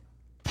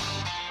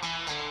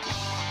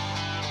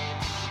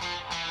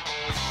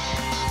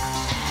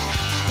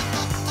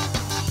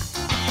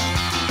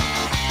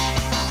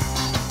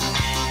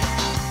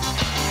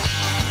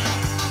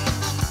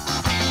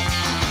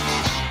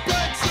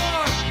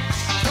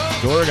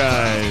Door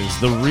Guys,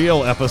 the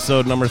real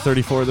episode number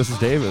 34. This is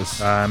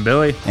Davis. I'm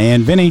Billy.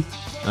 And Vinny.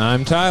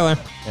 I'm Tyler.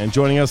 And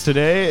joining us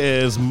today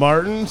is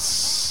Martin,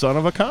 son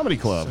of a comedy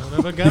club. Son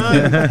of a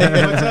gun.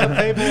 Hey, what's up,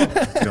 people?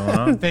 What's going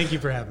on? Thank you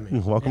for having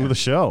me. Welcome to the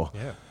show.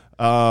 Yeah.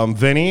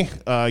 Vinny,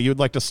 you would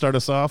like to start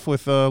us off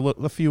with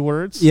a few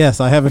words? Yes,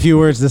 I have a few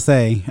words to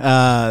say.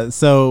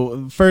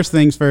 So first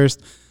things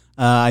first,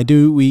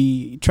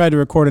 we tried to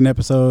record an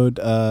episode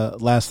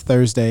last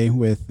Thursday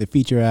with the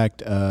feature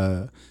act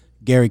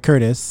Gary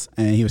Curtis,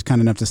 and he was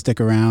kind enough to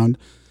stick around.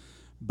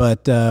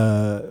 But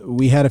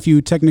we had a few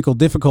technical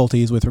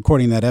difficulties with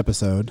recording that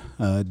episode.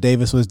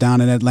 Davis was down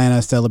in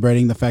Atlanta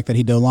celebrating the fact that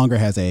he no longer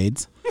has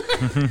AIDS.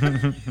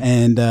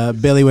 And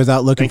Billy was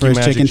out looking for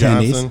his chicken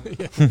tendies.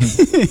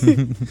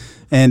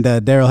 And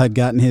Daryl had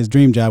gotten his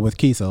dream job with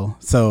Kiesel.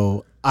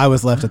 So I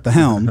was left at the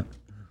helm.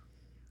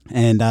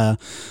 And I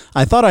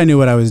thought I knew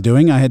what I was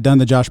doing. I had done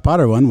the Josh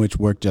Potter one, which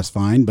worked just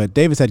fine. But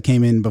Davis had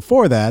came in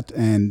before that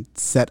and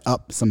set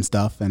up some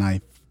stuff. And I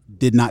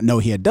did not know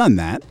he had done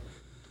that.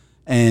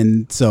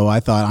 And so I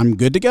thought, I'm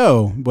good to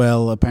go.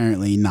 Well,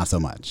 apparently not so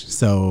much.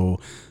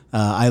 So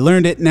I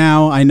learned it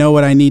now. I know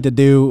what I need to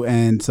do.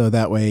 And so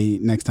that way,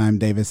 next time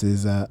Davis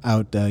is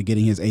out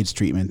getting his AIDS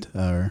treatment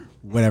or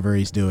whatever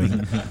he's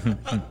doing,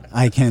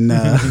 I can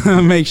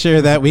make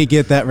sure that we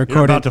get that recorded.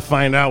 You're about to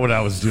find out what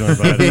I was doing,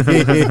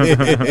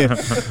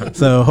 bud.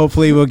 So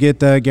hopefully we'll get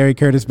Gary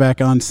Curtis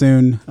back on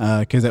soon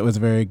because that was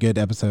a very good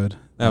episode.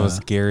 That was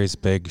Gary's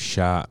big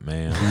shot,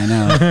 man. I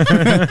know.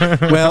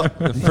 Well,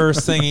 The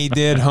first thing he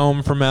did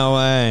home from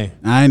L.A.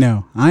 I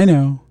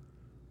know.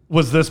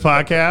 Was this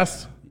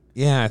podcast?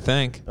 Yeah, I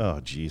think.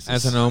 Oh, Jesus.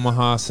 As an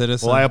Omaha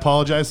citizen. Well, I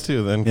apologize,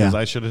 too, then, because Yeah.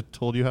 I should have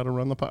told you how to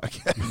run the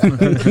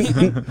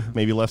podcast.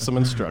 Maybe left some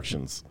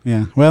instructions.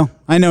 Yeah. Well,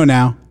 I know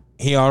now.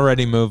 He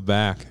already moved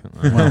back.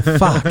 Well,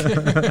 fuck.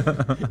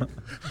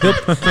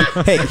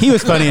 Hey, he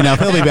was funny enough.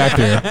 He'll be back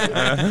here.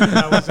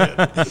 That was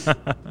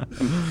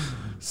it.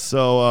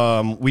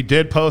 So we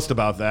did post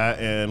about that,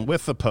 and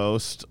with the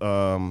post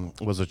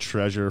was a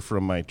treasure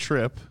from my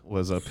trip,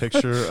 was a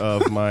picture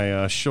of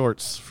my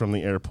shorts from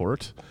the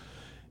airport.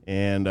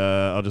 And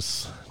I'll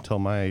just tell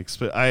my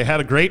experience. I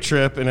had a great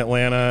trip in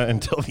Atlanta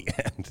until the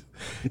end.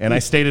 And I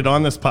stated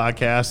on this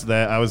podcast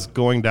that I was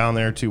going down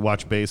there to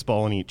watch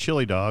baseball and eat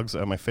chili dogs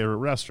at my favorite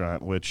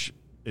restaurant, which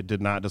it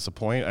did not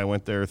disappoint. I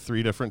went there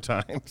 3 different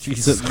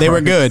times. So they were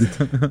good.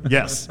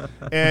 Yes.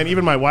 And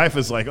even my wife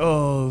is like,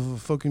 oh,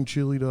 fucking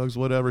chili dogs,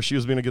 whatever. She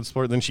was being a good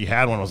sport. Then she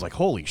had one. I was like,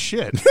 holy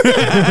shit.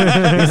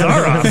 These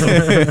are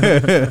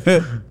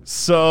awesome.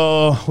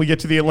 So we get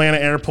to the Atlanta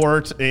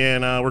airport,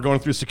 and we're going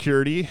through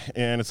security.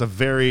 And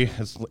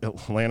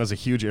Atlanta's a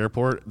huge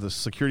airport. The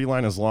security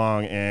line is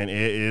long, and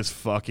it is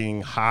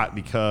fucking hot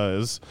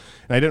because,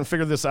 and I didn't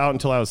figure this out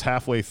until I was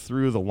halfway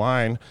through the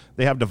line,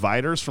 they have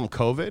dividers from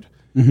COVID.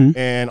 Mm-hmm.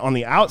 And on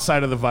the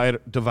outside of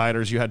the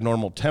dividers, you had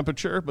normal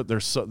temperature, but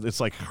it's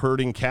like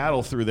herding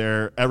cattle through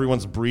there.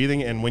 Everyone's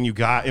breathing, and when you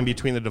got in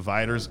between the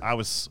dividers,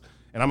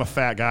 and I'm a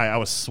fat guy, I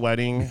was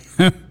sweating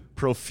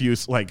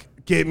profuse, like,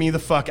 get me the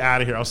fuck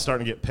out of here. I was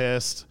starting to get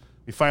pissed.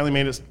 We finally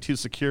made it to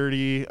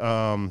security.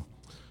 I'll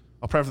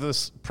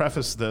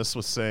preface this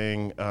with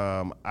saying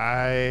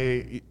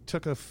I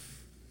took a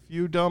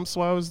few dumps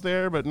while I was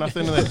there, but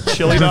nothing in that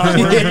chili dog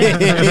worthy.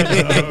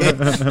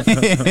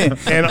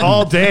 And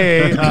all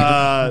day,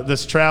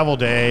 this travel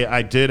day,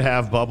 I did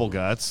have bubble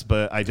guts,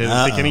 but I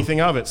didn't think anything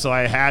of it. So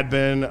I had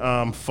been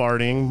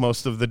farting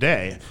most of the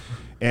day.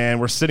 And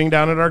we're sitting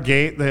down at our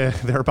gate.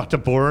 They're about to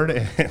board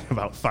in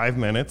about 5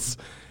 minutes.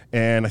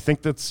 And I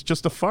think that's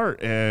just a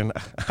fart. And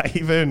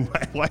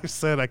my wife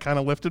said I kind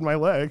of lifted my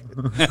leg.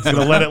 I was going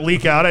to let it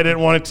leak out. I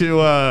didn't want it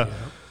to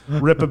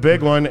rip a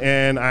big one,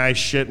 and I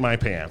shit my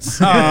pants.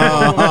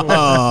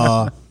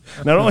 Not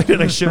only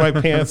did I shit my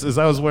pants, as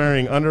I was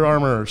wearing Under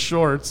Armour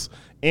shorts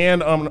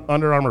and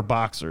Under Armour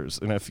boxers.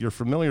 And if you're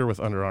familiar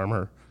with Under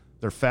Armour,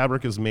 their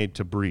fabric is made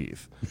to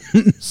breathe.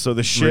 So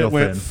the shit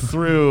went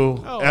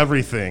through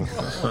everything.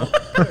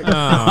 And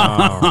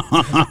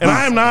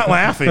I am not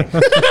laughing.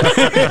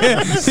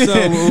 So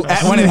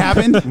when it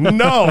happened?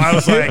 No, I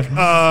was like,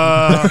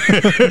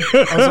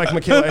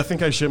 Michaela, I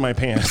think I shit my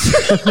pants.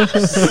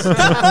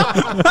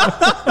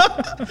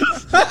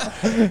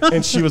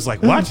 And she was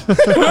like, what?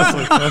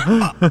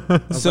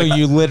 So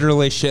you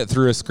literally shit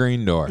through a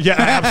screen door. Yeah,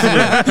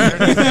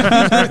 absolutely.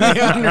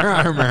 The Under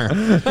Armour.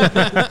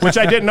 Which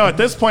I didn't know. At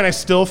this point, I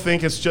still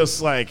think it's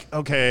just like,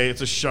 okay, it's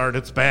a shard,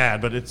 it's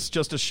bad, but it's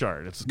just a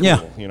shard. It's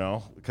cool, you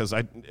know, because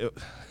it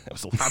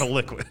was a lot of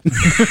liquid.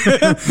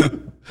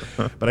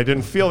 But I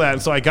didn't feel that.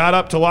 And so I got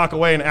up to walk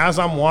away, and as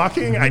I'm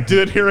walking, I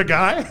did hear a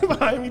guy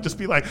behind me just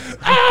be like,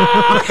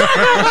 ah!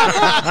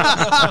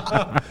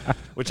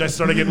 Which I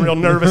started getting real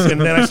nervous,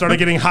 and then I started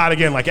getting hot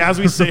again. Like, as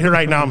we sit here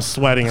right now, I'm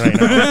sweating right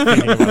now.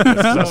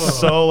 I was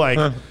so like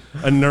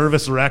a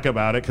nervous wreck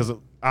about it, because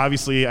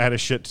obviously I had a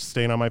shit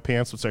stain on my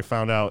pants, which I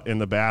found out in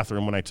the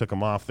bathroom when I took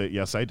them off that,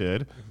 yes, I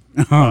did.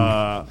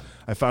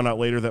 I found out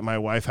later that my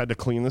wife had to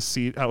clean the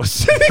seat I was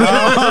sitting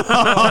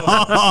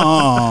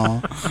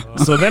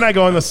So then I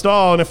go in the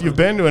stall, and if you've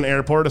been to an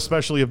airport,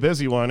 especially a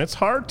busy one, it's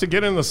hard to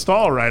get in the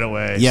stall right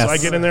away. Yes. So I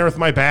get in there with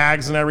my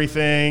bags and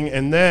everything,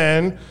 and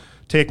then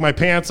take my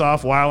pants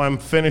off while I'm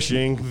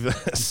finishing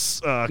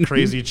this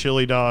crazy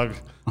chili dog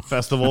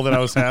festival that I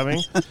was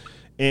having.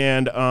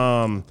 And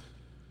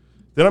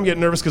then I'm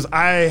getting nervous because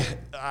I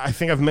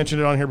think I've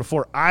mentioned it on here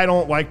before. I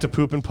don't like to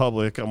poop in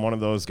public. I'm one of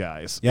those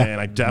guys. Yeah.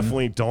 And I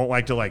definitely don't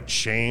like to like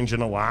change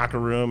in a locker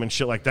room and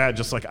shit like that.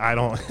 Just like I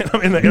don't,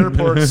 I'm in the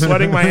airport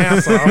sweating my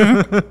ass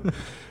off.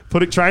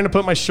 Trying to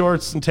put my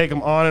shorts and take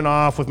them on and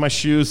off with my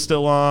shoes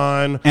still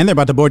on. And they're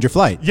about to board your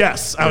flight.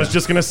 Yes, I was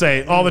just going to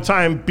say, all the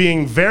time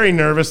being very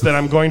nervous that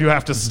I'm going to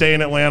have to stay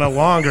in Atlanta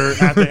longer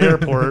at the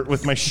airport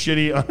with my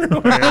shitty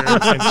underwear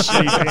and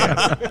shitty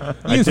pants.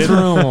 You threw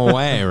them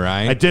away,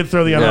 right? I did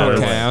throw the underwear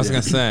Okay, away. I was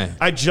going to say.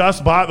 I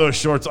just bought those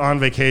shorts on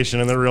vacation,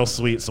 and they're real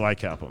sweet, so I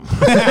kept them.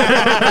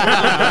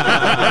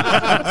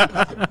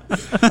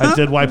 I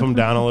did wipe them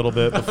down a little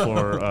bit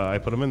before I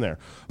put them in there.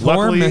 Poor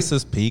Luckily,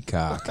 Mrs.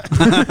 Peacock.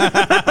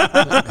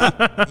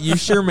 You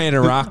sure made a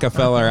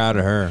Rockefeller out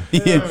of her.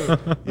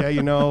 yeah,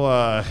 you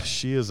know,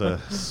 she is a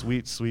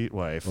sweet, sweet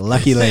wife.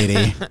 Lucky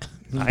lady.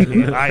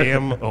 I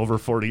am over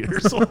 40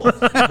 years old.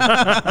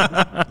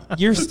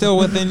 You're still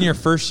within your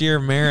first year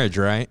of marriage,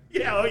 right?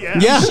 Yeah, oh yeah.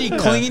 Yeah. She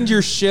cleaned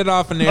your shit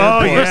off an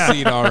airport yeah.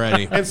 seat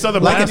already. And so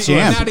the Like a best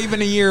champ. Not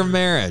even a year of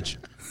marriage.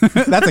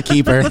 That's a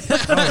keeper.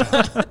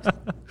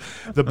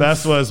 The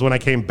best was when I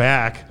came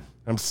back.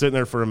 I'm sitting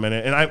there for a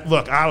minute, and I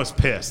was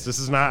pissed.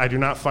 I do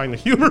not find the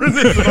humor in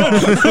this at all.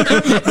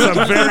 So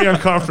I'm very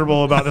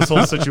uncomfortable about this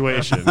whole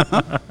situation.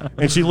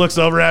 And she looks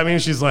over at me,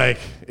 and she's like,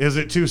 "Is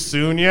it too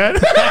soon yet?"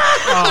 And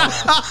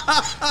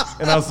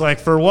I was like,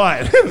 "For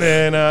what?" And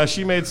then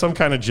she made some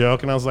kind of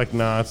joke, and I was like,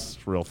 "Nah, it's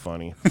real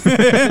funny."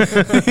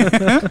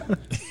 The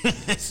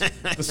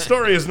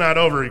story is not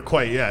over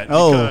quite yet,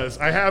 because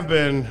I have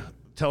been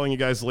telling you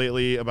guys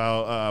lately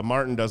about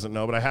Martin doesn't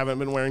know, but I haven't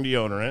been wearing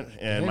deodorant,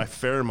 and my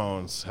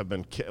pheromones have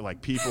been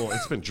people.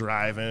 It's been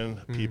driving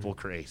people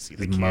crazy.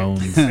 They can't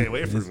moans. stay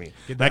away from me.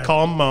 I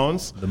call them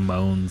moans. The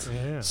moans.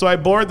 So I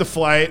board the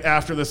flight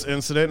after this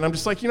incident, and I'm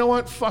just like, you know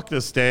what? Fuck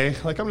this day.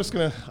 Like I'm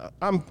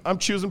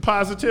choosing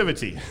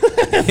positivity.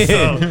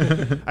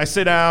 So I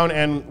sit down,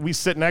 and we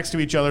sit next to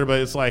each other,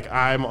 but it's like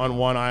I'm on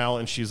one aisle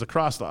and she's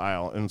across the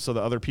aisle, and so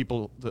the other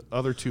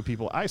two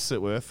people I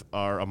sit with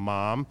are a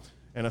mom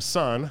and a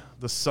son.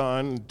 The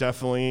son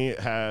definitely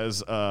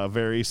has a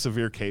very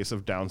severe case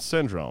of Down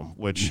syndrome,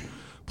 which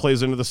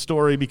plays into the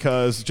story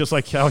because just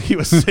like how he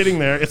was sitting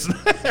there,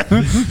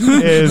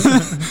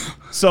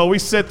 so we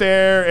sit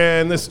there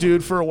and this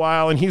dude for a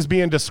while, and he's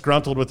being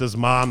disgruntled with his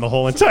mom the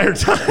whole entire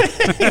time.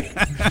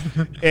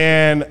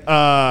 And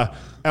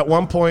at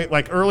one point,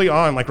 like early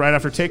on, like right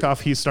after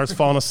takeoff, he starts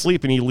falling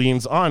asleep and he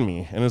leans on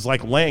me and is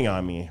like laying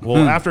on me.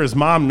 Well, after his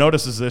mom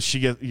notices this, she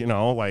gets,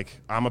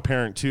 like I'm a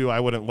parent too. I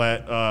wouldn't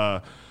let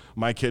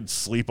my kid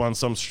sleep on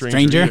some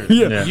stranger. Stranger?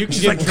 Either. Yeah. You can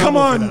She's get like, in come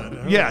trouble on. for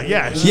that, huh?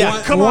 Yeah. She's Yeah.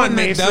 like, come One on, that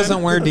Mason.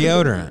 doesn't wear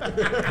deodorant.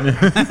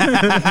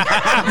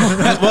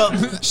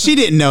 Well, she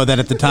didn't know that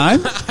at the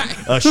time.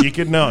 She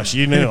could know.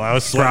 She knew. I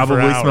was sweating for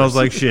Probably hours. smells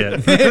like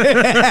shit.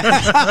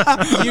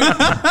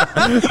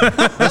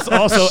 It's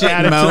also Shit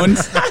added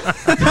moans.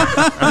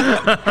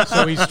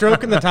 So he's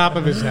stroking the top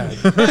of his head.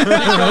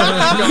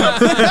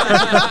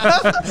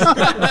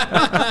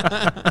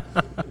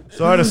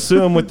 So I'd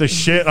assume with the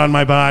shit on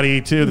my body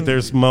too that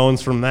there's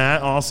moans from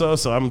that also.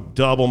 So I'm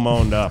double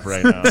moaned up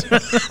right now.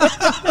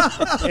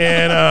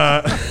 And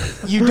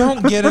You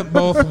don't get it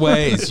both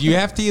ways. You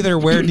have to either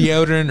wear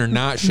deodorant or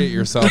not shit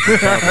yourself in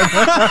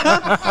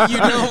public.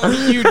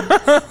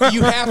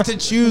 You have to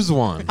choose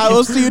one. How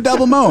else do you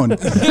double moan?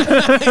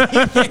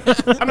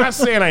 I'm not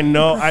saying I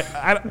know.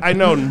 I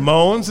know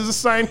moans is a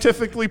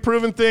scientifically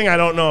proven thing. I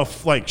don't know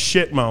if like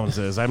shit moans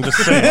is. I'm just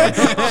saying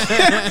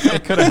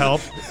it could have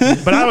helped.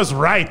 But I was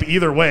ripe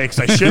either way because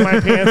I shit my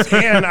pants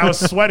and I was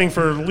sweating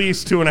for at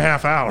least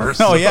 2.5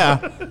 hours. Oh,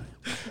 yeah.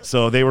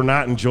 So they were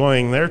not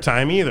enjoying their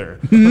time either.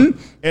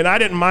 And I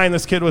didn't mind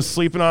this kid was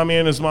sleeping on me,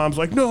 and his mom's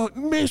like, no,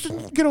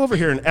 Mason, get over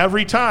here. And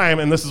every time,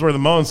 and this is where the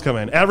moans come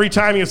in, every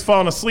time he was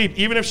falling asleep,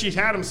 even if she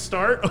had him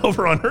start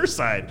over on her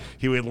side,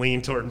 he would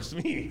lean towards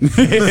me.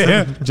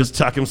 Just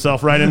tuck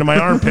himself right into my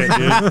armpit,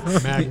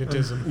 dude.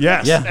 Magnetism.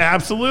 Yes, Yeah.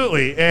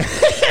 absolutely.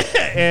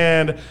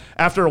 And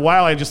after a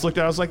while, I just looked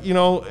at it. I was like,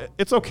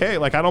 it's okay.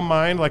 Like, I don't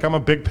mind. Like, I'm a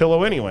big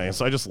pillow anyway.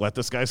 So I just let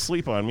this guy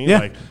sleep on me. Yeah.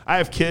 Like, I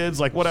have kids.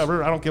 Like,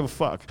 whatever. I don't give a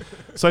fuck.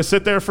 So I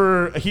sit there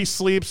he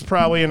sleeps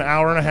probably an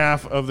hour and a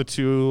half of the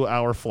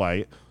 2-hour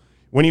flight.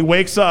 When he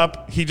wakes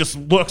up, he just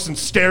looks and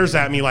stares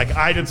at me like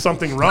I did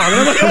something wrong.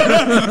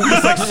 And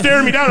he's like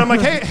staring me down. I'm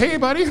like, hey,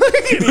 buddy.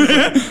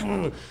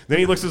 Then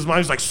he looks at his mom.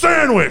 He's like,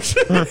 sandwich.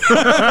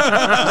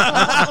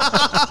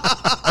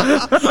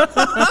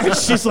 And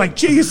she's like,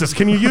 Jesus,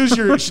 can you use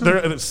your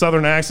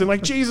southern accent?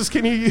 Like, Jesus,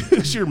 can you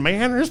use your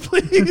manners,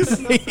 please?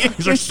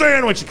 He's like,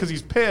 sandwich, because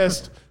he's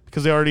pissed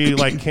because they already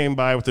like came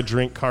by with the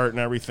drink cart and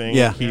everything.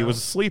 Yeah. He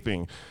was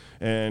sleeping.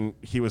 and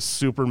he was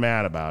super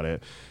mad about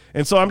it.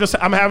 And so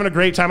I'm having a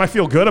great time. I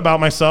feel good about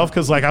myself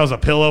because like I was a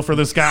pillow for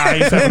this guy.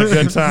 He's having a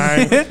good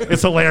time.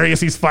 It's hilarious.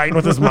 He's fighting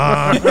with his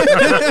mom.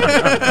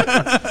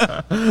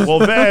 Well,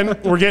 then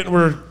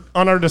we're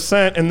on our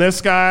descent, and this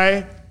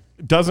guy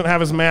doesn't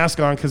have his mask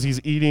on because he's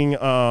eating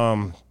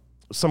some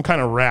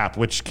kind of wrap,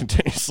 which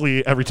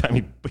continuously every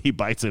time he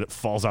bites it, it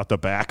falls out the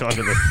back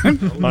onto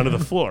the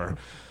floor.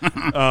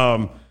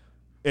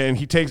 And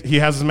he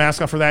has his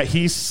mask on for that.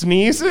 He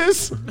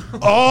sneezes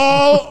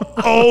all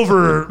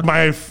over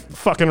my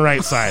fucking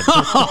right side,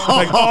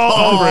 like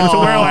all over it. To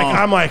where like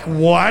I'm like,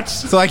 what?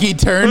 So like he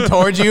turned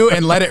towards you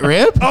and let it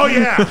rip? Oh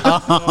yeah.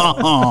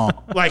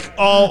 Like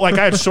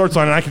I had shorts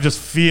on and I could just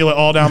feel it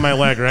all down my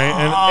leg, right?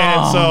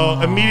 And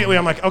so immediately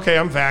I'm like, okay,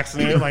 I'm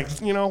vaccinated, like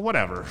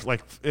whatever.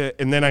 Like,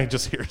 and then I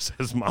just hear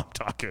his mom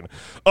talking.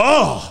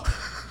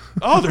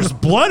 Oh, there's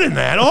blood in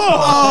that. So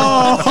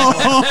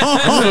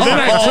then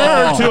I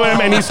turn to him,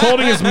 and he's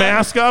holding his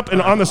mask up,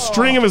 and on the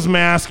string of his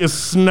mask is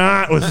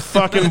snot with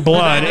fucking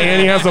blood,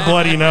 and he has a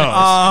bloody nose.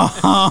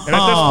 And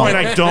at this point,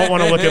 I don't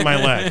want to look at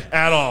my leg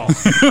at all.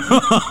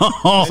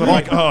 So I'm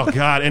like, oh,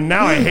 God. And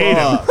now I hate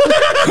him.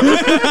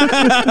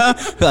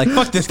 Be like,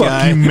 fuck this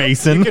guy. You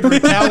Mason. You could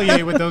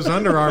retaliate with those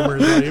Under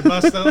Armours. You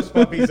bust those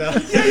puppies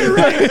out. Yeah, you're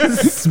right.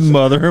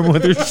 Smother him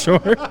with his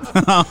shorts.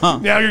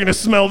 Now you're going to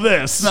smell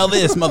this. Smell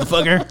this,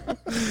 motherfucker.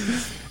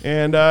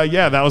 And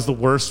yeah, that was the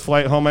worst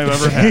flight home I've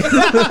ever had.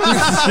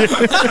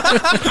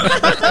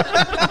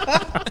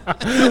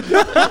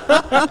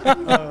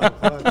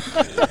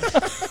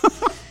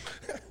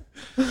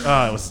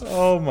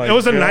 It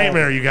was a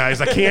nightmare, you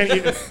guys. I can't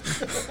even,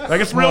 like,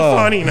 it's real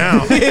funny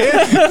now.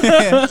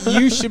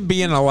 You should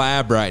be in a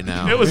lab right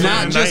now. It was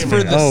not a just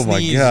for nightmare. the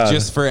sneeze,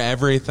 just for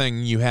everything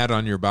you had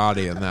on your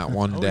body in that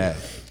one day.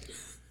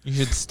 You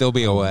should still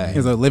be away. It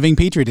was a living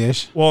petri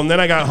dish. Well, and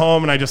then I got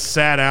home and I just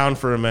sat down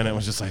for a minute and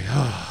was just like,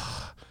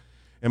 oh.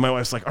 And my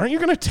wife's like, aren't you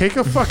going to take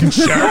a fucking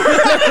shower?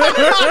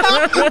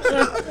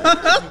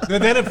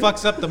 But then it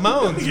fucks up the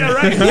moans. Yeah,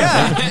 right.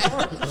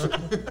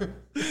 Yeah.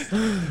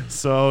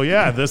 So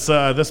yeah, this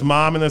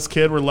mom and this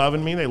kid were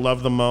loving me. They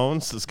loved the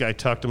moans. This guy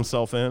tucked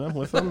himself in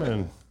with them,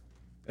 and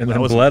then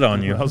bled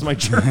on you. That was my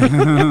journey.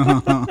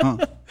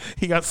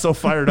 He got so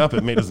fired up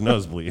it made his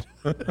nose bleed.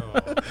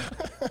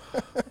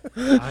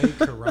 Ay,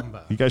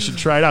 caramba. You guys should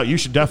try it out. You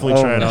should definitely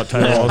try it out,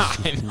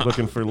 Tyrell's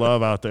looking for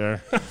love out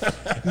there.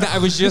 I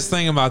was just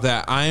thinking about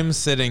that. I'm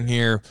sitting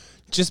here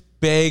just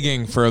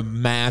begging for a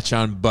match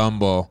on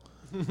Bumble,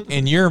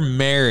 and you're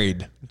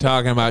married,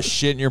 talking about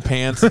shitting your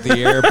pants at the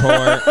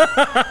airport.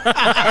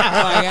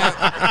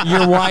 Like,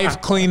 your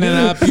wife cleaning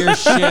up your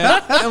shit.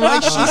 And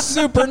like, she's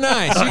super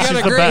nice. You got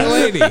a great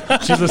lady.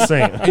 She's a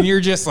saint. And you're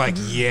just like,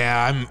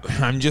 yeah,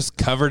 I'm just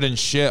covered in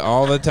shit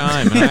all the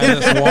time. And I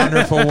have this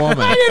wonderful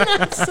woman.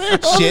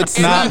 Shit,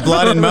 snot,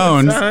 blood, and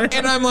moans.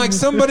 And I'm like,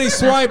 somebody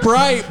swipe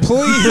right,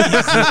 please.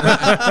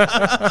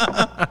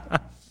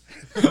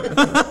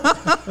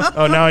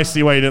 Oh, now I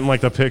see why you didn't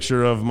like the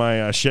picture of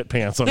my shit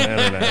pants on the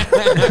internet.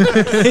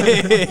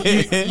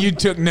 You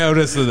took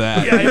notice of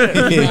that. Yeah, I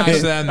did. Gosh,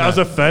 that, I was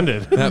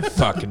offended. that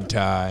fucking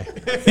tie.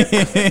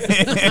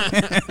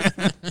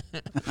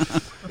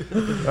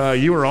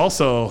 You were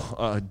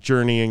also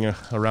journeying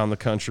around the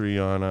country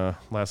on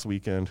last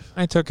weekend.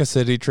 I took a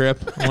city trip.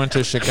 I went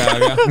to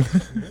Chicago.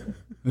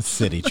 The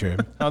city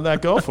trip. How'd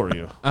that go for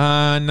you?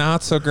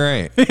 Not so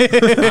great.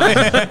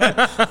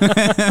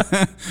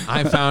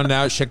 I found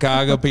out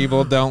Chicago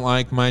people don't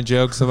like my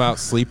jokes about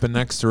sleeping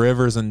next to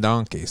rivers and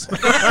donkeys.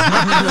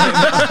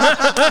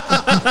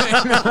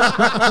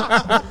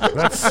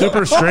 That's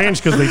super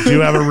strange because they do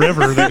have a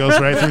river that goes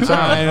right through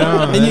town. I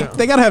know. And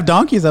they got to have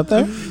donkeys up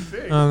there.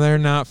 Oh, they're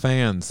not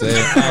fans.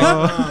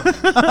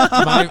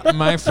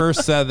 My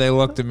first set, they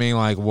looked at me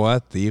like,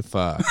 what the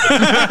fuck?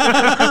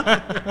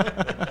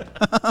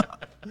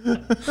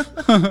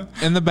 And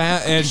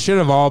it should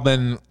have all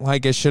been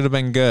like, it should have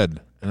been good,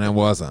 and it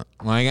wasn't.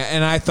 Like,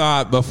 and I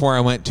thought before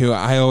I went to it,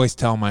 I always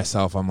tell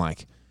myself, I'm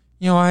like,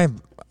 I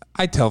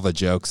tell the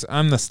jokes.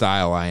 I'm the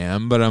style I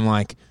am, but I'm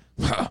like,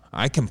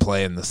 I can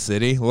play in the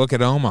city. Look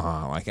at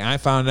Omaha. Like, I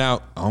found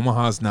out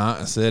Omaha's not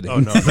a city. Oh,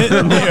 no.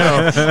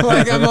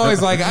 Like, I'm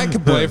always like, I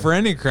could play for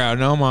any crowd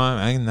in Omaha.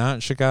 I'm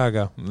not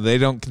Chicago. They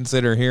don't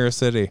consider here a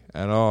city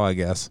at all, I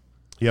guess.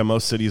 Yeah,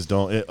 most cities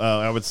don't.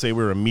 I would say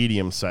we're a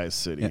medium-sized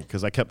city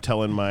because I kept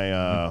telling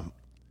my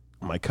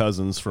my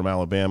cousins from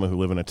Alabama who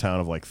live in a town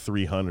of like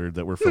 300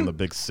 that we're from the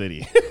big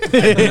city.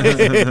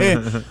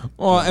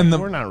 Well, and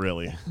we're not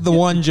really. The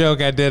one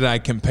joke I did, I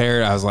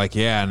compared. I was like,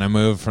 yeah, and I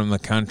moved from the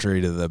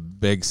country to the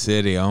big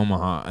city,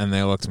 Omaha, and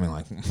they looked at me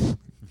like.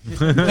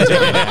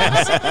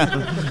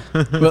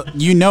 Well,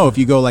 if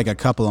you go like a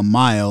couple of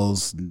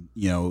miles,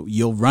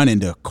 you'll run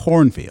into a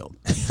cornfield.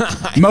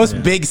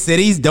 Most big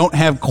cities don't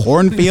have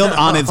cornfield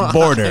on its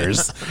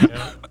borders.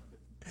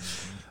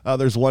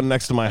 There's one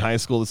next to my high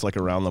school that's like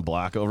around the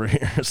block over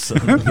here, so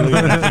you don't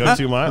have to go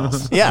 2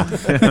 miles. Yeah.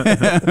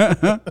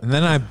 And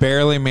then I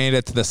barely made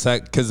it to the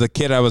set because the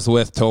kid I was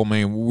with told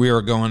me we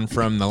were going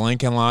from the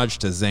Lincoln Lodge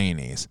to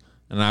Zany's.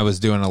 and I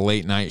was doing a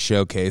late night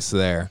showcase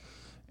there.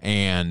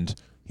 And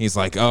he's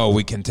like, oh,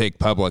 we can take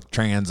public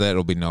transit.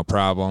 It'll be no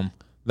problem.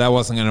 That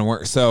wasn't going to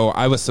work. So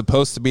I was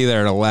supposed to be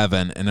there at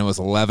 11, and it was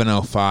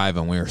 11:05,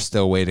 and we were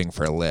still waiting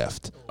for a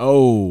Lyft.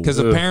 Oh. Because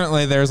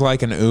apparently there's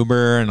like an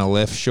Uber and a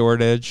Lyft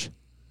shortage.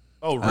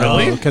 Oh,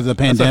 really? Because of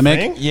the That's a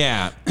pandemic? thing?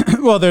 Yeah.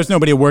 Well, there's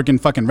nobody working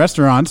fucking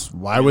restaurants.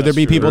 Why would there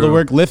be people to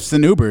work Lyfts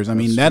and Ubers? I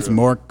mean, that's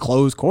more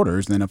closed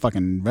quarters than a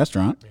fucking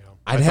restaurant.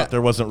 I thought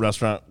there wasn't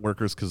restaurant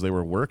workers because they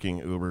were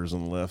working Ubers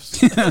and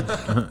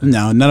Lyfts.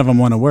 No, none of them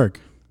want to work.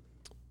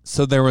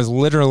 So there was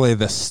literally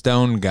the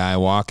stone guy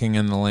walking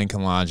in the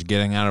Lincoln Lodge,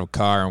 getting out of a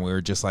car, and we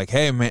were just like,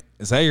 hey, man,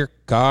 is that your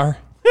car?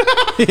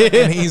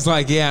 And he's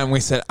like, yeah. And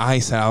we said,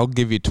 I'll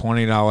give you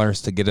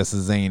 $20 to get us a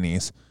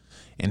Zanies.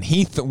 And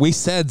we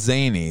said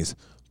Zanies,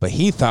 but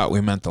he thought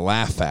we meant the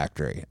Laugh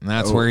Factory, and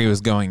that's where he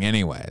was going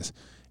anyways.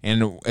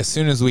 And as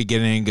soon as we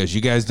get in, he goes,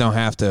 you guys don't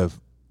have to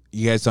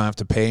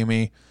pay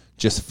me.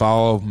 Just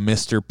follow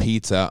Mr.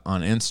 Pizza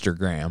on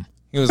Instagram.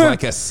 He was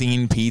like a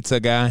scene pizza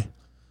guy.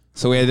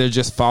 So we had to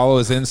just follow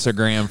his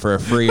Instagram for a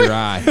free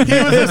ride. He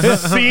was a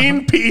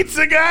scene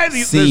pizza guy?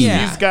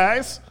 These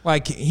guys?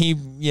 Like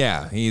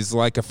he's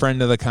like a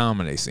friend of the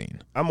comedy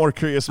scene. I'm more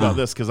curious about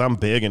this because I'm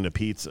big into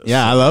pizzas.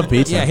 Yeah, I love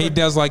pizza. Yeah, he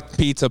does like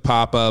pizza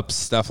pop-ups,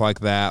 stuff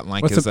like that.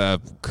 Like is a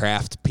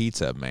craft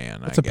pizza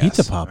man, What's a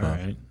pizza pop-up?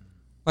 Right.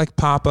 Like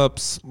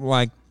pop-ups,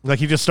 like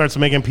he just starts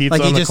making pizza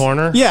Like on the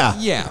corner? Yeah.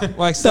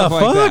 like stuff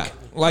like fuck?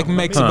 that. Like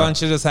makes a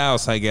bunch at his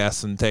house, I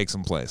guess, and takes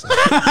them places.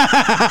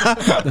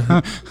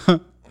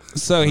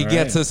 So he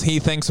gets us. He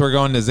thinks we're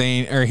going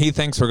to he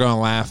thinks we're going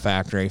to Laugh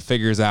Factory.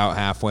 Figures out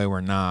halfway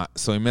we're not.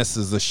 So he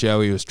misses the show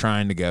he was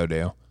trying to go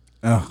to.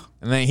 Oh.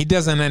 And then he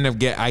doesn't end up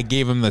I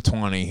gave him the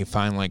 20. He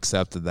finally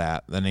accepted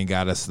that. Then he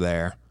got us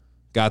there.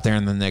 Got there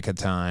in the nick of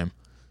time.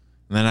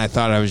 And then I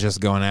thought I was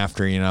just going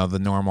after, the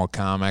normal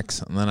comics.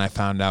 And then I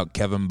found out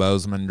Kevin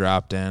Bozeman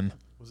dropped in.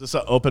 Was this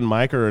an open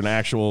mic or an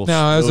actual?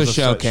 No, it was a set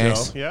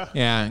showcase. Show? Yeah.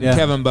 Yeah. Yeah.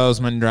 Kevin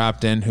Bozeman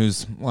dropped in,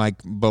 who's like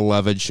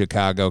beloved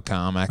Chicago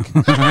comic. he's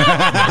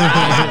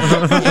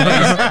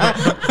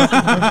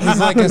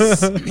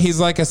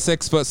like a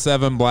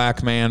 6'7"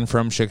 black man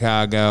from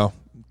Chicago.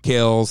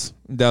 Kills,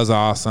 does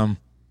awesome.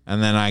 And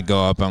then I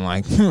go up, I'm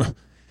like, you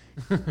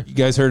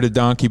guys heard of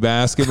Donkey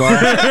Basketball?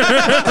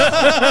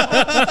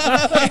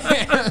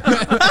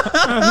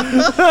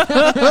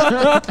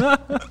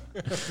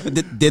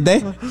 Did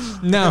they?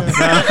 No.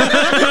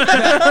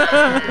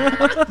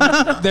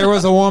 There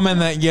was a woman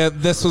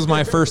this was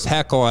my first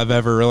heckle I've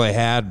ever really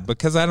had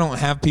because I don't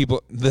have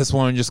people. This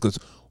woman just goes,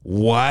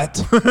 what?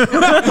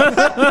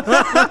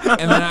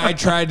 And then I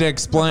tried to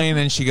explain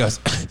and she goes,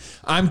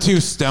 I'm too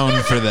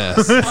stoned for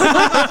this.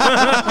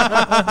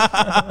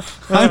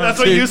 That's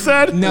what you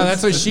said? No,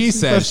 that's what she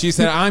said. She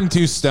said, I'm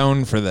too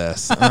stoned for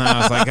this. And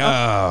I was like,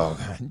 oh,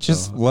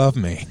 just love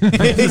me.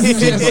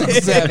 Just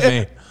accept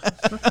me.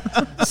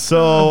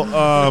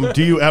 So,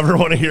 do you ever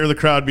want to hear the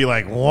crowd be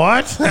like,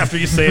 what? After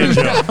you say a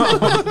joke?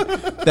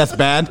 That's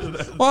bad?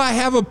 Well, I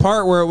have a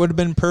part where it would have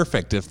been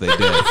perfect if they did.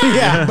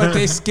 Yeah. But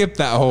they skipped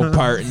that whole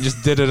part and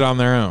just did it on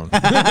their own. They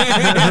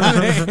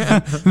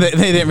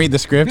didn't read the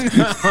script?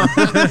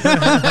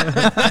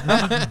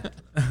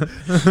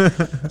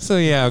 So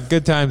yeah,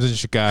 good times in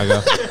Chicago.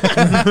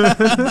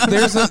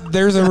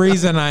 There's a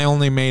reason I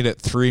only made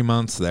it 3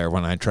 months there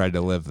when I tried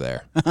to live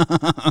there.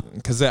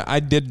 Because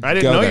I didn't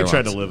know you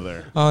tried once. to live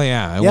there. Oh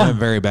yeah, it went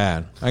very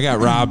bad. I got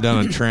robbed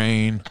on a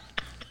train.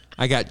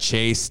 I got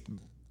chased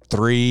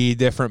 3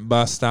 different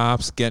bus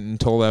stops, getting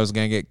told I was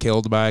going to get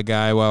killed by a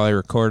guy while he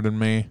recorded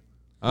me.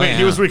 Oh, Wait, yeah.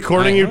 he was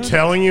recording you,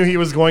 telling you he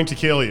was going to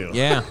kill you.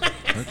 Yeah.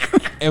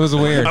 It was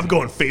weird. I'm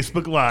going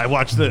Facebook Live.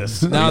 Watch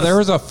this. No, there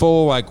was a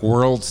full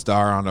world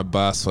star on a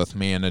bus with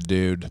me and a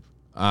dude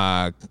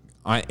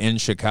in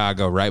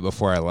Chicago right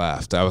before I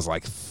left. I was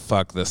like,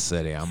 fuck this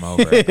city. I'm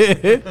over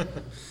it.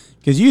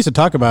 Because you used to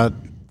talk about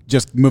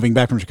just moving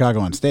back from Chicago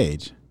on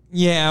stage.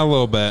 Yeah, a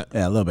little bit.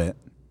 Yeah, a little bit.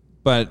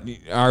 But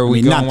are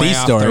we mean, going not way these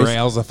off stories. the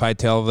rails if I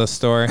tell this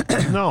story?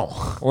 No.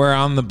 We're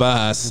on the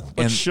bus. What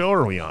And show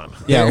are we on?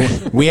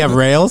 Yeah, we have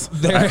rails.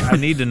 I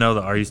need to know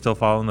are you still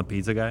following the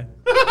pizza guy?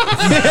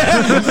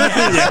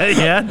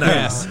 yeah. No.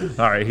 Yes.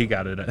 All right, he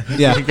got it.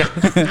 Yeah. So you got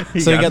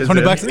his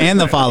 $20 in. and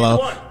the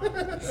follow.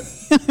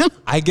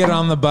 I get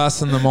on the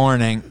bus in the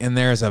morning, and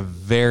there's a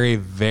very,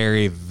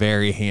 very,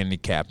 very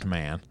handicapped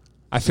man.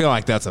 I feel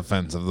like that's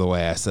offensive the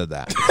way I said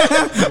that.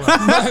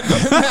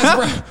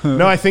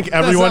 No, I think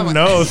everyone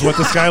knows what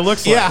this guy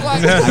looks like. Yeah,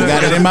 I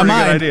got it in my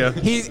mind. Good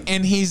idea.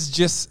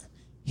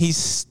 He's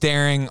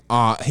staring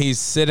off. He's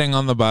sitting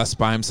on the bus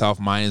by himself,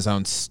 mind his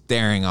own,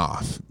 staring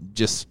off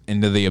just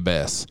into the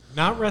abyss.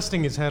 Not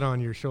resting his head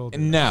on your shoulder.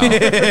 No. No.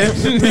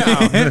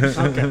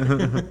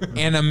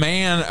 And a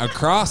man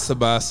across the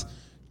bus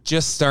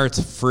just starts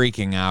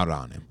freaking out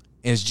on him.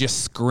 Is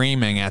just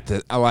screaming at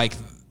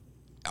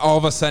all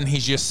of a sudden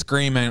he's just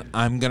screaming,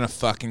 I'm going to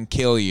fucking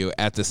kill you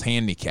at this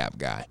handicap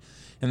guy.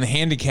 And the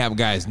handicap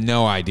guy has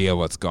no idea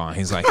what's going on.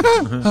 He's like,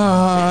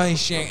 oh,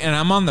 he's shaking. And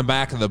I'm on the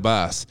back of the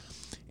bus.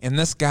 And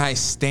this guy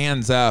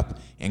stands up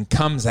and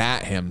comes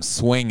at him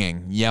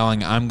swinging,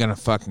 yelling, "I'm going to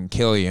fucking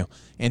kill you."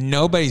 And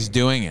nobody's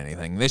doing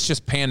anything. There's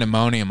just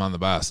pandemonium on the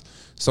bus.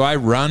 So I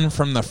run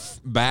from the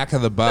back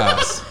of the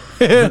bus.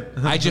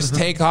 I just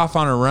take off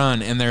on a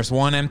run, and there's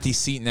one empty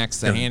seat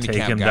next to the handicap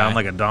Take him guy. down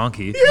like a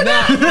donkey.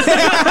 I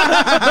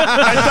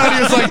thought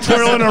he was like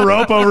twirling a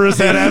rope over his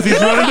head as he's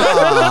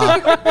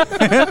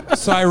running.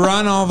 So I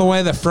run all the way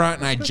to the front,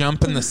 and I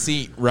jump in the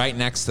seat right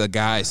next to the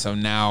guy. So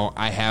now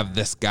I have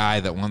this guy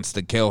that wants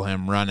to kill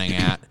him running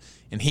at,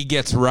 and he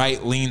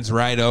leans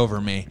right over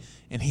me,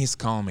 and he's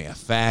calling me a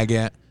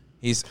faggot.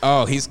 He's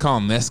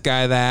calling this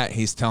guy that.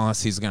 He's telling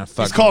us he's going to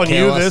fucking He's calling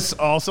kill you us. this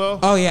also?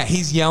 Oh, yeah,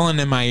 he's yelling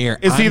in my ear.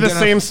 Is he the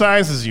same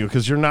size as you?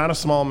 Because you're not a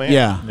small man.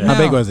 Yeah. How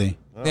big was he?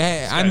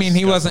 Yeah, I guy's mean,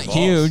 he got wasn't some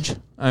balls. huge.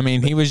 I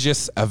mean, he was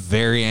just a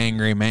very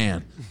angry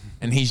man.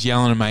 And he's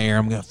yelling in my ear,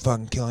 "I'm going to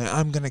fucking kill you.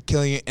 I'm going to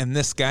kill you." And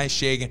this guy's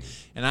shaking.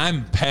 And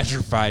I'm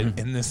petrified.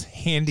 And this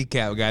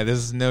handicap guy, this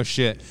is no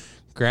shit,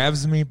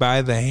 grabs me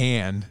by the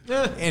hand.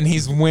 And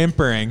he's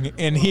whimpering.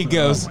 And he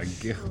goes,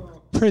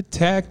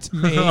 "Protect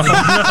me."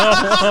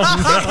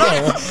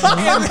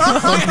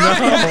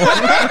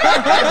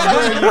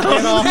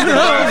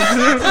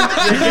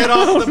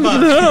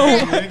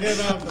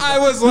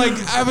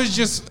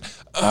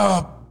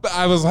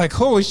 I was like,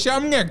 holy shit,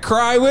 I'm going to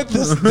cry with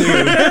this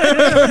dude.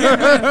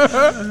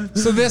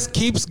 So this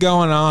keeps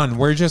going on.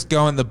 We're just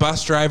going, the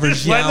bus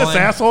driver's Let yelling. this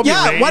asshole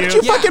Yeah, berate why don't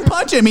you fucking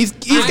punch him? He's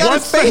got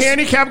Once his the face.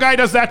 handicap guy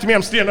does that to me,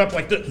 I'm standing up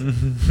like this.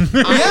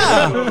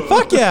 Yeah,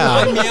 fuck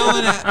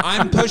yeah.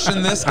 I'm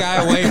pushing this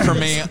guy away from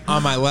me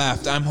on my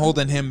left. I'm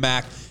holding him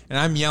back, and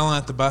I'm yelling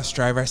at the bus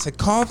driver. I said,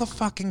 "Call the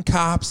fucking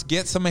cops,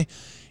 get somebody."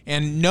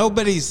 And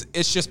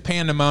it's just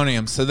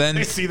pandemonium. So then,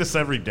 They see this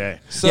every day.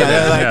 Yeah,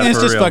 they're like, Yeah, it's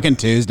for just real. fucking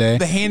Tuesday.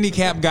 the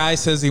handicap guy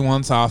says he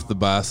wants off the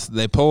bus.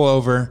 They pull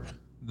over.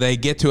 They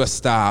get to a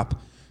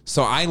stop.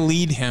 So I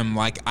lead him,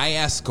 like I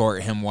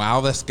escort him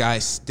while this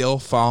guy's still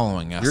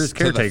following us You're his to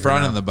the caretaker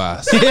front now. of the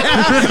bus. Got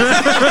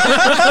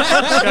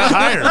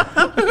hired.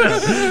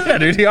 Yeah,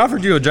 dude, he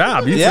offered you a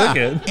job. You Yeah. took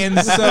it. And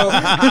so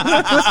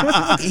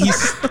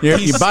he's You're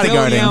still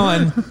bodyguarding.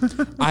 yelling.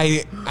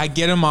 I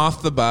get him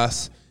off the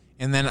bus,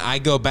 and then I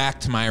go back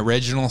to my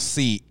original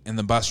seat, and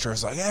the bus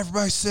driver's like,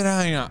 "Everybody sit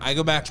down." You know, I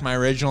go back to my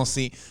original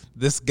seat.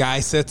 This guy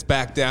sits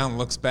back down,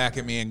 looks back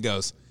at me, and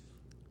goes,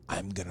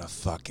 "I'm gonna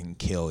fucking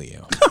kill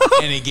you."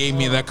 And he gave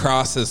me the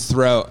across his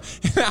throat.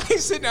 And I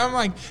sit down, I'm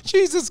like,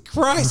 Jesus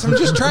Christ, I'm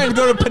just trying to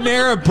go to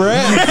Panera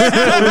Bread.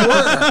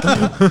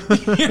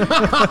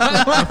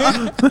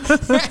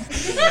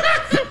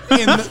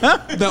 And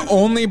the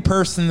only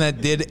person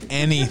that did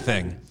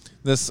anything,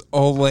 this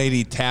old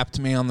lady tapped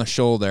me on the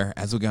shoulder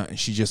as we got, and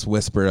she just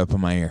whispered up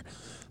in my ear,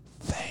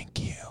 "Thank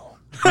you."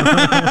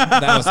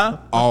 That was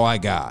all I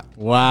got.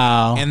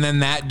 Wow. And then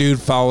that dude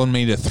followed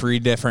me to 3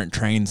 different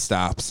train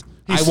stops.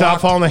 He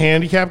stopped following the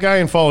handicap guy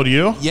and followed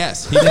you?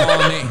 Yes, he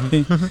followed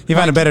me. He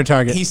found a better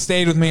target. He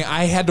stayed with me.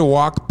 I had to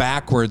walk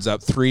backwards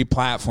up 3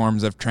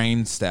 platforms of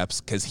train steps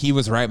because he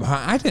was right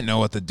behind. I didn't know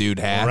what the dude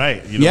had.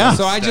 Right. You Yeah. don't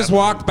So I step just in.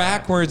 walked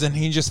backwards, and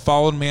he just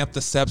followed me up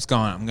the steps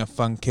going, "I'm going to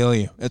fucking kill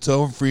you. It's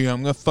over for you.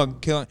 I'm going to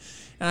fucking kill you."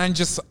 And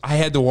I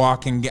had to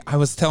walk and I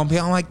was telling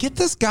people, I'm like, "Get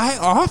this guy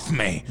off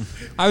me."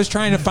 I was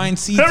trying to find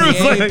Everyone's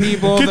CTA like,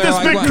 people. Get They're this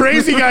like, big "What?"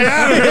 crazy guy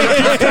out of here.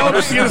 Keep telling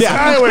us to get this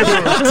guy away from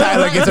him.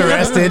 Tyler gets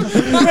arrested.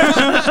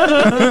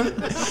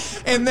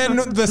 And then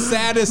the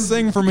saddest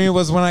thing for me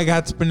was when I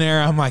got to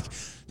Panera, I'm like,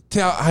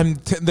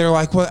 they're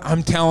like, "What?"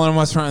 I'm telling them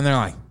what's wrong, and they're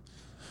like,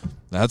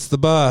 "That's the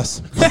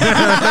bus."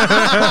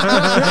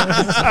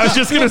 I was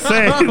just going to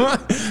say,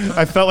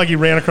 I felt like he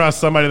ran across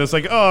somebody that's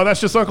like, "Oh, that's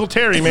just Uncle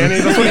Terry, man.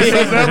 That's what he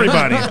says to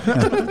everybody."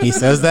 He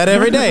says that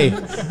every day.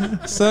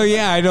 So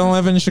yeah, I don't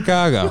live in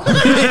Chicago.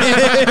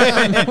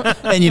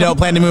 And you don't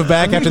plan to move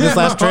back after this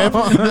last trip?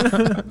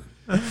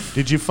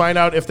 Did you find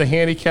out if the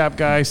handicap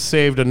guy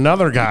saved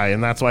another guy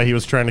and that's why he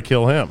was trying to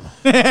kill him?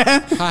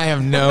 I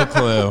have no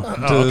clue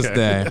to this okay.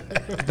 day.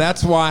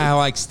 That's why I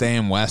like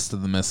staying west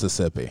of the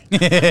Mississippi.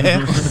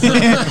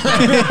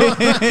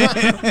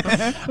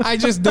 I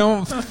just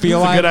don't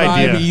feel That's a like good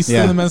idea. vibe east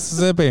Yeah. of the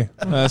Mississippi.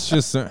 That's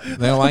just they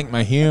don't like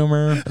my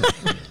humor.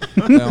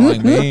 They don't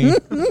like me.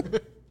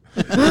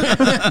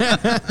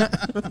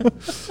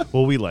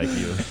 Well, we like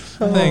you.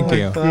 Thank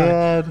you.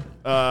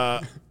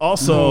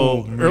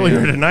 Also,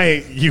 earlier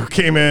tonight, you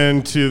came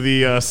into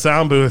the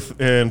sound booth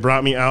and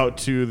brought me out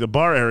to the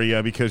bar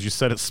area because you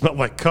said it smelled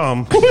like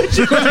cum. What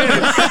the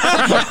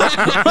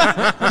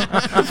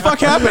fuck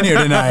happened here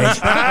tonight?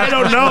 I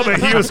don't know,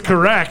 but he was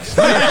correct.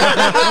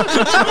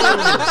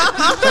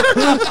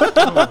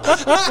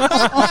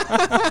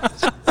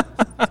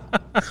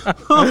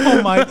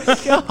 Oh my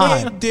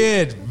god. It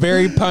did.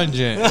 Very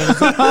pungent.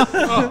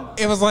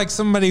 It was like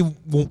somebody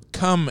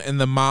come in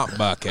the mop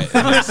bucket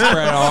and it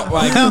spread all,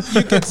 like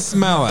you could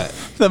smell it.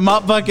 The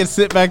mop buckets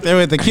sit back there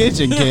with the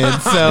kitchen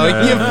kids, so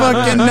you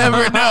fucking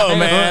never know,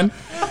 man.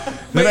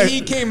 But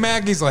he came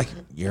back, he's like,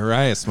 You're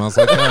right. It smells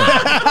like that.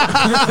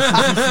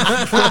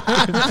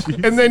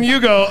 And then you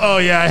go, oh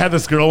yeah, I had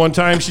this girl one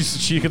time.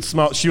 She could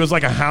smell. She was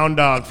like a hound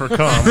dog for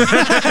cum.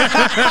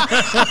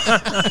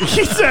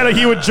 He said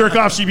he would jerk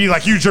off. She'd be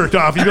like, "You jerked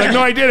off." He'd be like,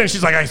 "No, I didn't."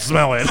 She's like, "I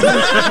smell it."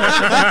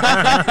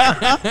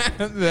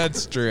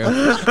 That's true.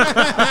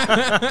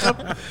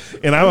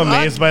 And I'm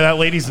amazed by that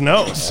lady's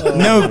nose.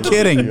 No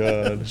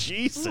kidding.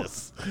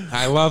 Jesus.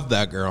 I love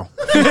that girl.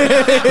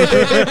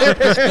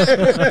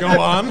 Go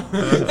on.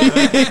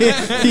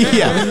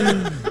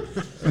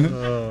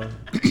 Yeah.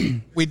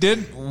 We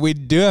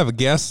do have a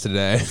guest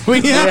today.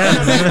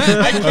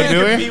 Oh,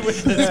 do we?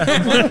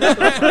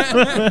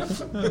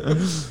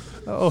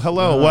 Oh,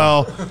 hello.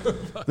 Well,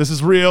 this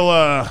is real.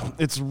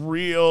 It's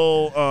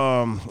real.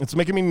 It's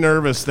making me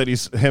nervous that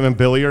him and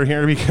Billy are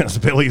here because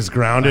Billy's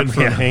grounded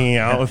from hanging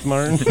out with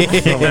Martin. You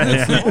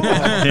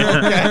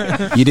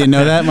didn't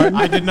know that, Martin?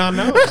 I did not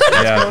know. What's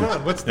going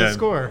on? What's the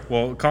score?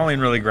 Well, Colleen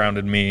really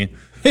grounded me.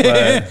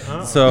 But,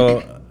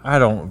 so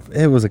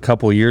it was a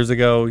couple years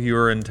ago. You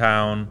were in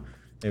town.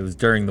 It was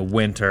during the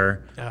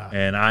winter,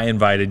 and I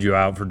invited you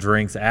out for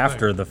drinks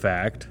after the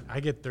fact. I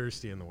get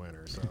thirsty in the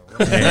winter, so.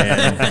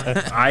 And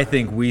I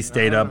think we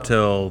stayed up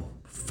till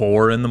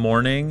 4 a.m,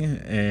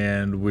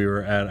 and we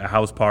were at a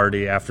house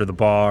party after the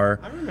bar.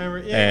 I remember.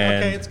 Yeah,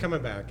 And okay, it's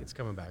coming back. It's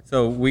coming back.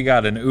 so we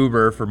got an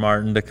Uber for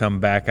Martin to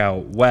come back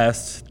out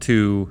west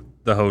to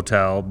the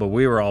hotel, but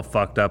we were all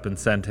fucked up and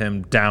sent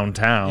him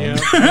downtown. Yeah.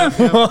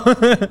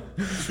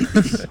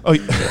 Oh,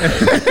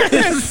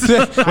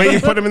 wait, you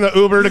put him in the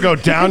Uber to go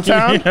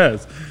downtown?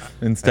 Yes.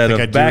 Instead I of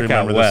do back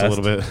remember out west. this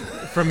a little bit.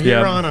 From here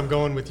Yeah. on, I'm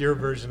going with your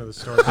version of the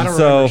story. I don't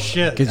So, remember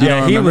shit. you Yeah,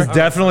 don't he was remember?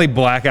 definitely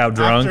blackout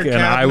drunk, After and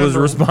cab I was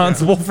number-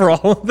 responsible for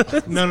all of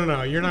this.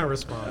 No, you're not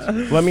responsible.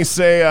 Let me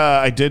say,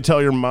 I did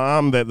tell your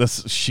mom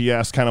that she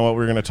asked kind of what we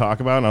were going to talk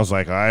about, and I was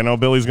like, I know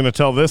Billy's going to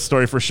tell this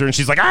story for sure, and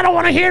she's like, I don't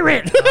want to hear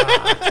it.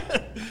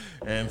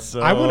 And so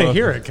I want to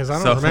hear it because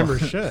I don't remember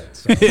shit.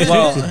 So.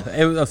 Well,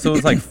 it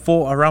was like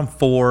around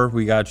 4,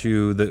 we got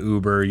you the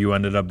Uber. You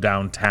ended up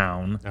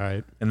downtown. All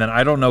right. And then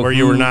I don't know where who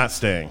you were not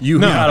staying. You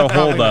got a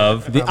hold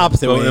of. The opposite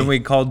So way. then we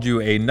called you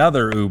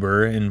another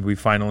Uber, and we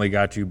finally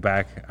got you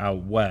back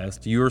out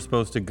west. You were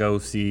supposed to go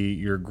see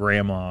your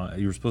grandma.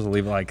 You were supposed to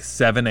leave at like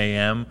 7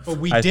 a.m. But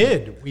we I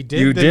did. We did.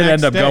 You the did next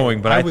end up day.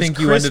 going, but I was think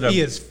you ended up.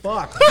 crispy as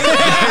fuck.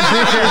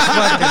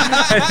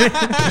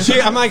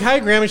 I'm like, hi,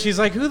 Grandma. She's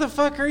like, who the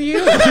fuck are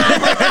you?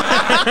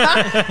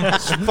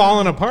 It's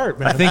falling apart,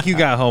 man. I think you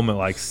got home at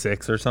like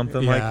 6 or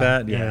something like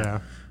that. Yeah.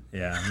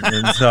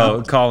 And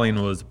so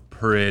Colleen was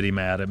pretty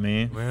mad at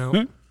me.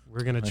 Well,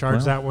 we're gonna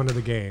charge that one to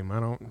the game. I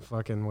don't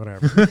fucking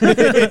whatever.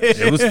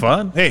 It was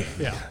fun. Hey,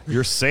 Yeah.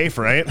 you're safe,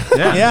 right?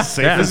 Yeah.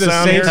 Safe Yeah. as This is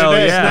sound here safe Hell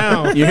today. space yeah.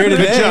 now. You're here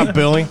today. Good job,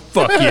 Billy.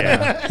 Fuck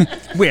yeah.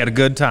 We had a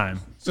good time.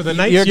 So the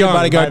night's You're a good young,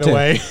 by bodyguard, the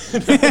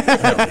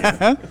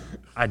too. way.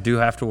 I do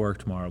have to work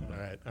tomorrow.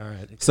 But All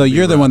right. So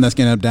you're the one that's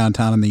getting up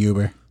downtown in the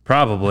Uber.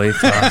 probably.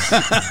 So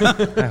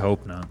I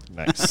hope not.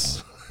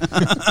 Nice.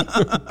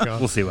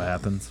 We'll see what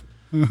happens.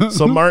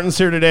 So Martin's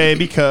here today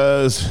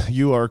because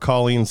you are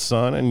Colleen's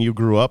son, and you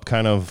grew up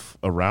kind of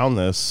around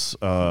this,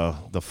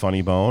 the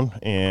Funny Bone,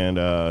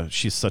 and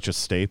she's such a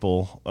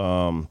staple.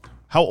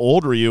 How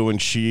old were you when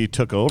she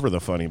took over the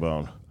Funny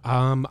Bone?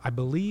 I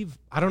believe,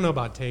 I don't know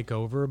about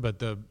takeover, but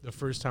the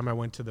first time I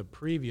went to the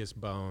previous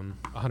Bone,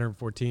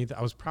 114th,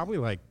 I was probably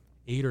like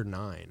 8 or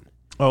 9.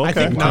 Oh, okay. I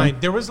think Wow. 9.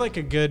 There was like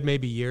a good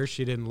maybe year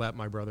she didn't let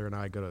my brother and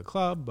I go to the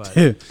club, but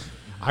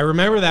I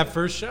remember that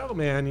first show,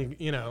 man.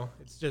 You know,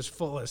 it's just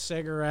full of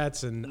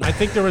cigarettes, and I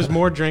think there was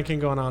more drinking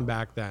going on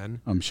back then.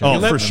 I'm sure. Oh, You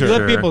let, for sure. you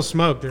let people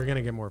smoke, they're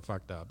gonna get more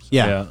fucked up. So,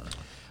 Yeah.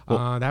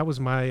 that was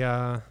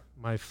my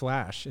my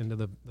flash into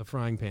the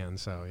frying pan.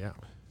 So yeah.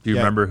 Do you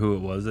Yeah. remember who it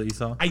was that you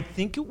saw? I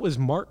think it was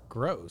Mark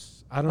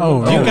Gross. I don't Oh,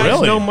 know. Do you oh, guys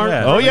really? know Mark?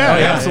 Yeah. Oh, yeah,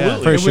 yeah,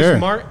 absolutely. For It sure. was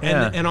Mark,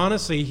 Yeah. and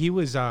honestly, he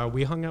was.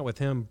 We hung out with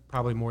him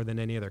probably more than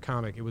any other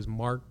comic. It was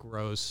Mark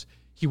Gross.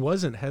 He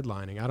wasn't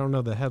headlining. I don't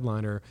know the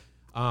headliner,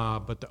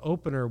 but the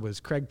opener was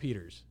Craig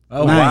Peters.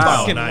 Oh, Nice. wow.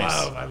 Fucking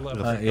nice. love. I love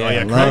Yeah, Craig. Oh,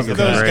 yeah, Love Craig is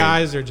Those great.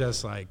 guys are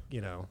just like,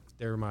 you know,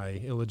 they're my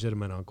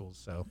illegitimate uncles.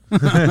 So,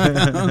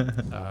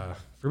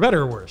 for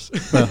better or worse.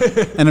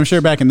 And I'm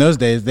sure back in those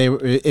days, they were,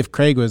 if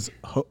Craig was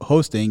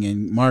hosting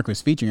and Mark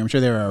was featuring, I'm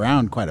sure they were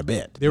around quite a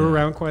bit. They were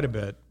around quite a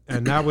bit,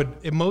 and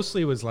it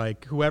mostly was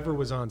like whoever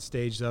was on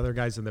stage, the other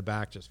guys in the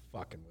back just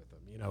fucking with them,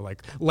 you know,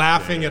 like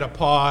laughing at a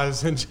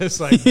pause and just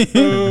like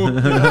boo.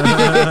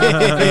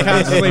 They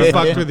constantly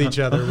fucked with each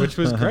other, which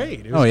was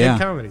great. It was yeah.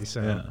 good comedy.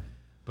 So,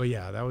 but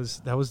yeah, that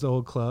was the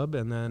old club,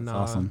 and then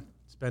awesome.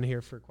 It's been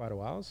here for quite a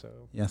while. So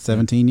Yeah,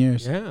 17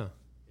 years. yeah.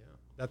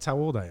 That's how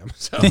old I am.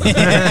 So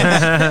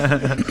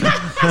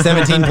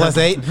 17 plus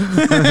 8.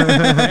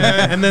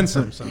 and then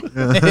some. So.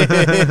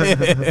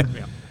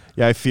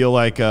 Yeah, I feel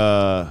like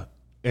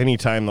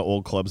anytime the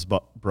old club's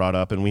brought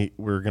up, and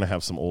we're going to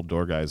have some old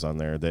door guys on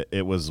there, that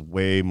it was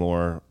way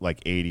more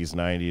like 80s,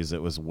 90s.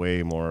 It was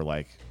way more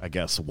like, I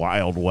guess,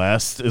 Wild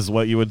West is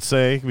what you would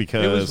say,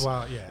 because It was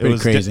wild, yeah. it Pretty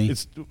was crazy.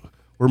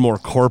 we're more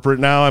corporate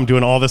now. I'm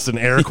doing all this in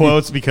air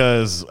quotes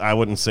because I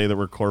wouldn't say that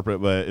we're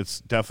corporate, but it's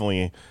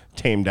definitely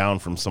tamed down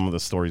from some of the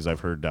stories I've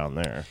heard down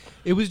there.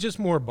 It was just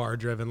more bar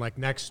driven. Like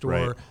next door,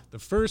 Right. the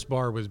first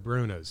bar was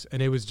Bruno's,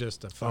 and it was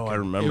just a fucking. I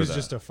remember It was that.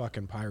 just a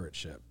fucking pirate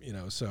ship,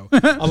 So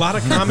a lot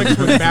of comics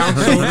would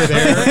bounce over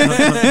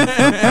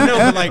there. I know,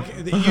 but like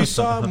you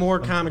saw more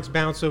comics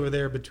bounce over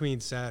there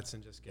between sets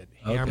and just get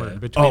hammered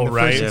between the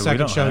right. first Yeah, and we second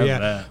don't show. have Yeah,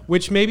 that.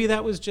 which maybe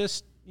that was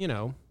just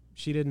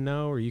she didn't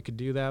know, or you could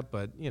do that,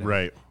 but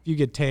Right. if you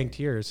get tanked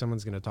here,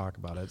 someone's going to talk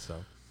about it. So.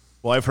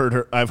 Well, I've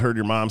heard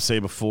your mom say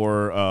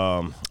before.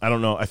 I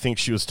don't know. I think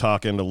she was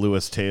talking to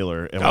Lewis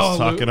Taylor and was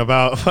talking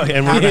about.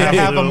 And we're gonna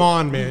Have them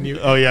on, man.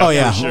 Oh yeah. Oh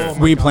yeah, for sure.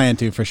 we plan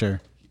to for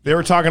sure. They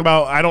were talking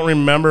about, I don't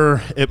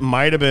remember, it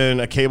might have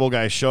been a Cable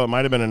Guy show. It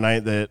might have been a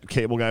night that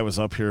Cable Guy was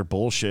up here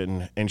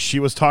bullshitting. And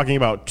she was talking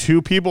about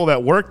 2 people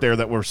that worked there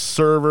that were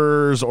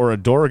servers or a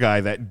door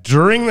guy that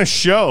during the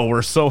show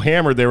were so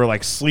hammered they were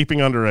like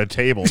sleeping under a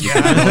table.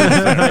 And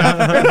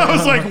I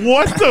was like,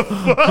 what the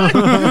fuck?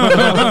 I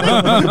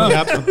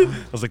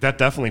was like, that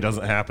definitely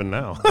doesn't happen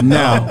now.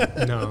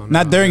 No,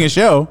 not during a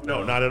show.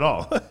 No, not at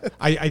all.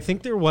 I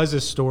think there was a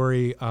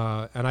story,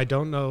 and I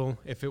don't know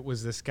if it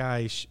was this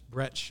guy,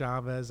 Brett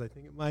Chavez, I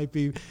think it might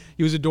be.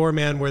 He was a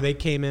doorman where they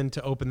came in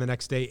to open the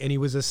next day, and he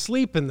was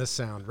asleep in the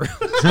sound room.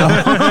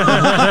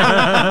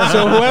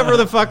 So whoever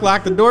the fuck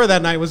locked the door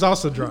that night was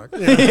also drunk.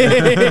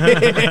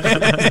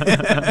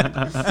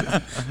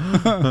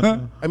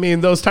 I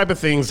mean, those type of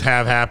things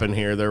have happened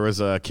here. There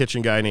was a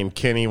kitchen guy named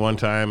Kenny one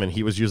time, and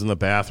he was using the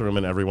bathroom,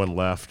 and everyone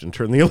left and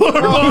turned the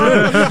alarm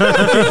on.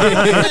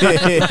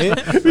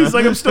 He's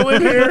like, I'm still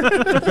in here.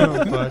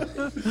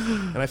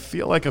 And I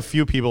feel like a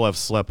few people have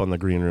slept on the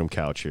green room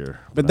couch here.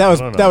 But I that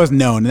don't know. was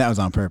known. That was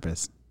on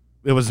purpose.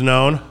 It was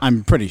known.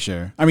 I'm pretty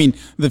sure. I mean,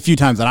 the few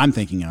times that I'm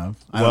thinking of,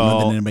 I don't know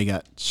Well- that anybody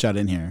got shut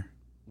in here.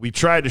 We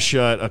tried to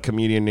shut a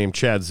comedian named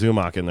Chad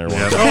Zumach in there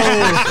once.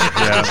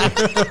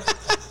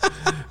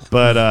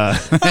 But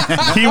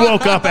he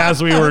woke up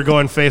as we were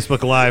going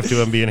Facebook Live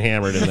to him being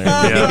hammered in there.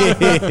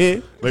 Yeah.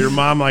 But your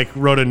mom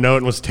wrote a note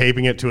and was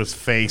taping it to his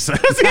face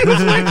as he was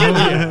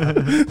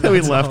Then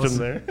we left him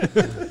there.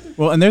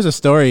 Well, and there's a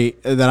story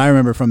that I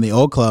remember from the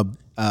old club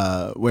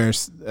where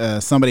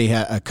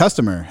a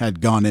customer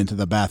had gone into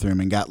the bathroom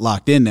and got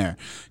locked in there.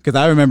 Because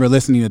I remember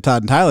listening to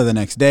Todd and Tyler the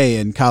next day,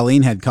 and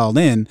Colleen had called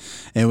in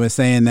and was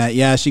saying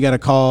that, she got a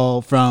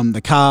call from the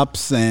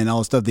cops and all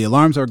the stuff. The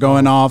alarms were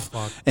going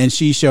off, and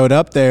she showed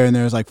up there, and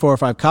there was 4 or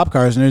 5 cop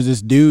cars, and there's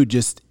this dude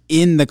just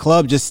in the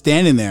club just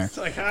standing there.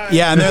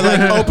 Yeah, and they're like,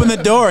 open the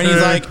door. And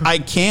he's like, I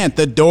can't.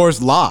 The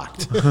door's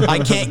locked. I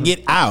can't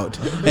get out.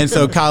 And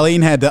so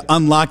Colleen had to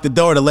unlock the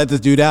door to let this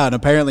dude out. And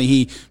apparently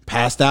he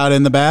passed out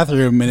in the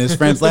bathroom and his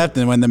friends left.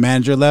 And when the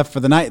manager left for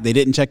the night, they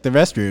didn't check the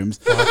restrooms.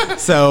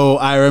 So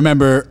I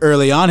remember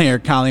early on here,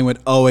 Colleen would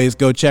always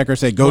go check or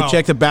say,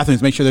 check the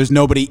bathrooms, make sure there's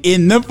nobody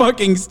in the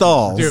fucking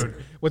stalls. Dude,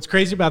 what's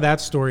crazy about that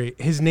story,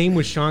 his name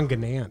was Sean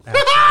Ganant,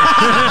 actually.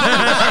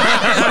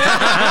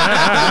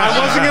 I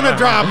wasn't going to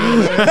drop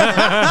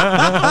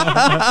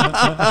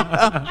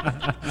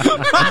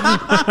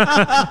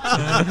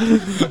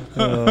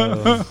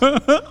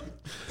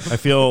I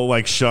feel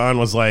like Sean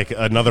was like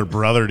another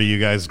brother to you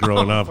guys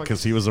growing up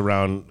because he was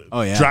around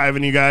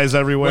driving you guys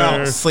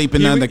everywhere.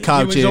 Sleeping on the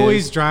couches. He was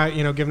always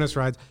giving us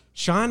rides.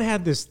 Sean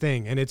had this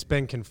thing, and it's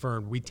been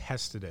confirmed. We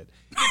tested it.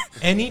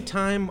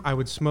 Anytime I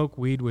would smoke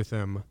weed with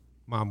him,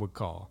 Mom would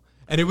call.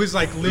 And it was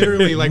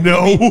literally we'd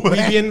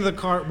be in the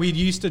car. We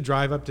used to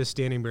drive up to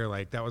Standing Bear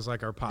Lake. That was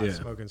our pot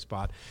smoking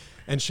spot.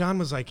 And Sean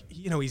was like,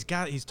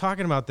 he's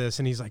talking about this,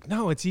 and he's like,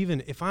 no, it's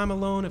even if I'm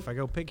alone, if I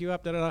go pick you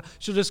up,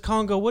 she'll just call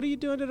and go, what are you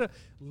doing?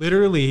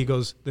 Literally, he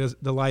goes,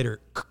 the lighter,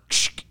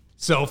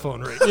 cell phone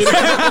ring. And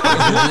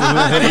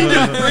he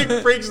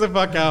just freaks the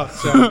fuck out.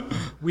 So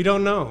we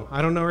don't know.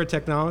 I don't know her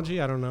technology.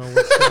 I don't know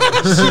what's going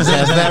on. She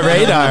has that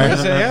radar.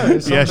 Yeah,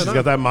 she's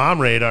got that mom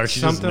radar.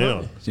 She just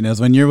knew. She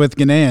knows when you're with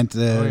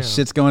Ganant,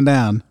 shit's going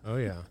down. Oh,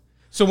 yeah.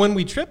 So when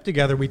we trip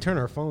together, we turn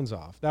our phones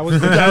off. That was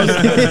great.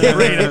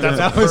 That's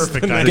a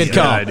perfect idea. Good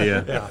call.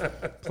 idea.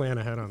 Plan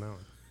ahead on that one.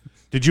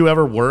 Did you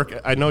ever work?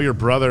 I know your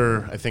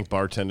brother, I think,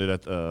 bartended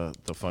at the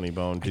Funny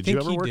Bone. Did you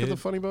ever work at the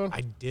Funny Bone?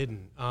 I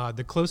didn't.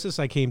 The closest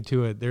I came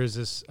to it, there's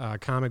this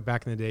comic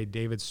back in the day,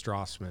 David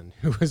Strassman,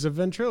 who was a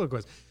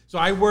ventriloquist. So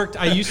I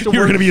used to work. You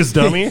were going to be his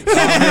dummy? I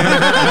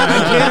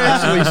can't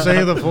actually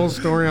say the full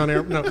story on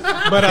air. No,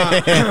 but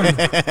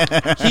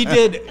she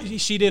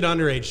did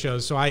underage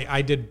shows, so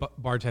I did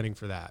bartending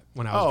for that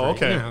when I was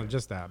okay.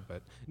 just that.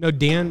 But no,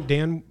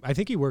 Dan, I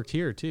think he worked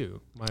here too.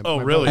 My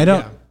really? I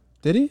don't. Yeah.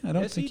 Did he? I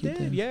don't Yes, think he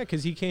did. Yeah,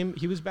 because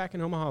he was back in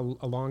Omaha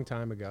a long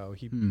time ago.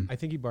 I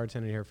think he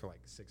bartended here for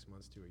 6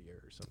 months to a year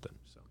or something.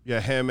 So Yeah,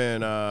 him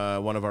and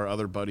one of our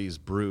other buddies,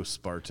 Bruce,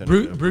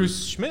 bartended.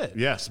 Bruce Schmidt.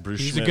 Yes,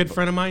 Bruce He's Schmidt. a good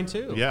friend of mine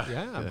too.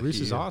 Yeah. Bruce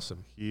is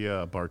awesome. He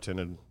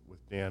bartended with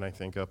Dan, I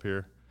think, up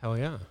here. Hell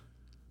yeah.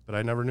 But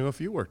I never knew if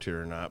you worked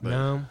here or not. But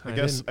No, I I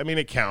guess didn't. I mean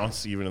it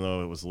counts, even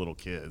though it was little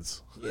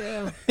kids.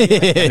 Yeah. No,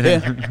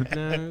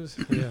 it was-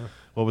 yeah.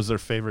 What was their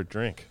favorite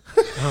drink?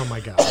 Oh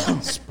my God.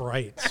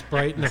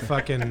 Sprite and a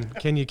fucking,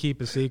 can you keep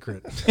a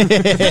secret?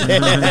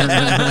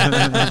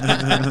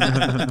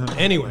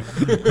 Anyway.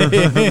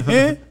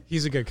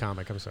 He's a good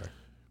comic. I'm sorry.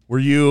 Were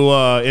you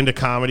into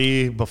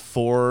comedy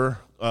before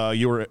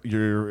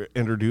you're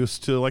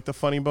introduced to like the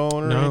Funny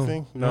Bone or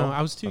anything? No,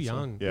 I was too That's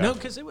young. yeah. No,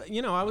 because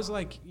I was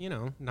like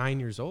 9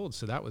 years old,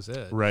 so that was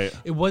it. Right.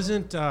 It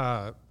wasn't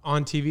on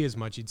TV as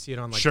much. You'd see it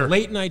on like Sure.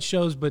 late night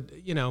shows, but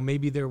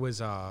maybe there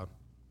was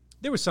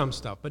some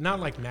stuff, but not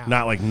like now.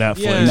 Not like Netflix.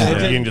 Yeah, where it you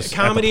didn't- can just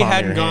comedy at the palm of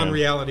hadn't your gone hand.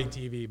 reality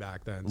TV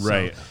back then. So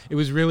Right. it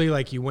was really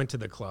like you went to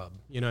the club.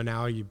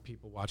 Now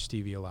people watch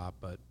TV a lot,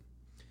 but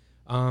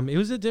it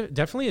was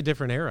definitely a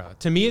different era.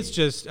 To me, it's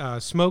just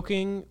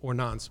smoking or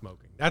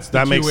non-smoking. That's the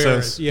That two makes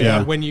eras. sense. Yeah,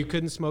 Yeah. when you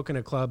couldn't smoke in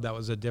a club, that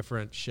was a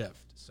different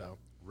shift. So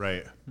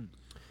Right.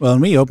 Well,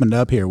 and we opened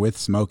up here with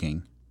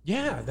smoking.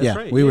 yeah, that's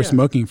right. we were Yeah.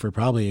 smoking for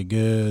probably a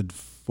good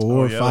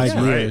 4 or 5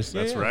 that's years.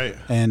 Right. That's right.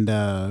 And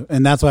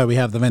that's why we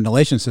have the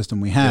ventilation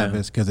system we have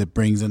is because it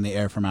brings in the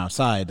air from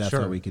outside. That's Sure.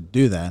 why we could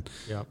do that.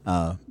 Yep.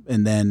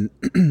 And then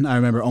I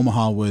remember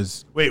Omaha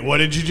was Wait, what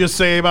did you just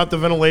say about the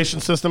ventilation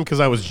system? Because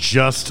I was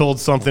just told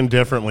something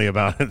differently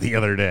about it the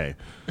other day.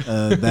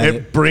 that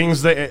It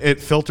brings it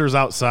filters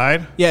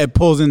outside. it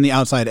pulls in the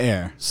outside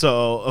air.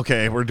 So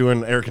okay, we're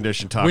doing air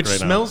conditioned talk Which right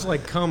smells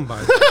like cum, by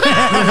the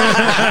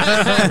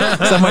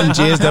way. Someone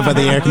jizzed up at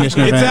the air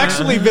conditioner It's vent.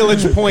 actually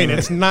Village Point.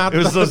 It's not now.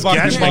 It was the those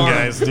fucking Gatchman bar.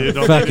 guys, dude.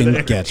 Don't Fucking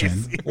get it.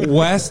 Getchin.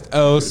 West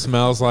O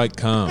smells like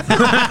cum.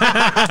 That's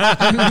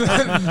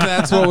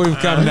what we've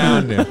come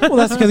down to. Well,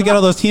 that's because you got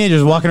all those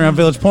teenagers walking around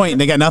Village Point and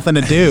they got nothing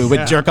to do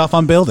but jerk off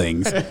on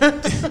buildings.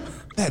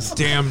 That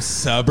damn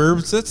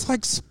suburbs. It's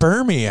like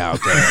spermy out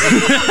there.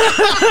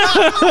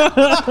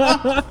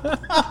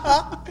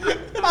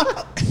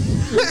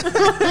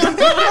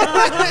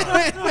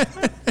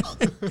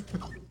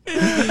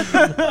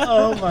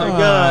 Oh my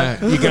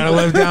God. You gotta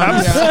live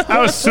down. I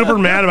was super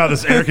mad about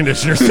this air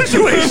conditioner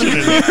situation.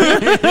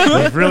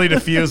 It really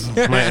diffused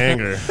my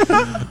anger.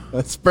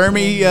 A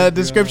spermy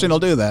description will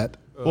do that.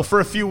 Well,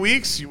 for a few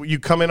weeks, you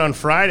come in on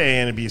Friday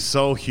and it'd be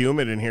so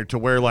humid in here to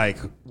where, like,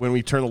 when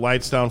we turn the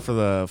lights down for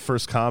the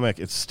first comic,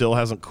 it still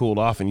hasn't cooled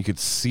off and you could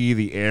see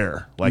the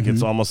air. Like,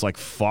 it's almost like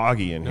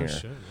foggy in here.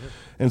 Shit, yeah.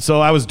 And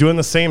so I was doing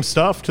the same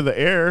stuff to the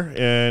air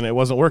and it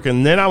wasn't working.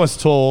 And then I was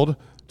told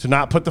to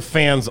not put the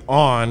fans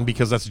on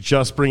because that's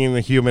just bringing the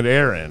humid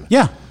air in.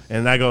 Yeah.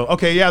 And I go,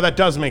 okay, yeah, that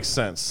does make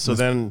sense. So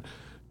then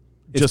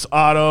just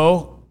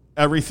auto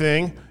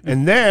everything.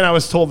 And then I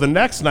was told the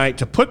next night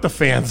to put the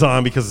fans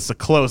on because it's a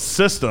closed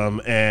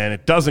system and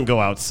it doesn't go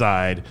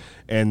outside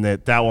and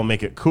that will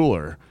make it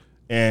cooler.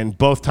 And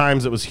both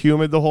times it was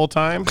humid the whole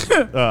time.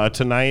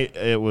 Tonight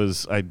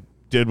I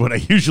did what I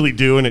usually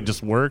do and it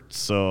just worked.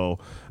 So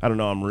I don't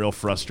know. I'm real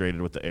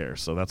frustrated with the air.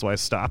 So that's why I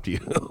stopped you.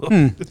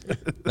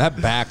 That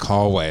back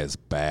hallway is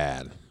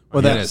bad. Well,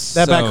 It that is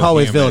back so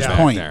hallway is humid Village back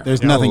Point. there.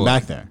 There's Oh, nothing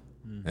back there.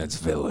 It's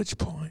Village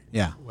Point.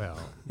 Yeah. Well,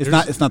 It's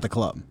not the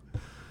club.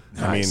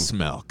 I mean-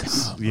 smell cum.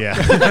 Yeah.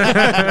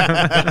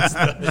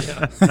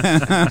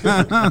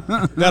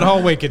 that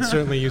hallway could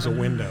certainly use a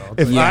window.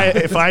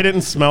 If I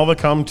didn't smell the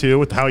cum too,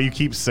 with how you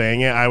keep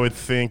saying it, I would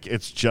think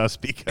it's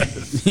just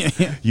because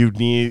you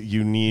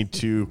need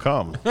to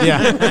come.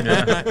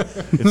 Yeah.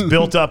 It's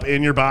built up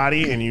in your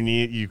body, and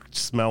you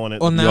smelling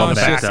it. Well, on now the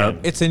it's back just end.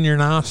 it's in your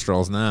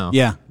nostrils now.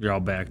 Yeah. You're all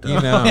backed up.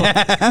 You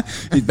know.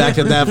 He's backed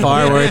up that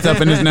far where it's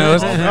up in his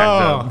nose.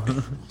 Oh,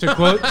 to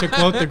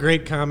quote the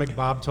great comic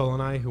Bob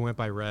Tolonai, who went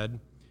by Red,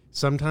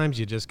 sometimes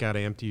you just got to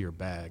empty your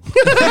bag.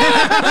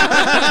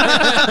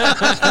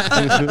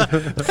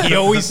 He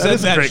always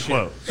says that great shit.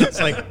 quote. It's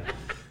like,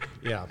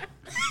 yeah.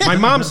 My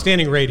mom's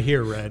standing right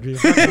here, Red. You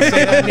fucking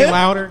say that any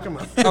louder? Come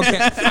on.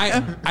 Okay,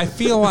 I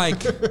feel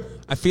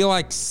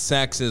like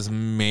sex has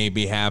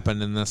maybe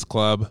happened in this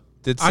club.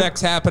 Did sex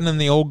happen in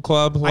the old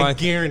club? I Like,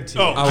 guarantee.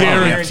 Oh, I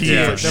guarantee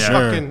guarantee for The sure.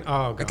 fucking,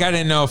 oh, God. like I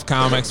didn't know if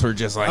comics were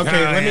just like,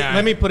 Okay, "Ah, yeah."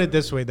 let me put it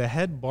this way: the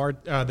head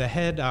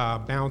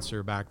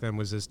bouncer back then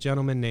was this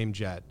gentleman named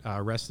Jet.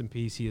 Rest in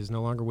peace. He is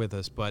no longer with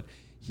us, but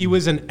he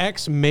was an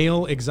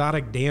ex-male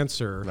exotic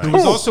dancer who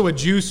was also a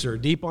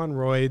juicer, deep on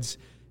roids,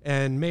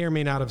 and may or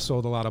may not have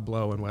sold a lot of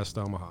blow in West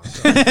Omaha.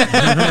 So. Did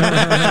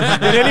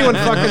anyone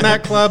fuck in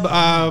that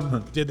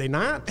club? Did they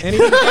not?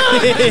 Anyone?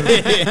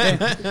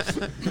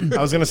 I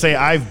was gonna say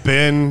I've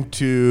been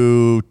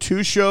to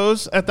 2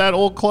 shows at that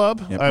old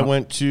club. Yep. I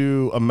went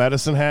to a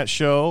Medicine Hat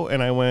show,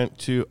 and I went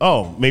to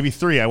maybe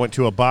 3. I went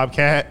to a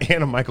Bobcat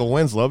and a Michael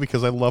Winslow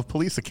because I love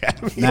Police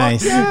Academy.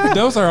 Nice.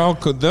 Those are all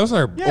cool. Those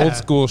are Yeah. old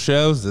school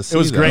shows. To see It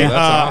was though. great. That's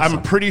awesome.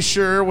 I'm pretty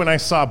sure when I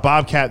saw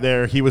Bobcat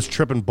there, he was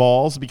tripping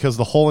balls because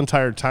the whole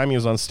entire time he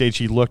was on stage,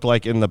 he looked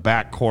like in the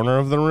back corner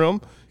of the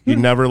room. He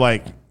never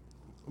like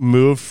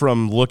moved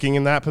from looking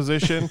in that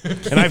position,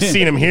 and I've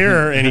seen him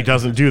here, and he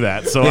doesn't do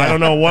that. So I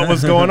don't know what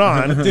was going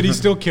on. Did he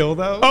still kill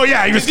though? Oh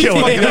yeah, he was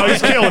killing it. No,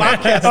 he's killing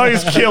it. Oh,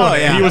 he's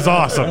killing it. He was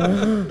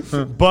awesome.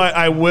 But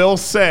I will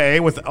say,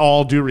 with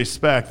all due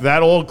respect,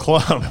 that old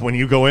club, when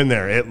you go in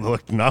there, it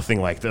looked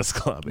nothing like this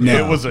club. No.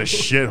 It was a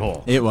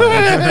shithole. It was.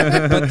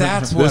 But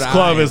that's what This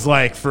club is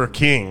like for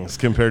kings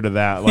compared to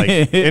that. Like,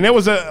 and it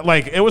was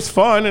it was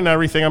fun and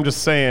everything. I'm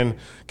just saying,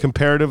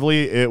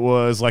 comparatively, it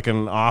was like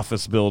an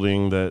office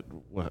building that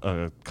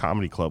a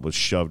comedy club was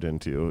shoved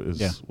into.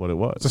 Is what it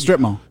was. It's a strip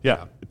mall.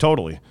 Yeah,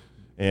 totally.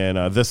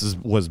 And this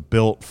was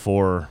built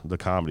for the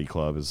comedy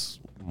club. Is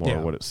more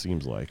what it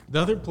seems like.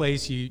 The other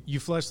place you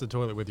flush the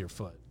toilet with your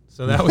foot.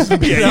 So that was the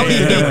that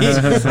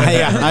was the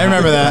Yeah, I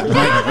remember that.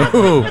 Like,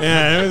 ooh.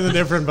 yeah, it was a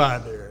different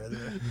vibe there.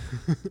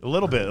 A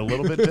little bit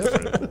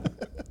different.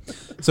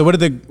 So what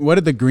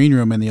did the green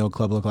room in the old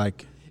club look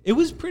like? It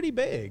was pretty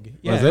big.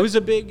 Yeah, Was it it? was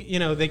a big.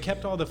 They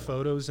kept all the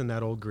photos in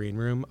that old green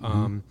room.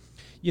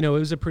 It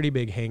was a pretty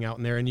big hangout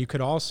in there, and you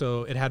could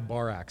also it had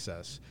bar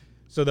access.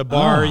 So the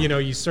bar,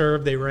 you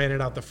served, they ran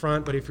it out the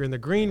front, but if you're in the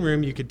green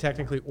room, you could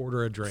technically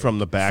order a drink From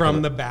the back From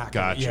of the it. back.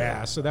 Gotcha.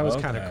 Yeah, so that was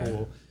kind of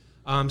cool.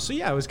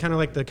 It was kind of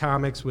like the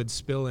comics would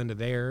spill into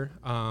there.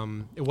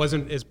 It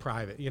wasn't as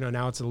private.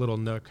 Now it's a little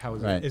nook. How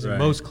is Right. it? In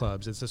most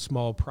clubs, it's a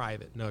small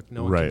private nook.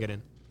 No one can get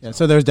in. Yeah,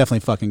 so there's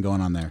definitely fucking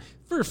going on there.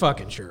 For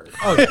fucking sure.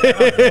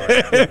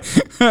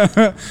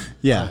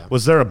 Yeah.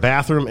 Was there a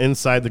bathroom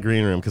inside the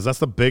green room? Because that's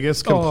the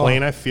biggest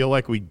complaint I feel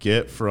like we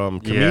get from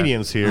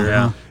comedians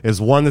here. Is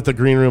one, that the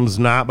green room's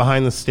not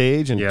behind the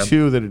stage, and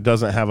two, that it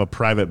doesn't have a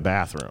private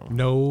bathroom.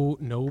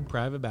 No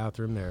private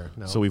bathroom there.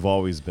 No. So we've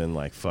always been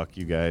like, fuck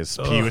you guys.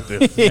 Pee with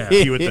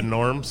the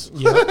norms.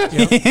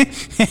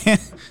 Yep.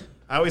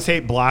 I always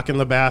hate blocking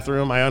the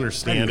bathroom. I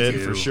understand it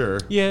for sure.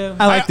 Yeah.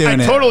 I like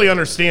doing I it. totally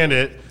understand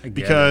it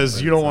because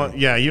it, you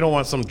don't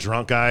want some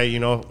drunk guy,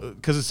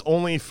 because it's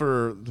only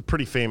for the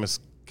pretty famous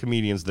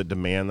comedians that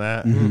demand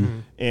that. Mm-hmm.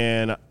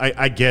 And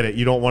I get it.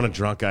 You don't want a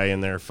drunk guy in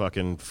there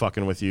fucking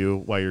with you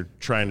while you're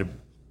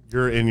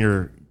in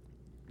your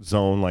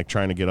zone, like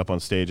trying to get up on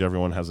stage.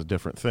 Everyone has a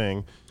different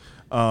thing.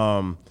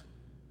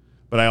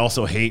 But I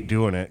also hate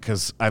doing it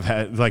because I've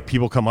had like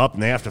people come up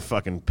and they have to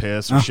fucking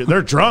piss or shit.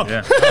 They're drunk.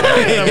 And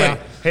I'm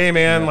like, hey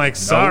man,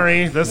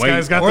 sorry, this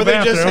guy's got Or the they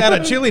bathroom. just had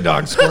a chili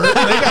dog squirt. They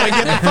gotta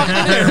get the fuck in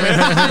there,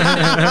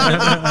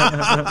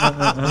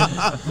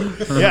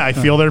 man. Yeah, I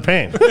feel their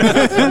pain.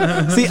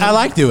 See, I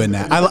like doing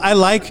that. I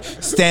like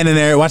standing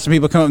there watching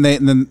people come up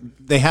and then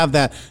they have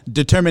that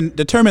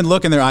determined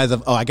look in their eyes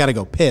of, oh, I got to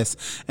go piss.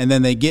 And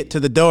then they get to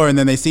the door and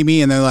then they see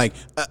me and they're like,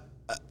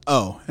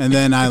 oh. And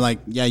then I like,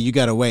 yeah, you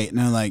got to wait. And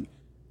I'm like,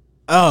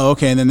 oh,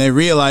 okay. And then they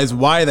realize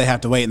why they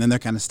have to wait. And then they're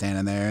kind of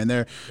standing there and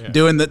they're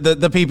doing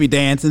the pee-pee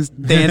dancing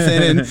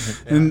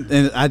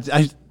and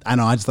I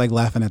know, I just like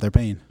laughing at their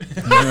pain. It's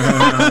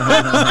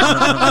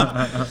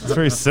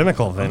very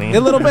cynical, Vinny.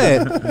 A little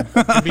bit.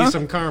 Could be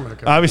some karma.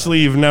 Obviously,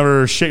 you've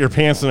never shit your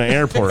pants in an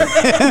airport.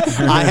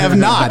 I have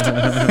not.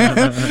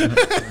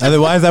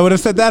 Otherwise, I would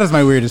have said that is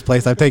my weirdest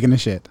place I've taken a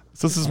shit.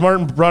 So since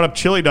Martin brought up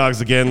chili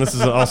dogs again, this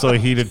is also a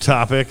heated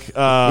topic.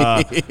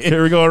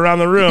 Here we go around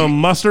the room.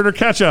 Mustard or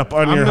ketchup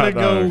on your hot I'm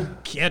dog? gonna go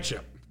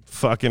ketchup.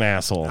 Fucking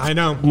asshole. I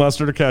know.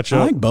 Mustard or ketchup?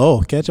 I like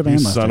both, ketchup and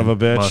You mustard. son of a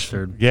bitch.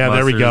 Mustard. Yeah,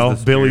 there we Mustard go. is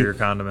the Billy. superior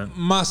condiment.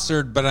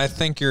 Mustard, but I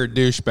think you're a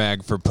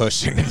douchebag for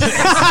pushing it. Good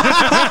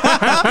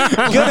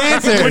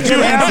answer. But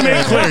you have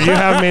made clear. You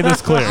have made this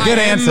clear. Good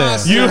answer.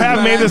 Mustard, You have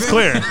but made this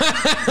clear.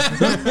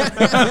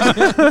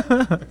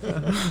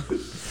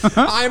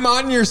 I'm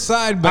on your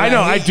side, but I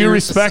know, I hate do your-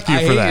 respect you I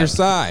for hate that. your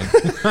side.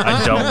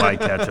 I don't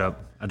like ketchup.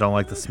 I don't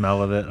like the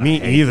smell of it. Me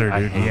I hate- either, I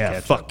dude. hate Yeah,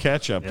 ketchup. fuck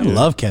ketchup. I Dude.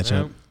 love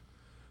ketchup.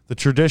 The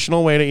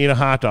traditional way to eat a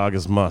hot dog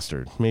is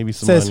mustard. Maybe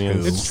some Says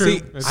onions. who? It's true.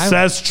 See,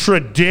 Says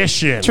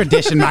tradition.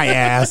 Tradition, my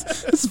ass.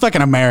 This is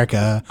fucking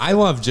America. I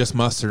love just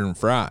mustard and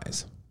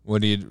fries.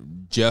 What do you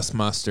just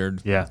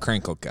mustard? Yeah.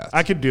 Crinkle cuts.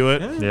 I could do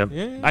it.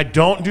 Yep. I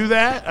don't do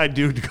that. I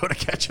do go to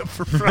ketchup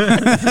for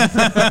fries.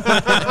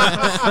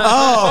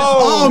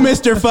 Oh,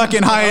 Mr.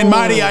 fucking high and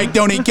mighty, I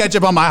don't eat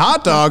ketchup on my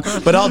hot dog,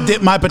 but I'll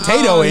dip my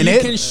potato in you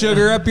it. can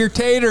sugar up your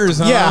taters,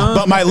 huh? Yeah,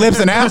 but my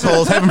lips and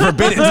assholes, heaven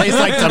forbid, it tastes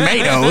like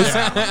tomatoes.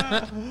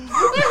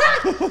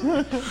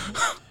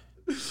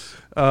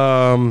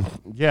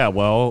 Yeah,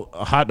 well,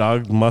 a hot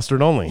dog,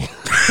 mustard only.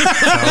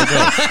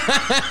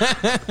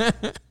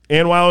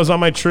 And while I was on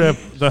my trip,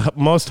 the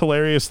most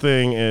hilarious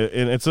thing,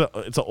 and it's an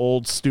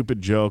old stupid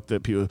joke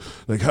that people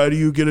like, how do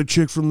you get a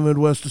chick from the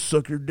Midwest to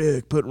suck your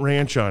dick? Put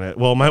ranch on it.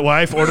 Well, my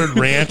wife ordered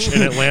ranch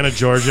in Atlanta,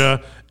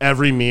 Georgia,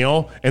 every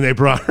meal, and they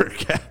brought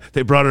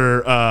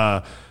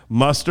her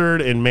mustard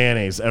and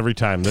mayonnaise every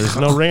time. There's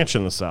no ranch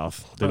in the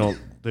South.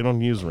 They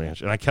don't use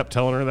ranch, and I kept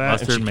telling her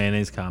that. Mustard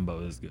mayonnaise combo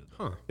is good.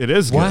 It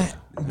is good.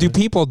 What? Do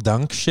people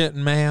dunk shit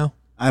in mayo?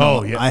 I don't,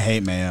 Oh, yeah. I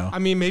hate mayo. I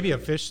mean, maybe a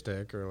fish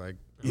stick or like.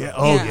 Yeah.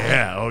 Oh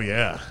yeah. Oh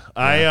yeah.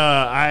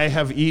 I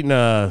have eaten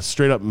a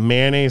straight up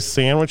mayonnaise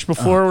sandwich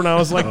before when I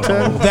was like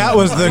 10. That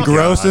was the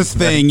grossest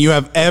thing you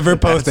have ever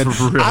posted.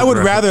 real I would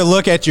gross. rather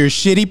look at your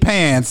shitty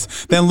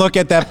pants than look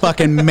at that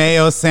fucking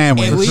mayo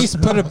sandwich. At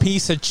least put a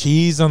piece of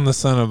cheese on the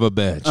son of a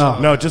bitch.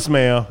 No, just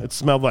mayo. It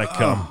smelled like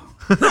cum.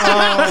 It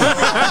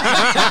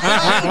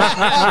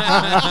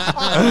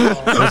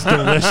was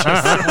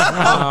delicious.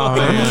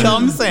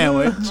 Cum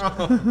sandwich.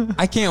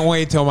 I can't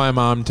wait till my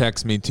mom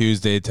texts me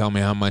Tuesday to tell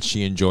me how much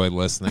she enjoyed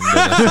listening to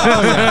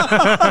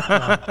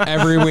this.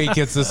 Every week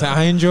it's this.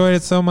 I enjoyed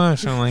it so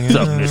much. I'm like, What's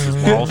up,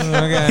 Mrs. Walsh?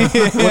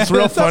 okay. What's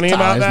real funny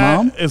about ties, that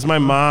Mom. is my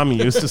mom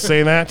used to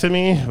say that to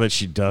me, but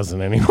she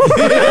doesn't anymore.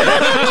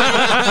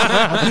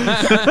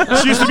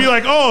 She used to be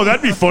like, "Oh,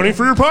 that'd be funny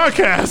for your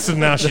podcast," and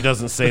now she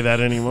doesn't say that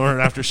anymore.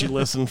 After she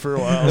listened for a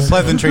while, The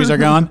pleasantries are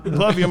gone.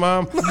 love you,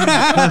 Mom.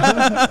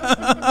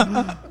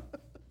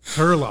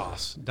 Her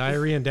loss,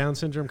 diarrhea and Down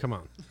syndrome. Come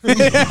on,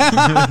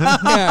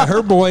 Yeah,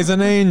 her boy's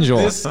an angel.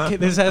 this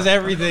has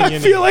everything. I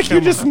feel like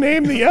you just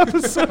named the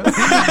episode.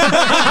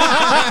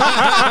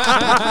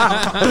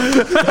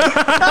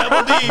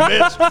 Double D,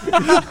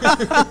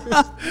 bitch.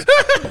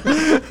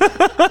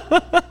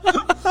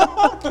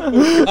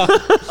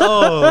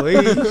 Holy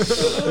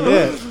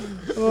shit.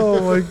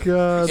 Oh my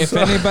god. If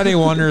anybody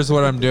wonders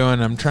what I'm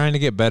doing, I'm trying to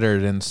get better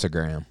at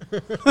Instagram.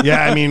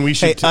 Yeah, I mean, we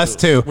should. Hey, us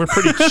too. We're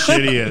pretty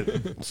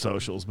shitty at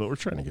socials, but we're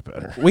trying to get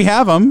better. We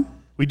have them.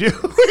 We do.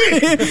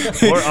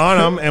 We're on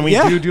them, and we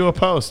Yeah. do a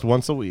post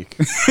once a week,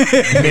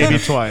 maybe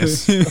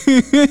twice.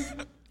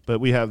 But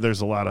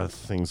there's a lot of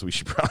things we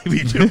should probably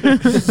be doing.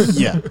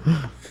 Yeah.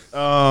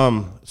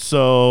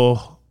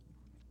 So,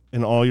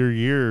 in all your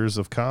years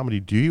of comedy,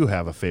 do you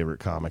have a favorite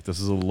comic? This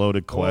is a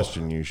loaded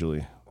question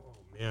usually.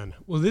 Man,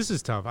 well, this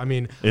is tough. I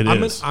mean, It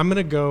is. I'm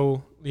gonna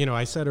go. You know,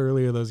 I said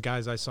earlier those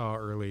guys I saw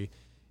early.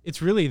 It's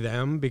really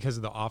them because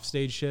of the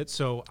offstage shit.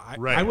 So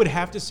Right. I would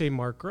have to say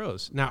Mark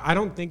Gross. Now I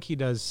don't think he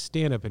does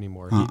stand up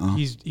anymore.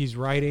 He's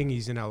writing.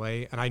 He's in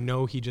LA, and I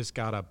know he just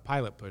got a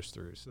pilot push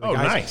through. So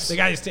Nice. The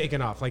guy's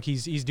taken off. Like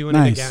he's doing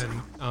Nice. it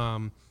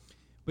again.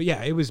 But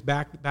yeah, it was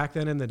back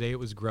then in the day. It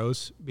was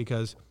gross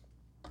because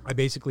I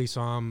basically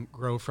saw him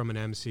grow from an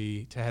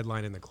MC to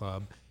headline in the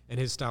club, and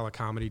his style of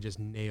comedy just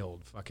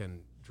nailed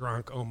fucking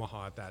drunk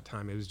Omaha at that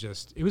time. It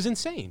was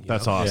insane. you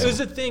That's know? awesome. It was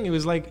a thing. It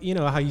was like, you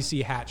know, how you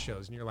see hat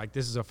shows and you're like,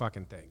 this is a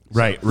fucking thing.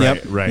 Right.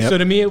 Yep. So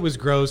to me, it was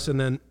gross. And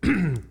then,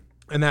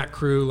 and that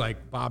crew,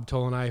 like Bob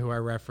Tolanai, who I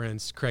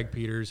referenced, Craig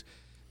Peters,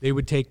 they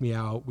would take me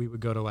out. We would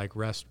go to like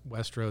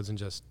Westroads and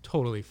just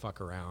totally fuck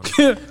around.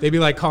 They'd be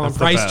like calling That's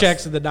the price best.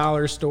 checks at the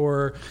dollar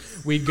store.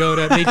 They'd take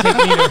me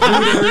to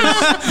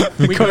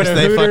Hooters. Of course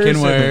they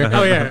fucking were.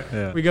 Oh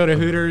yeah. We go to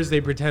Hooters.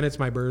 They pretend it's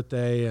my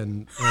birthday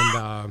and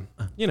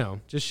you know,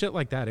 just shit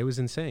like that. It was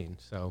insane.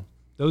 So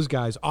those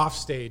guys off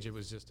stage, it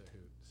was just a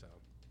hoot. So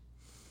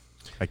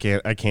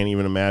I can't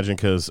even imagine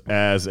because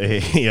as a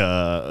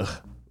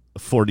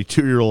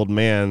 42-year-old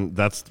man,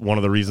 that's one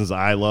of the reasons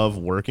I love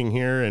working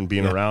here and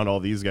being around all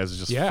these guys is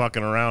just Yeah.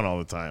 fucking around all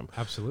the time.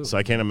 Absolutely. So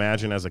I can't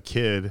imagine as a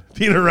kid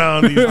being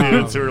around these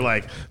dudes who are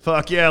like,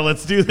 "Fuck yeah,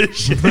 let's do this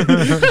shit."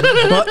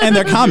 Well, and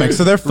they're comics,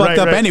 so they're fucked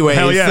up right. anyway.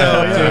 Hell yeah, So,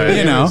 hell yeah.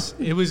 you know.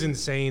 It was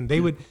insane.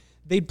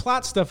 They'd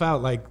plot stuff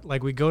out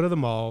like we go to the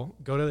mall,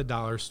 go to the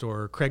dollar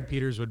store. Craig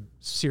Peters would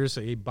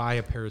seriously buy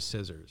a pair of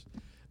scissors.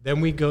 Then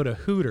we go to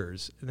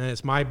Hooters, and then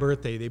it's my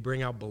birthday. They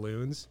bring out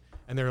balloons,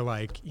 and they're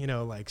like, you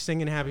know, like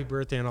singing "Happy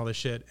Birthday" and all this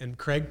shit. And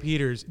Craig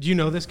Peters, do you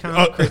know this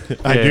comic? Craig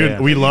I do.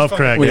 yeah. We love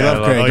Craig. We yeah.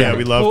 love Craig, Oh yeah, yeah.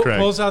 we love Craig.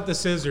 Pulls out the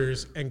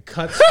scissors and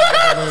cuts the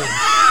balloons.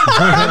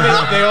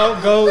 And they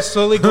all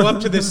slowly go up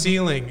to the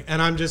ceiling,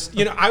 and I'm just,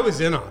 you know, I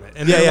was in on it.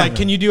 And they're yeah. like,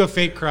 "Can you do a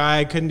fake cry?"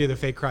 I couldn't do the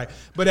fake cry,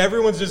 but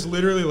everyone's just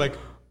literally like,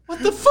 "What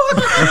the fuck?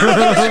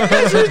 You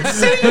guys are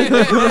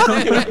insane!"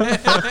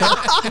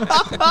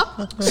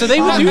 So they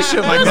would do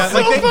shit like that.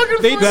 Like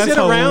they'd That's sit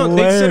around.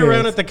 They'd sit around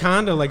hilarious. at the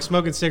condo like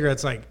smoking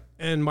cigarettes. Like,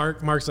 and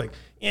Mark's like,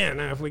 "Yeah,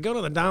 now if we go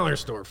to the dollar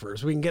store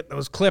first, we can get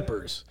those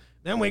clippers.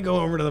 Then we go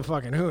over to the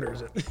fucking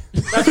Hooters."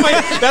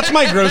 That's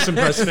my gross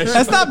impersonation.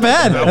 That's not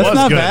bad. That That's was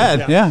not good.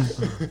 bad. Yeah.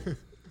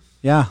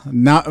 Yeah.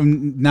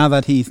 Now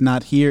that he's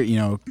not here, you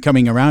know,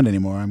 coming around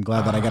anymore, I'm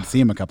glad that I got to see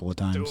him a couple of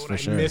times Dude, for I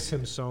sure. miss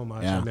him so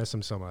much. Yeah. I miss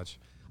him so much.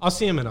 I'll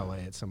see him in LA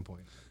at some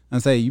point.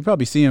 I'd say you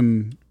probably see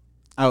him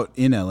out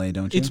in LA,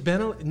 don't you? It's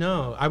been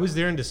no. I was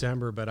there in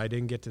December, but I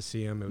didn't get to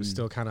see him. It was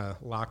still kind of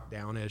locked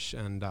down-ish,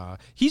 and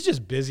he's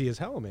just busy as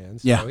hell, man.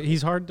 So Yeah.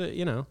 he's hard to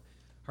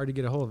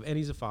get a hold of, and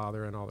he's a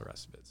father and all the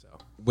rest of it. So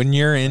When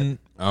you're in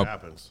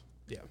happens.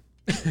 yeah,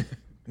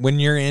 when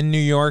you're in New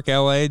York,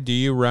 LA, do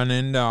you run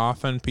into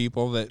often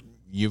people that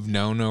you've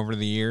known over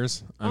the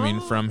years? I mean,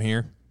 from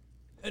here.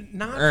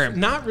 not Or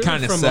really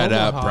kinda from set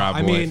up, Omaha.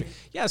 probably. I mean,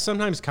 yeah,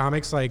 sometimes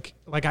comics like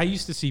I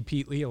used to see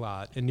Pete Lee a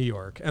lot in New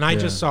York, and I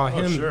just saw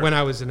him sure. when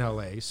I was in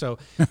LA. So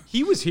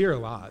he was here a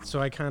lot.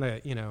 So I kind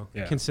of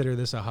Yeah. consider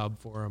this a hub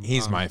for him.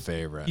 He's my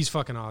favorite. He's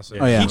fucking awesome.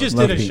 Oh, yeah. He just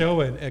Love did a Pete.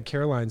 show at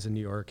Caroline's in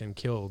New York and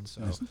killed.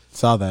 So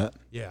Saw that.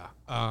 yeah.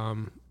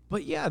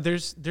 But yeah,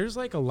 there's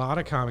like a lot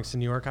of comics in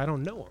New York. I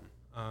don't know them.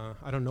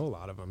 I don't know a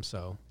lot of them,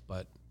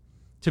 but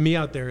to me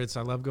out there,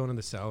 I love going to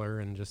the cellar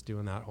and just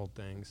doing that whole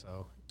thing.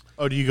 So.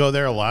 Oh, do you go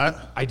there a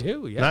lot? I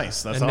do, yeah.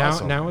 Nice, that's and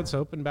awesome. Now it's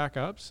open back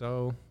up,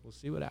 so we'll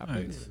see what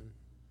happens. Nice.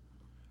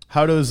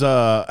 How does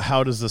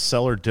the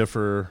cellar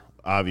differ?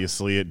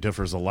 Obviously, it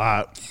differs a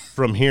lot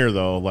from here,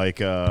 though.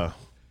 Like,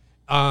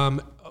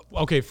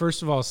 okay,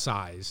 first of all,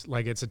 size.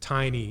 Like, it's a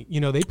tiny.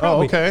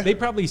 They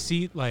probably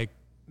seat like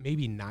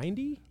maybe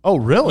 90. oh,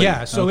 really?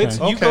 Yeah, so Okay. it's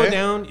you go Okay.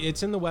 down.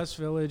 It's in the West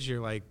Village.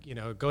 You're like,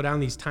 go down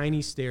these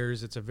tiny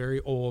stairs. It's a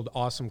very old,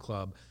 awesome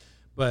club.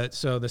 But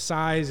so the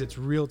size, it's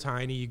real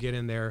tiny. You get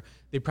in there.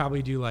 They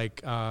probably do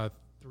like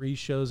 3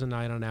 shows a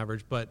night on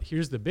average. But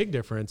here's the big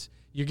difference: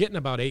 you're getting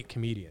about 8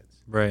 comedians.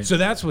 Right. So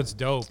that's what's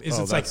dope. It's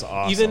that's like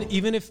awesome.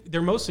 even if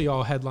they're mostly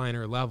all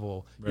headliner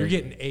level, you're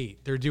getting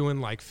 8. They're doing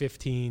like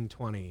 15,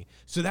 20.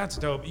 So that's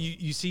dope.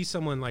 You see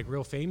someone like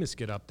real famous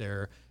get up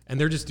there, and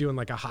they're just doing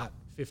like a hot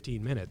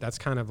 15-minute. That's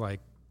kind of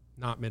like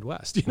not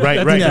Midwest. Right,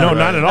 That's- right. Yeah, No, right.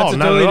 not at all. That's a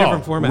Not totally at all.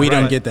 different format. We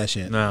don't But- get that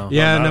shit. No.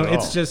 yeah, not no, at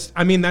it's all. just,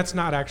 I mean, that's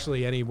not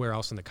actually anywhere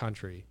else in the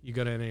country. You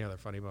go to any other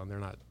Funny Bone, they're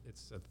not,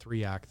 it's a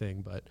 3-act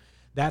thing, but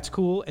that's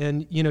cool.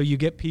 And, you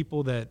get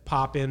people that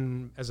pop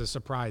in as a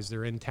surprise.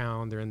 They're in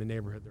town, they're in the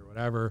neighborhood, or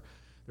whatever.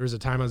 There was a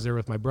time I was there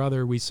with my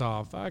brother. We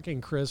saw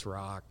fucking Chris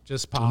Rock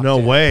just pop No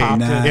in. way. Popped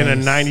Nice. In a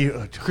in. 90.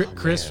 Oh,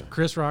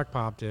 Chris Rock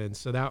popped in.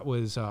 So that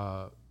was,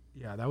 that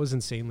was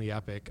insanely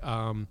epic.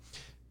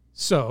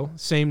 So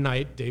same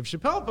night, Dave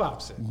Chappelle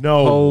pops in.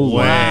 No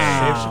way.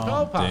 Dave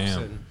Chappelle pops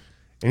Damn. in.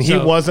 And he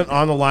So- was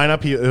on the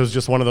lineup. It was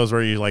just one of those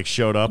where you like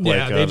showed up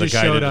Yeah, like they the just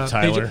guy showed did up. to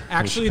Tyler. in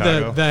Actually,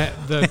 Chicago. the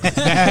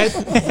head.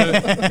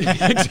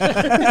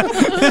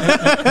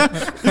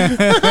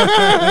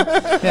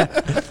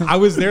 I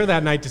was there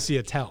that night to see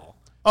Attell.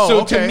 Oh,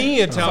 so okay. to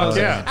me, Attell.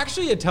 yeah.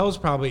 Actually, Attell's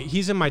probably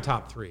he's in my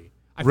top 3.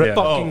 I Really?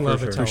 fucking Oh, love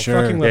for Attell.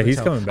 sure. Fucking Yeah, love he's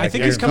Attell. coming back I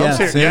think here. he's coming. Yeah,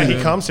 here. same. Yeah,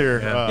 he comes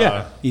here.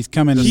 Yeah. He's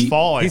coming in. This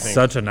fall, I He's think.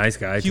 such a nice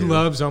guy. He too.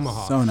 loves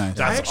Omaha. So nice.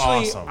 That's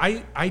awesome.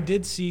 I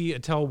did see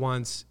Attell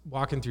once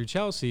walking through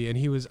Chelsea,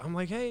 and I'm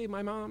like, hey,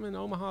 my mom in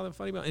Omaha, the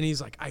Funny Bone. And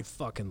he's like, I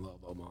fucking love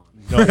Omaha.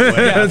 No way.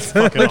 That's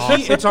fucking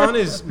awesome. It's on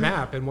his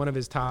map and one of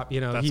his top,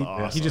 That's he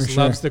awesome. just For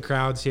sure. loves the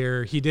crowds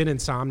here. He did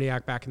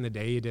Insomniac back in the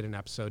day. He did an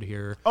episode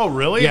here. Oh,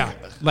 really? Yeah.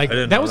 Like I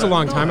didn't that know was that. a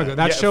long time ago.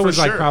 That Yeah, show for was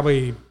like sure.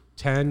 probably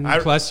 10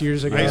 plus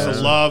years ago. I used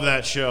to love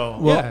that show.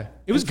 Yeah.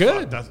 It was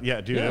good.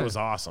 Yeah, dude, it was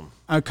awesome.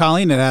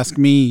 Colleen had asked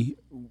me,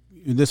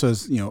 this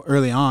was,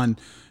 early on.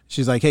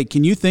 She's like, hey,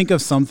 can you think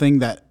of something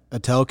that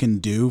Attell can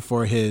do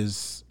for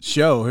his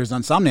show, his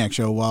Insomniac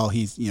show, while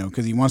he's,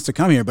 because he wants to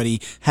come here, but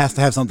he has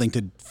to have something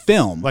to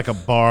film. Like a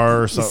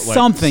bar or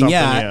something,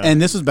 yeah.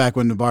 And this was back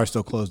when the bar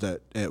still closed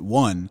at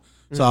 1.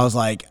 So I was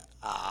like,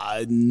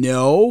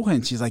 no.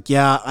 And she's like,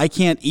 yeah, I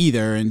can't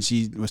either. And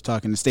she was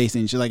talking to Stacy,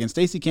 and she's like, and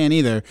Stacy can't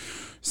either.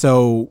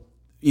 So,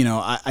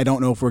 I don't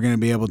know if we're going to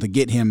be able to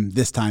get him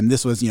this time.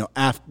 This was,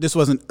 this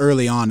wasn't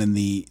early on in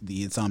the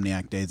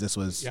Insomniac days. This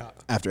was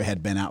after it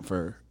had been out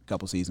for a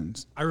couple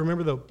seasons. I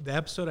remember the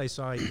episode I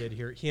saw he did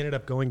here. He ended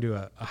up going to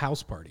a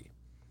house party.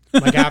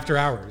 Like after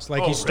hours.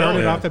 Like he started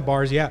really? off at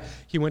bars. Yeah.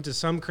 He went to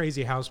some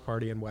crazy house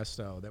party in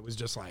Westo that was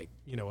just like,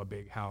 a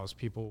big house,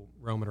 people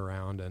roaming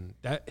around, and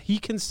that he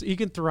can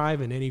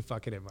thrive in any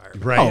fucking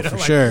environment. Right. Oh, for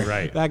sure.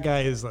 Right. That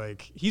guy is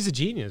like, he's a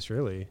genius,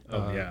 really.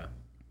 Oh yeah.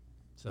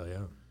 So yeah.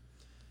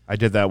 I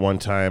did that one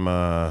time.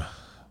 I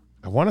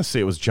want to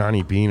say it was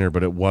Johnny Beaner,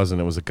 but it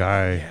wasn't. It was a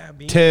guy,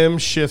 Tim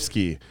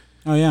Shifsky.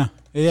 Oh, yeah.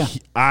 Yeah.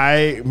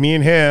 Me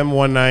and him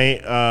one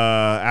night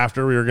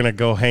after we were gonna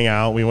go hang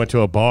out, we went to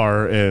a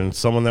bar, and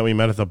someone that we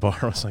met at the bar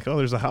was like, "Oh,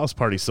 there's a house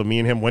party." So me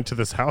and him went to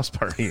this house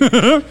party,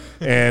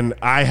 and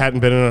I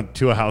hadn't been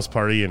to a house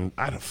party in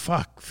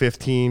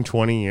 15,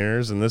 20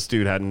 years, and this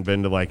dude hadn't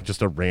been to like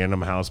just a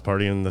random house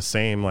party. And the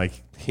same,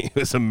 like he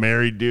was a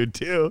married dude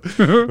too.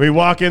 We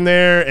walk in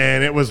there,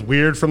 and it was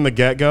weird from the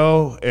get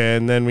go,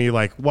 and then we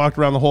like walked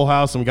around the whole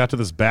house, and we got to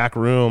this back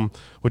room,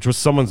 which was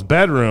someone's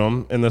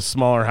bedroom in this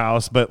smaller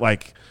house, but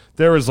like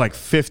there was like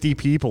 50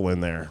 people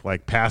in there,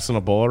 like passing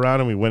a bowl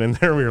around, and we went in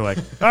there, and we were like,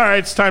 all right,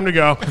 it's time to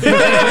go. Like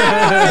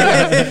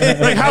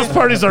house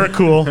parties are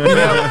cool.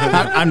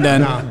 I'm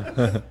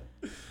done.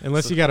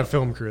 Unless you got a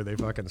film crew, they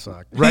fucking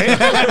suck. Right? right.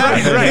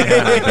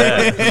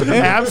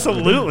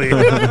 Absolutely.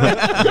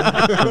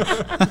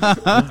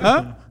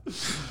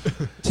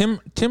 Tim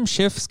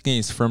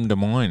Shifsky's from Des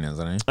Moines,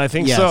 isn't he? I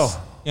think Yes. so.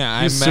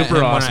 Yeah, He's I met super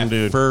him awesome, when I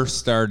dude. first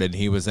started.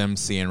 He was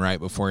emceeing right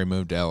before he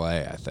moved to LA,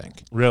 I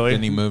think. Really?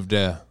 Then he moved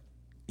to.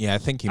 Yeah, I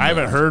think he. I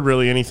haven't moved. heard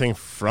really anything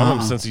from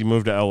him since he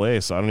moved to LA,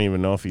 so I don't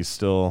even know if he's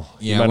still.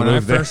 he Yeah, might when have I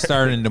moved there. first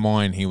started in Des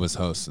Moines, he was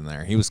hosting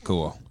there. He was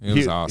cool. He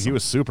was awesome. He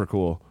was super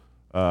cool.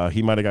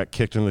 He might have got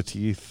kicked in the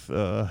teeth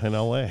in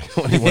LA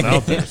when he went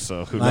out there.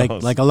 So who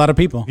knows? Like a lot of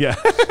people. Yeah.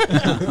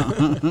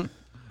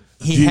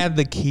 He had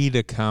the key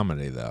to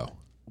comedy, though.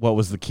 What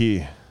was the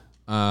key?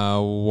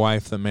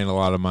 Wife that made a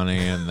lot of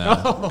money in the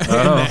healthcare.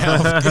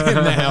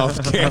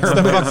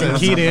 The fucking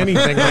key to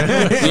anything,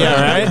 man.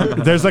 Yeah,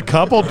 right. There's a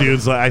couple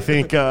dudes. I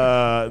think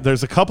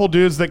there's a couple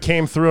dudes that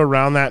came through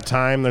around that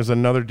time. There's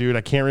another dude.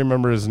 I can't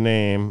remember his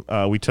name.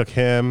 We took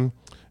him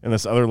and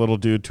this other little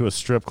dude to a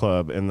strip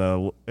club, and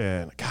God,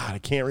 I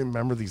can't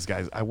remember these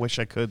guys. I wish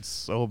I could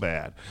so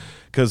bad,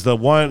 because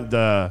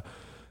the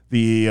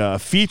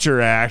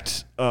feature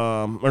act,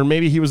 or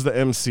maybe he was the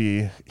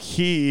MC.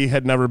 He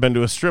had never been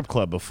to a strip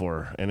club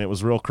before, and it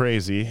was real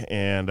crazy.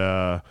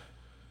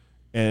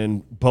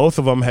 And both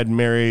of them had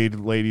married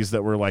ladies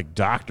that were like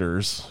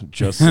doctors,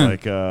 just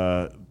like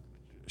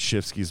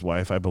Shifsky's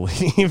wife, I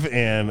believe.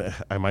 And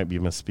I might be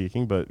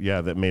misspeaking, but yeah,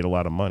 that made a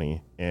lot of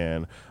money.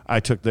 And I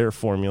took their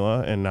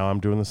formula, and now I'm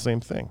doing the same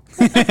thing.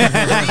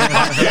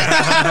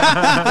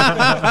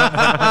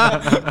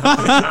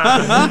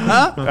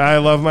 I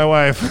love my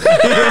wife.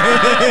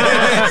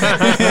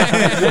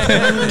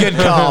 Good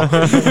call.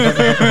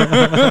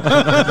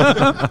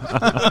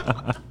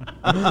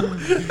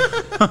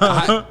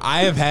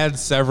 I have had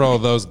several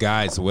of those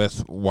guys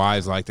with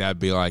wives like that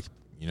be like,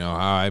 you know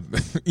how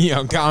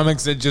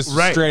comics that just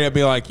straight up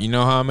be like, you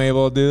know how I'm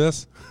able to do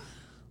this?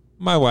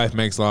 My wife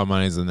makes a lot of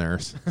money as a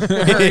nurse.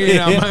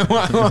 My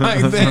wife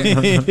like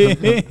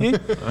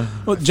that.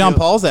 Well, John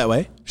Paul's that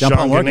way. Sean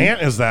Paul Morgan.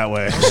 Gannant is that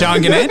way.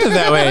 Sean Gannant is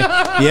that way.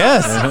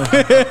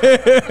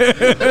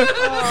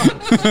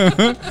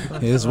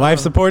 Yes. His wife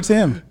supports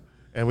him.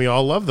 And we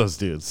all love those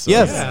dudes. So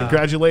Yes. Yeah.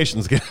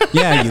 Congratulations.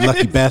 Yeah, you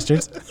lucky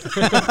bastards.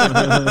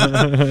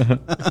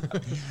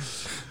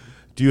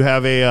 Do you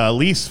have a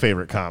least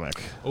favorite comic?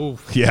 Oh,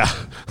 Yeah.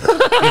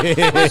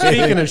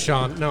 speaking of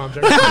Sean, no, I'm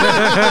joking.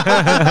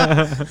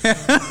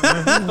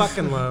 I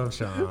fucking love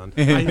Sean.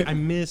 I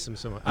miss him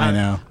so much. I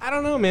know. I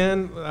don't know,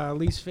 man.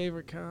 Least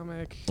favorite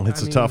comic.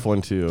 It's a tough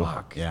one, too.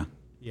 Fuck. Yeah.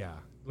 Yeah.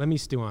 Let me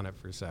stew on it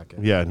for a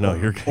second. Yeah, no,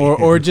 you're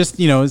Or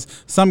just,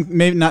 some,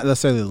 maybe not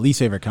necessarily the least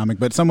favorite comic,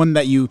 but someone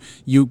that you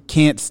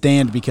can't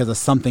stand because of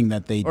something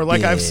that they Or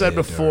like did, I've said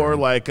before,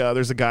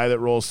 there's a guy that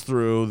rolls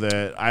through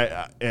that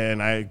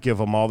I give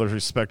him all the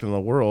respect in the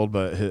world,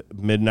 but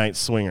Midnight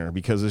Swinger,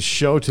 because his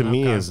show to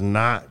me is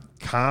not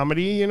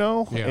comedy,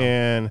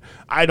 and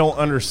I don't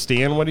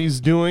understand what he's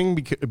doing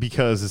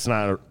because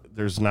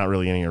there's not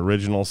really any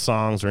original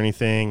songs or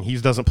anything. He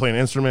doesn't play an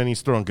instrument.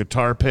 He's throwing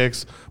guitar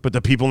picks, but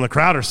the people in the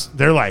crowd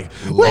they're like,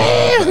 woo!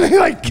 They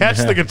like catch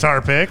the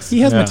guitar picks.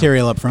 He has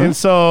material up front. And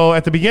so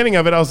at the beginning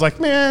of it, I was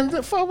like, man,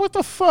 what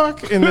the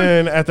fuck? And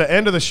then at the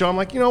end of the show, I'm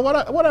like,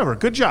 whatever.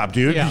 Good job,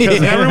 dude. Yeah.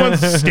 Because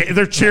everyone's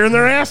they're cheering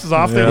their asses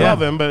off. They love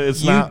him, but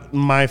it's not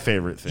my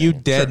favorite thing. You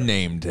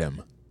named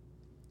him.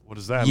 What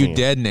does that mean? You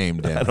dead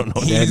named him. I don't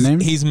know. Dead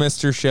named? He's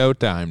Mr.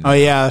 Showtime. Oh,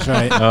 yeah, that's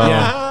right.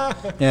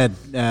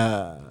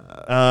 Yeah.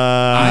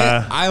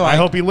 I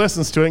hope he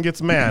listens to it and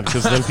gets mad,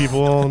 because then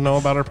people will know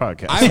about our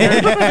podcast.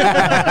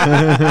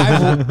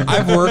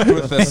 I've worked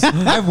with this.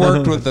 I've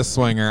worked with the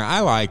swinger. I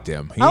liked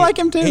him. I like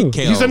him too. He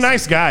kills. He's a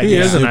nice guy. He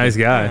is a nice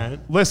guy.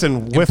 Listen,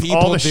 And with people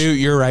all the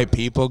you're right.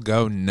 People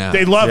go nuts.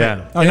 they love Yeah.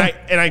 it. Oh, and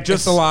yeah. I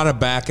just Just a lot of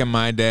back in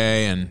my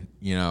day, and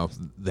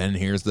then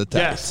here's the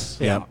text. yes.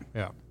 Yeah.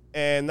 Yeah.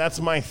 And that's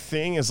my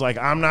thing, is like,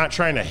 I'm not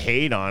trying to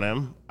hate on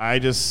him. I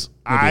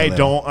little.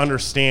 don't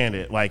understand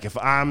it. Like, if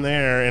I'm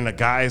there and a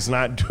guy's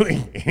not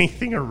doing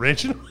anything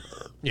original,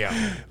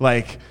 Yeah.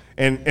 like,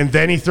 and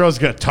then he throws a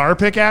guitar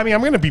pick at me, I'm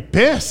going to be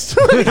pissed.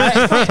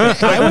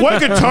 Like, what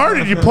guitar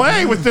did you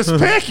play with this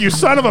pick, you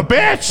son of a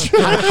bitch?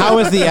 How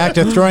is the act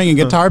of throwing a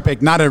guitar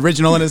pick not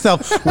original in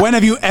itself? When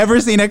have you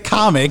ever seen a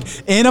comic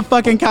in a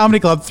fucking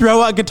comedy club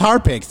throw out guitar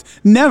picks?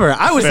 Never.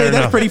 I would say Fair that's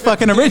enough. pretty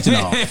fucking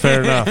original.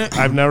 Fair enough.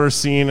 I've never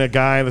seen a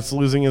guy that's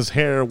losing his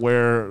hair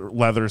wear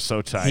leather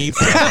so tight He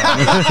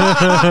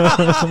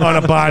on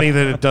a body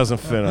that it doesn't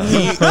fit on.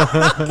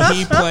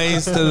 he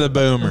plays to the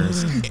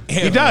boomers.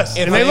 He does,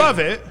 and they love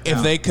it.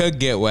 If they could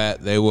get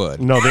wet, they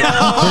would. No, they.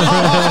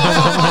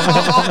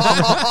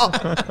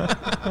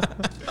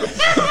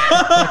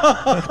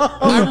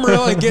 I'm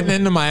really getting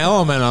into my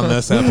element on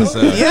this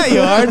episode. Yeah, you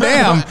are.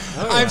 Damn.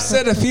 I've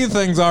said a few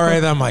things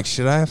already that I'm like,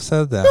 should I have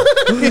said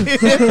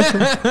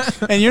that?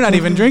 And you're not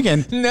even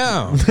drinking.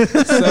 No.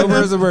 Sober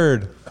as a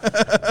bird.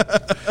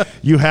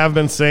 You have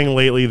been saying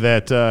lately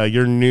that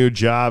your new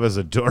job as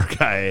a door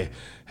guy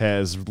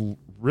has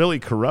really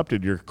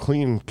corrupted your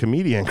clean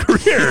comedian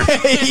career.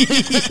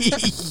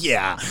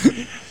 Yeah.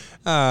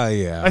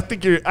 Yeah. I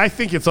think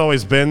it's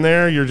always been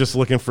there. You're just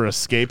looking for a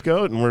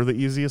scapegoat, and we're the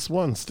easiest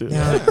ones, dude.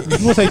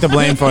 We'll take the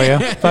blame for you.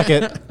 Fuck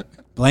it.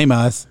 Blame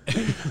us.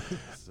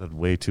 Said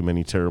way too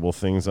many terrible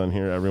things on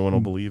here. Everyone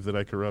will believe that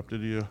I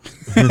corrupted you.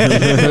 He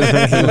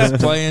was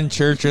playing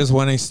churches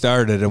when he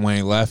started, and when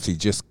he left, he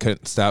just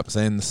couldn't stop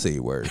saying the C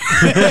word.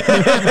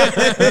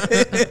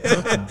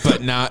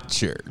 But not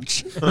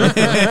church.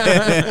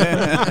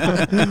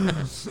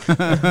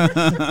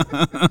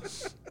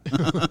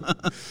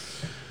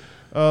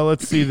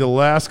 Let's see. The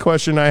last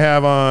question I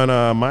have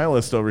on my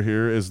list over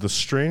here is the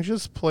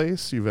strangest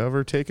place you've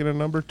ever taken a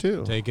number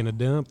 2. Taking a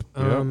dump.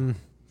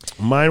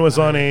 Mine was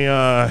on in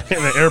an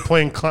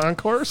airplane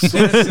concourse. My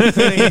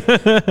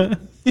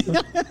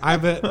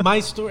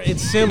story,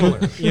 it's similar.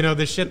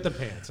 The shit the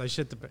pants.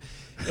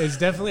 It's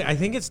definitely, I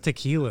think it's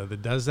tequila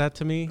that does that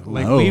to me.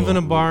 Like leaving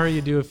a bar,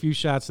 you do a few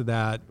shots of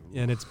that,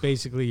 and it's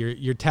basically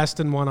you're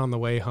testing one on the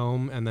way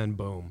home, and then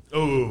boom.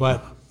 Ooh.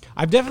 But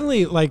I've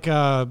definitely like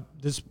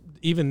this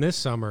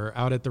summer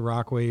out at the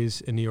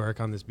Rockaways in New York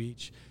on this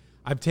beach.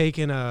 I've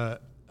taken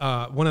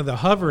one of the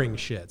hovering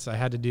shits. I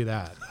had to do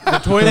that. The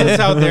toilet's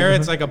out there.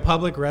 It's like a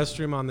public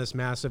restroom on this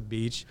massive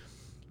beach.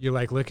 You're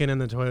like looking in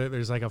the toilet.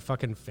 There's like a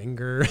fucking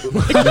finger, like,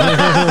 part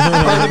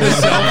of the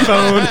cell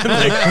phone.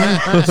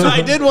 Like, so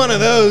I did one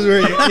of those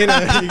where you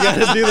got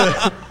to do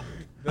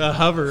the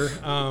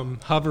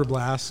hover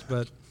blast.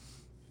 But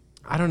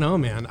I don't know,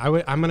 man.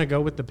 I'm gonna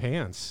go with the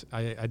pants.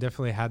 I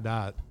definitely had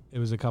that. It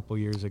was a couple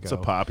years ago. It's a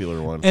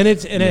popular one. And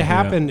it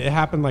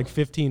happened like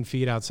 15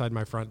 feet outside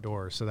my front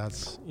door. So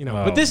that's,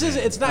 but this is,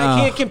 it's not,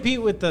 I can't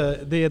compete with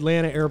the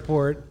Atlanta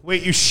airport.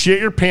 Wait, you shit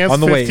your pants On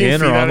the way 15 in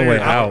feet or on out the of way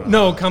your- out?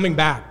 No, coming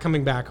back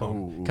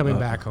home,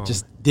 back home.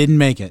 Just didn't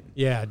make it.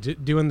 yeah.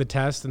 Doing the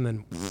test and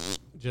then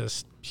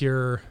just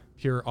pure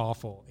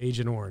awful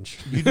Agent Orange.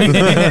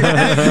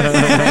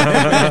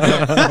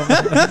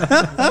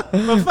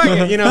 But fuck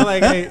it,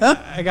 like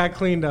I got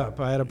cleaned up.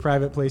 I had a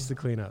private place to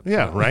clean up.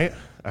 Yeah, right?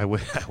 I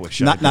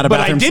wish Not a But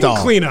I bathroom didn't stall.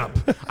 clean up.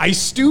 I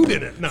stewed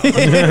in it. No.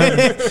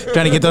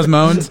 Trying to get those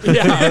moans.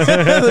 Yeah.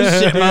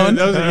 Those shit moans.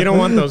 You don't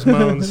want those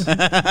moans.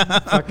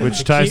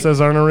 Which Ty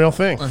says aren't a real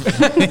thing.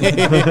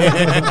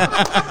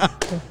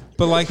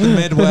 But like the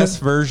Midwest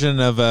version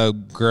of a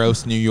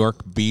gross New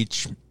York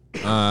beach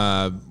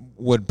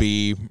would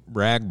be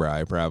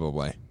Ragbri,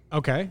 probably.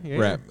 Okay.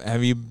 Yeah.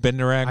 Have you been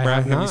to Ragbri?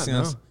 have you not, seen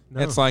no, this?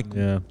 no. It's like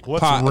What's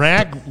pot-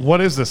 rag? What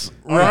is this?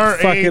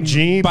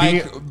 R-A-G-B?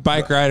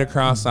 bike ride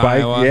across Bike,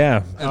 Iowa.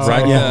 yeah. It's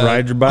Ride, like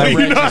ride your bike.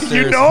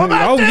 You know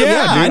about this?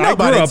 Yeah, I know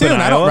about it too.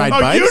 And I don't ride Oh,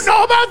 bikes. you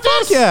know about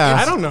this? Yeah.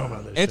 I don't know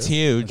about this. It's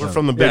huge. We're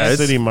from the big Yeah,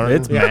 city, Martin.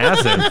 It's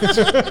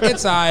massive.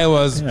 It's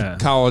Iowa's Yeah.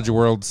 College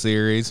World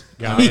Series.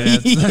 I mean,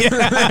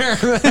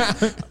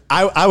 it's,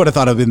 I would have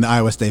thought it would have been the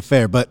Iowa State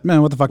Fair, but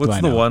man, what the fuck do What's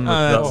I the know? one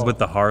that's- with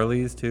the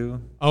Harleys too?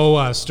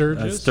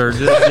 Sturgis.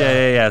 Sturgis?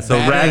 Yeah. So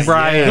That is-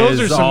 Ragbri yeah. Those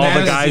are is some all the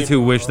nasty- guys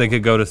who wish they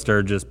could go to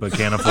Sturgis but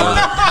can't afford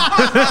it.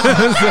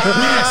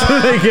 so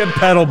they get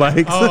pedal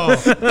bikes.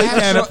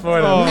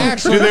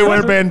 actually, Do they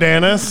wear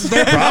bandanas?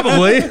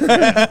 Probably.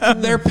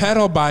 their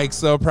pedal bikes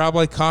though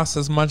probably cost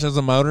as much as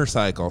a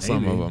motorcycle.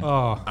 Some of them.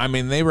 Oh. I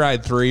mean, they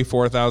ride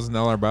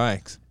 $4,000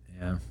 bikes.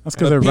 Yeah. That's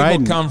because But they're people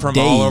riding come from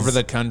days. all over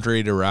the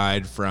country to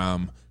ride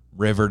from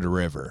river to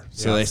river.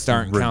 So they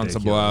start in Council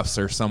ridiculous. Bluffs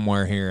or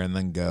somewhere here and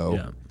then go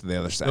Yeah. to the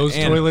other side. Those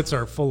And- toilets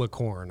are full of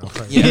corn. I'll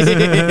tell you.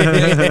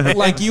 Yes.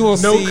 Like you will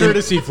No see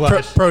courtesy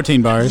flush.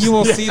 protein bars. You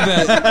will see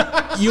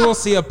that. You will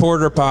see a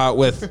porter pot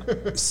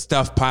with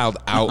stuff piled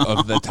out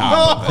of the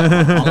top of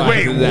it. Like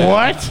Wait, that.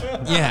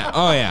 what? Yeah.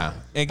 Oh yeah.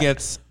 It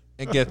gets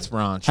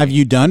raunchy. Have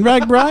you done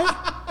Ragbri?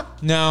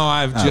 No,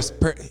 I've just.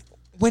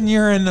 When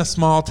you're in a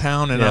small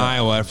town in Yeah.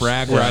 Iowa, if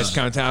Ragbari's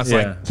coming to town, it's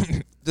Yeah.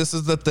 like this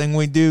is the thing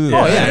we do.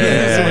 Oh,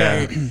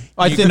 yeah.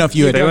 I didn't know if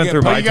you had. They went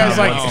through But my you guys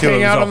town like once, too. It hang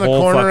was out a on the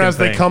whole corner fucking as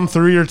they thing. come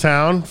through your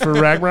town for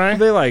Ragbri?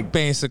 They like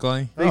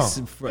Basically.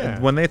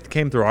 when they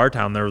came through our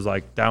town, there was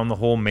like down the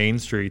whole main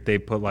street. They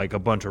put like a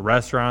bunch of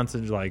restaurants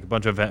and like a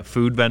bunch of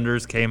food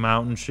vendors came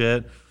out and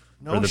shit.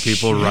 For the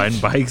people shit. riding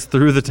bikes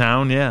through the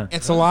town, yeah.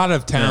 It's a lot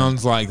of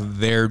towns like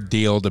their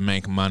deal to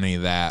make money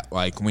that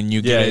like when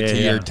you get Yeah, it to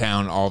yeah, your yeah.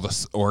 town, all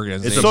the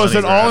organizations. It's So is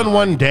it money all in grab.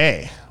 one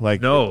day? Like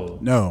No.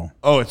 No.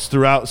 Oh, it's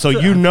throughout. So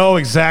you know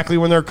exactly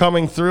when they're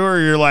coming through, or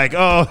you're like,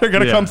 oh, they're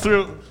gonna Yeah. come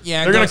through.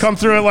 Yeah, I they're gonna guess- come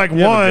through at like have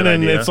a 1, good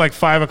and idea. it's like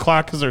 5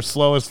 o'clock because they're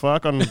slow as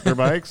fuck on their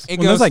bikes. It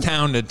Well, there's goes like-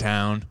 town to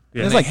town.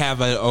 Yeah. And There's they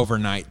have an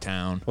overnight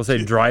town. We'll say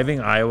driving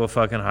Iowa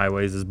fucking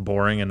highways is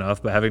boring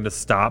enough, but having to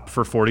stop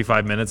for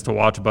 45 minutes to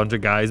watch a bunch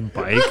of guys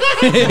bike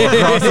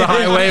across the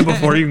highway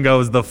before you can go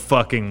is the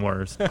fucking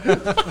worst.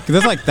 Because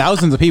there's like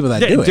thousands of people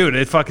that do it. Dude,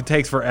 it fucking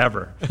takes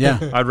forever. Yeah.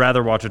 I'd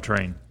rather watch a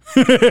train.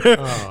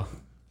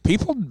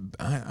 People,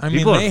 I mean,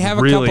 People are they have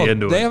a really couple.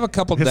 into They it. have a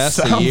couple It deaths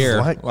a sounds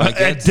year. like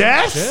it's-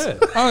 deaths.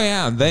 Oh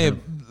yeah,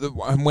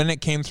 when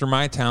it came through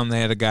my town, they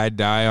had a guy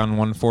die on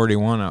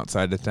 141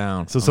 outside of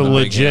town. So it's a on the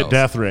big legit hills.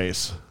 death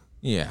race.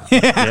 Yeah.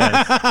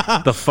 Yeah,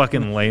 it's the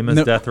fucking lamest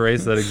No. death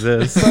race that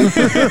exists.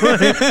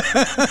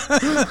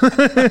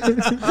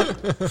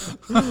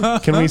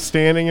 Can we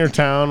stand in your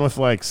town with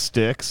like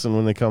sticks, and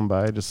when they come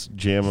by, just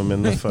jam them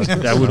in the fucking?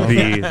 That would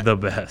be the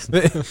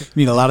best.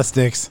 Need a lot of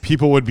sticks.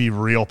 People would be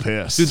real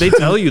pissed. Dude, they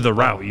tell you the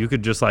route. You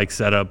could just like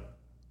set up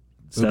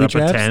Booby a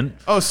traps? tent.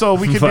 Oh, so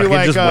we could do Fucking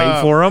like just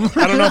wait for 'em.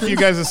 I don't know if you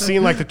guys have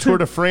seen like the Tour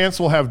de France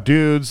will have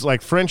dudes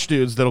like French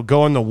dudes that'll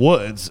go in the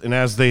woods, and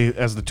as the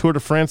Tour de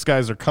France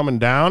guys are coming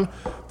down,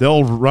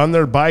 they'll run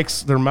their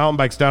mountain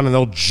bikes down, and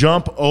they'll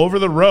jump over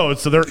the road,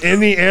 so they're in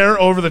the air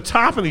over the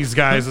top of these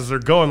guys as they're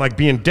going, like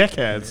being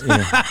dickheads.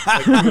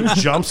 Like,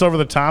 jumps over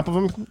the top of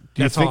them. Do you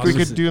That's think we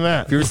awesome. could do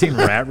that? Have you ever seen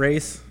Rat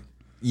Race?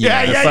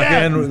 Yeah, It's yeah,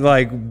 yeah. fucking,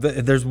 like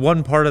there's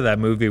one part of that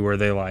movie where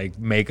they like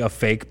make a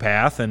fake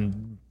path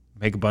and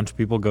make a bunch of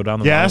people go down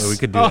the Yes. wrong way. We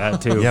could do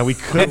that too. Yeah, we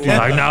could do that.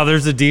 Like, now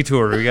there's a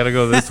detour. We got to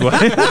go this way.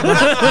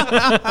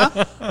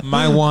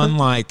 My one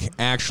like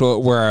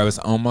actual where I was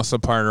almost a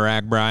part of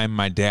Ragbri,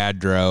 my dad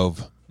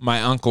drove.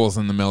 My uncle's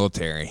in the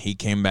military. He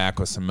came back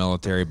with some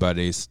military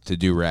buddies to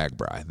do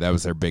Ragbri. That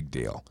was their big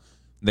deal.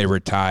 They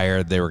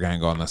retired. They were going to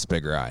go on this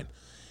big ride.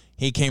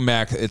 He came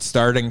back. It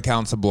started in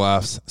Council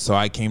Bluffs, so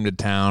I came to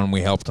town.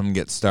 We helped him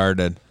get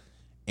started.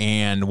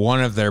 And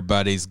one of their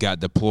buddies got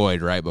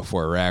deployed right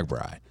before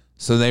RAGBRAI.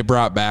 So they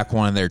brought back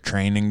one of their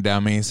training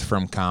dummies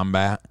from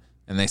combat,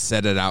 and they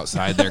set it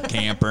outside their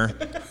camper,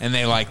 and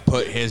they like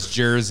put his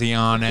jersey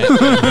on it.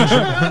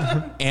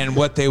 And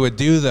what they would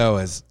do though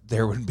is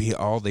there would be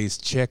all these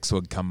chicks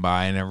would come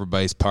by and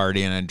everybody's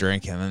partying and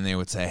drinking, and then they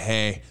would say,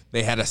 hey,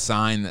 they had a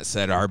sign that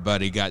said our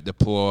buddy got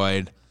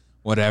deployed,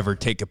 whatever,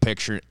 take a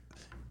picture.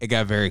 It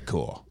got very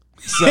cool.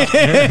 So,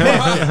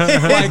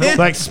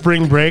 like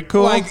spring break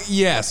cool? Like,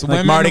 yes.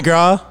 Like Mardi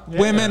Gras?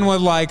 Women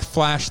would like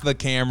flash the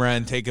camera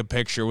and take a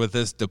picture with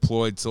this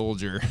deployed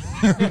soldier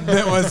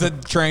that was a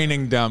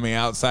training dummy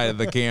outside of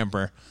the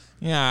camper.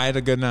 Yeah, I had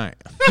a good night.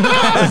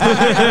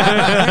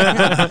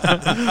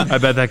 I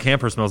bet that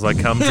camper smells like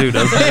cum too,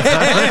 doesn't it?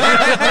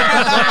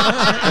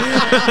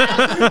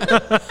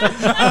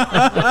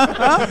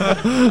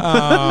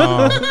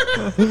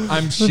 Oh,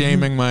 I'm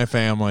shaming my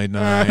family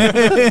tonight.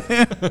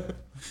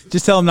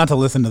 Just tell them not to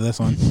listen to this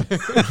one.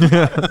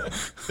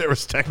 There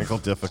was technical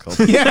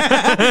difficulty. We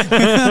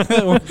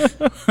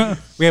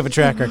have a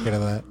track record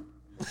of that.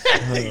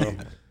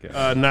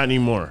 Not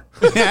anymore.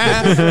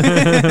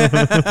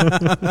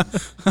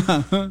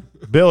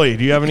 Billy,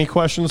 do you have any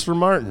questions for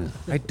Martin?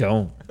 I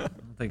don't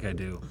think I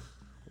do.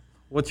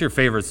 What's your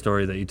favorite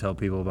story that you tell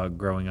people about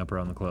growing up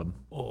around the club?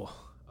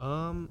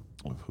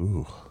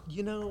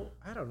 You know,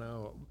 I don't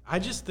know. I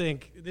just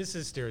think this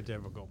is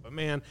stereotypical, but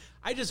man,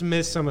 I just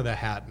miss some of the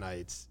hat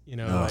nights. You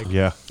know,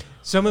 Yeah.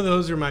 some of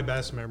those are my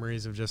best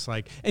memories of just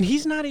like, and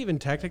he's not even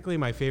technically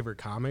my favorite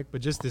comic, but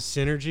just the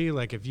synergy.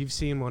 Like if you've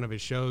seen one of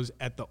his shows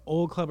at the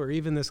old club or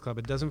even this club,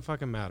 it doesn't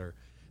fucking matter.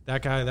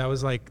 That guy, that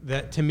was like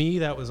that to me.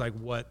 That was like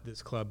what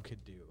this club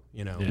could do.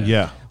 You know,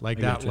 Yeah. like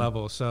that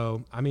level.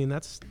 So I mean,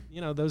 that's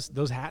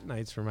those hat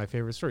nights were my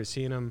favorite stories.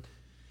 Seeing him.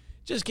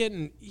 Just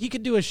he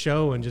could do a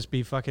show and just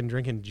be fucking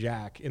drinking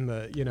Jack in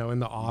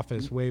the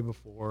office way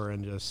before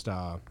and just,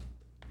 I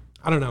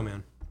don't know,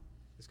 man.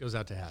 This goes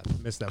out to Hat.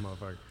 Miss that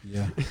motherfucker.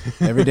 Yeah.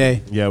 Every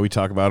day. Yeah, we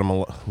talk about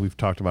him. We've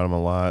talked about him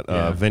a lot.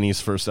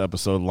 Vinny's first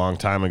episode a long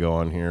time ago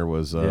on here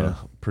was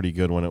pretty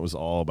good when it was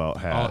all about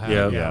Hat. All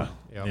Hat, Yeah.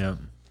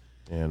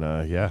 And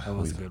That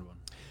was a good one.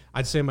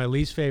 I'd say my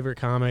least favorite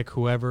comic,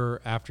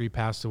 whoever after he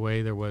passed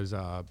away, there was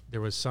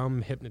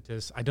some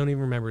hypnotist. I don't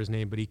even remember his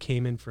name, but he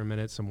came in for a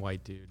minute, some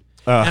white dude.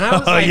 And I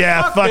was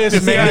like, fuck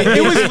this, man.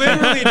 It was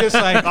literally just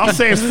like... I'll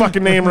say his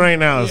fucking name right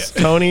now. It's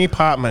Tony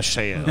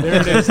Potmashea. There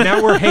it is.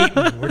 Now we're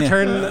hating. We're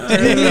turning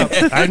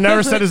it up. I've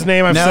never said his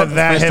name. I've Nope, said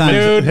that first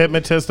time.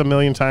 hypnotist a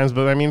million times.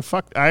 But I mean,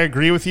 fuck, I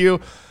agree with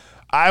you.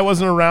 I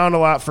wasn't around a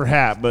lot for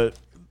Hat, but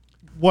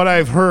what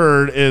I've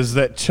heard is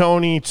that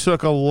Tony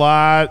took a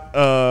lot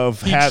of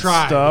Hat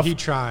stuff. He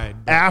tried.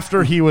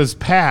 After he was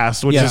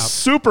passed, which is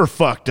super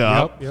fucked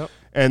up. Yep.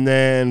 And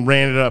then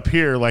ran it up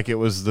here like it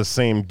was the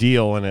same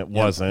deal, and it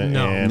wasn't.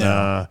 No.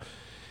 And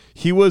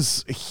he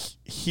was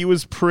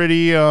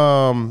pretty.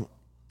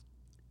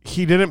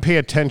 He didn't pay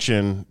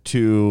attention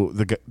to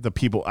the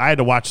people. I had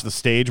to watch the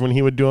stage when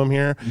he would do them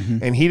here,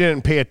 and he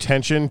didn't pay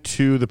attention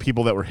to the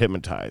people that were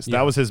hypnotized.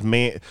 That was his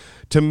main.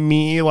 To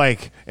me,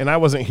 like, and I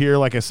wasn't here,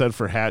 like I said,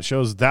 for Hat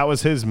shows. That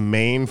was his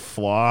main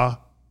flaw.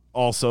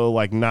 Also,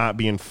 like not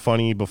being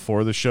funny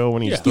before the show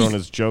when he's throwing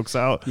his jokes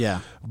out. Yeah.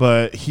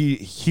 But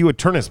he would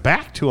turn his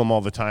back to him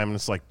all the time, and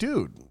it's like,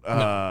 dude,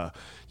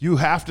 you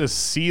have to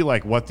see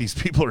like what these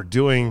people are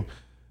doing.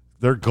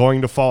 They're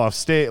going to fall off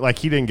stage. Like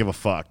he didn't give a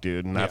fuck,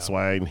 dude, and that's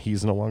why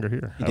he's no longer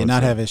here. He did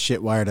not have his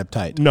shit wired up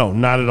tight. No,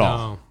 not at all.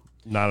 No.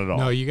 Not at all.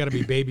 No, you got to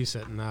be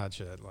babysitting that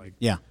shit. Like,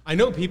 Yeah. I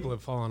know people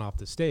have fallen off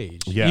the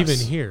stage, Yes.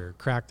 even here,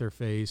 cracked their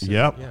face. and-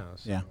 Yep.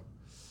 Yeah.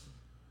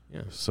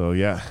 Yeah. So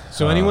yeah.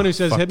 So anyone who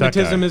says fuck that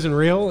hypnotism guy. isn't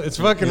real, it's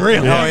fucking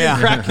real. Oh, yeah.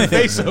 Crack your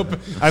face open.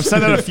 I've said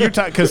that a few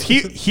times because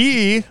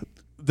he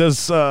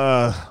does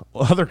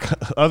other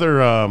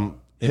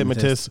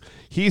hypnotists.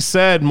 He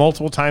said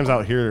multiple times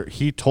out here.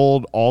 He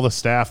told all the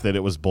staff that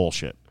it was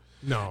bullshit.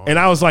 No. And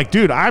I was like,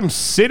 dude, I'm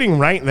sitting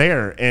right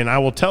there, and I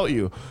will tell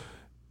you.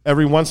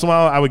 Every once in a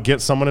while, I would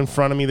get someone in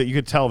front of me that you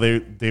could tell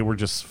they were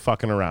just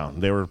fucking around.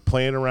 They were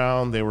playing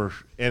around. They were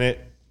in it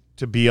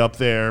to be up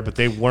there, but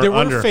they weren't there were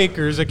under.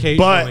 fakers But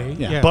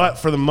occasionally. but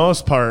for the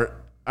most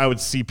part, I would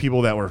see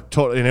people that were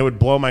total, and it would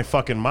blow my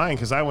fucking mind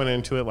because I went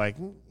into it like,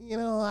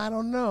 I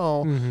don't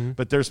know.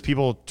 But there's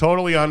people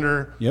totally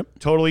under,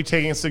 totally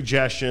taking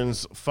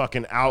suggestions,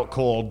 fucking out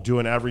cold,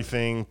 doing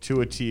everything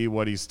to a T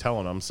what he's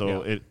telling them.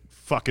 So it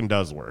fucking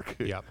does work.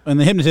 Yep. And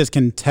the hypnotist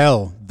can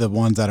tell the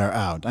ones that are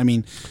out. I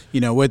mean,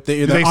 with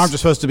their arms are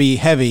supposed to be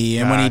heavy,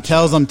 and when he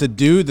tells them to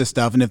do the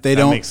stuff, and if they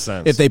don't, makes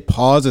sense. if they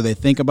pause or they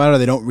think about it, or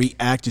they don't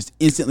react, just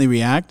instantly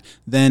react,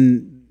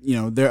 then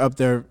they're up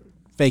there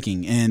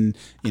faking. And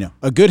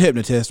a good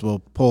hypnotist will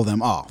pull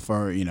them off,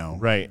 or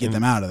Right. get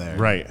them out of there.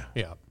 Right.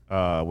 Yeah.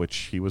 which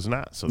he was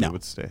not, so they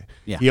would stay.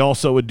 Yeah. He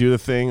also would do the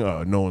thing,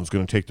 no one's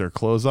going to take their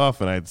clothes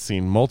off, and I'd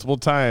seen multiple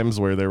times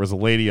where there was a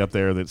lady up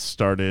there that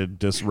started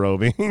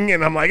disrobing,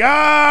 and I'm like,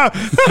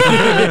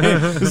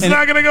 this is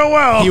not going to go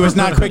well. He was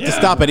not quick to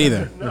stop it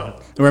either. No.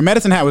 Where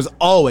Medicine Hat was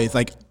always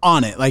like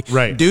on it, like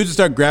Right. dudes would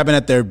start grabbing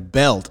at their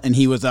belt, and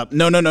he was up,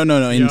 no,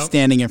 and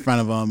standing in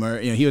front of them, or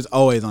he was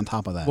always on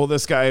top of that. Well,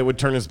 this guy would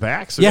turn his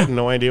back, so Yeah. he had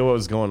no idea what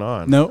was going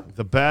on. Nope.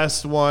 The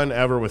best one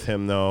ever with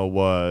him, though,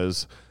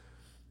 was,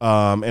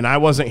 and I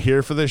wasn't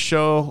here for this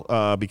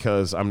show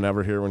because I'm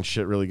never here when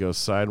shit really goes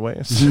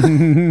sideways.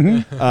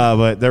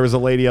 But there was a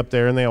lady up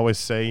there, and they always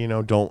say,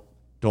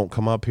 don't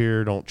come up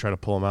here, don't try to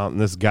pull him out. And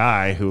this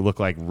guy who looked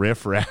like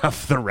Riff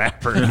Raff, the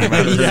rapper, came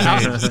out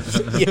of the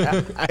stage.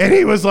 And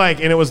he was like,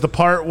 and it was the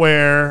part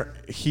where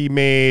he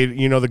made,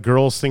 the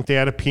girls think they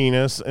had a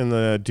penis and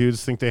the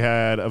dudes think they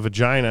had a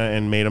vagina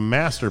and made them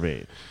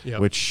masturbate,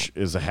 which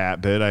is a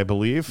hat bit, I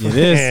believe. It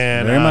is,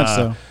 and, very much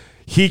so.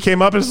 He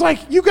came up and was like,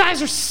 you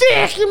guys are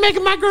sick. You're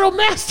making my girl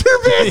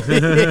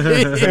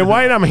masturbate. And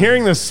why I'm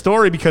hearing this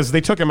story, because they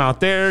took him out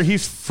there.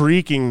 He's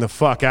freaking the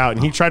fuck out.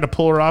 And he tried to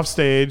pull her off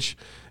stage.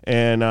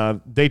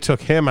 And they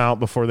took him out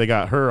before they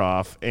got her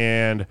off.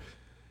 And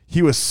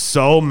he was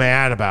so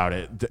mad about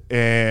it.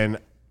 And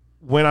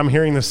when I'm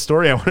hearing this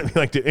story, I want to be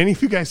like, did any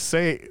of you guys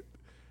say,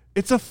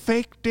 it's a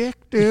fake dick,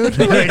 dude?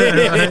 Like,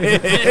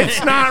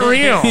 it's not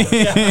real.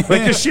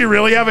 Like, does she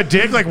really have a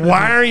dick? Like,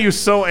 why are you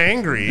so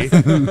angry?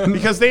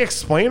 Because they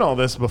explain all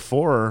this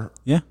before,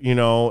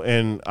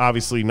 and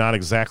obviously not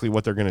exactly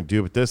what they're going to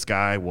do, but this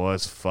guy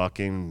was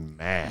fucking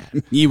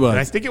mad. He was. And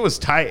I think it was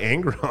Ty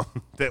Ingram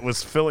that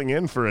was filling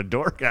in for a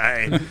door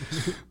guy,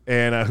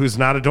 and who's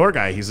not a door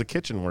guy. He's a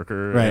kitchen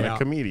worker and a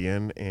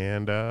comedian,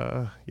 and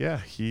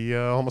he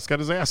almost got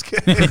his ass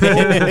kicked.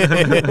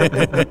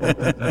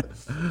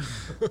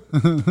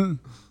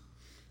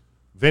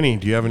 Vinny,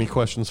 do you have any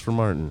questions for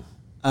Martin?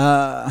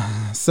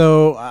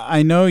 So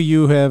I know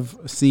you have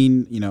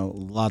seen,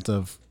 lots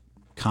of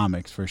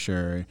comics for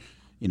sure,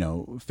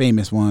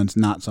 famous ones,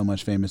 not so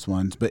much famous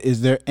ones, but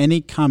is there any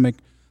comic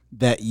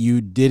that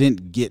you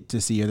didn't get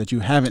to see or that you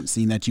haven't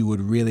seen that you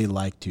would really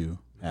like to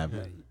have?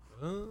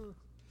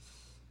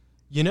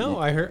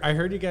 I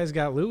heard you guys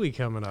got Louis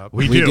coming up.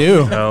 We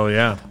do. Oh,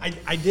 yeah.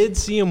 I did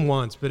see him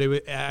once, but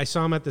I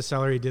saw him at the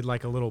cellar. He did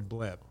like a little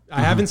blip. I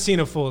haven't seen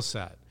a full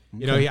set.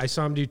 I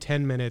saw him do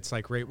 10 minutes,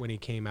 like right when he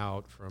came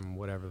out from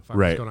whatever the fuck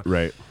was going on.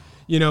 Right.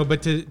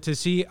 But to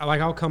see, like,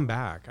 I'll come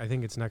back. I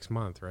think it's next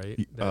month, right?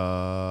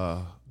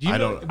 I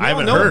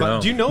haven't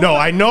heard. Do you know? No,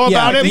 I know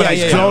about it, but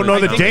I don't know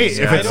the think date. it's-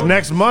 If I it's don't-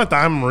 next month,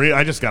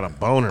 I just got a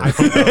boner.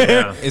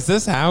 Is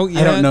this out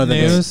yet? don't know the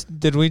news.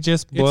 Did we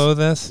just blow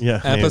this Yeah,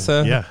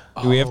 episode? yeah.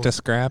 Do we have to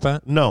scrap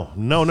it? No.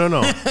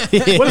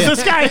 What is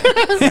this guy?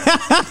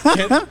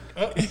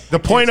 The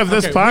point of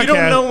this podcast. We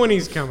don't know when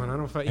he's coming. I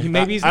don't.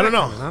 Maybe he's. I don't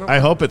not know. coming. I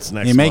hope it's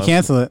next You may month.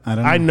 cancel it. I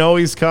don't know. I know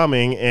he's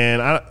coming,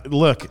 and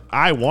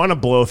I want to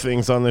blow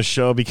things on this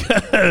show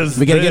because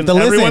We got to get the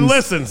everyone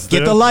listens. listens. Get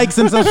dude. the likes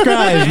and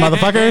subscribes,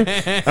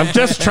 motherfucker. I'm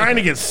just trying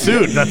to get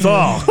sued. That's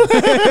all.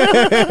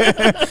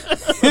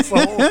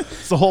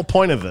 That's the whole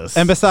point of this.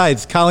 And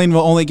besides, Colleen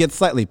will only get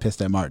slightly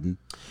pissed at Martin.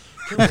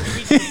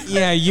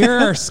 Yeah, you're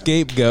our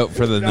scapegoat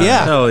for the night.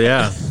 Yeah. Oh,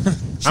 yeah.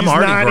 I'm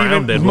already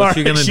grounded. What's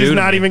she going to do? She's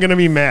not even going to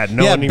be mad.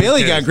 No Yeah, one even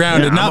Billy cares. got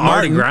grounded, not I'm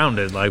already Martin.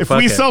 grounded. Like, If fuck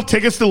we it. sell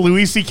tickets to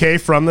Louis C.K.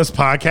 from this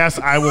podcast,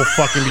 I will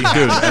fucking be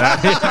sued.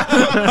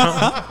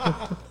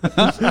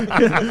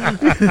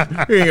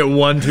 You're going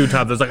to get 1-2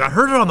 times. It's like, I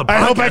heard it on the podcast. I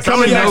hope I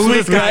come in don't next know who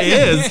week. this guy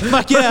is.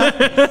 Fuck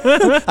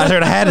yeah. I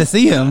heard I had to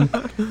see him.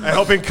 I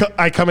hope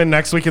I come in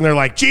next week and they're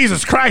like,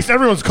 Jesus Christ,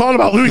 everyone's calling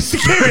about Louis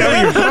C.K. We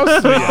haven't even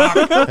posted it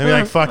yet. And be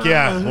like, fuck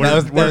yeah,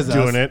 we're was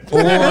doing us.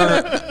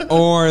 it.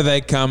 Or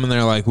they come and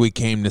they're like, we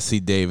came to see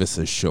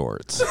Davis's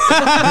shorts.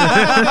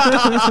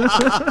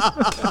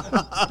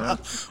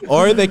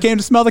 Or they came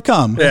to smell the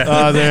cum.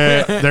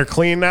 They're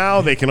clean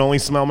now. They can only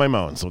smell my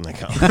moans when they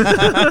come.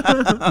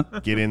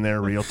 Get in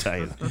there real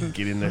tight.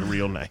 Get in there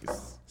real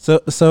nice.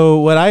 So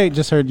what I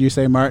just heard you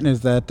say, Martin,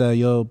 is that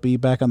you'll be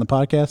back on the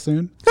podcast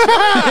soon?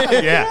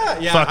 Yeah.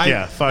 Fuck I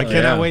yeah. Fuck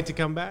cannot yeah. wait to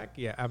come back.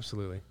 Yeah,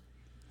 absolutely.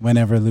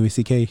 Whenever Louis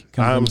C.K.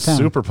 comes I'm into town.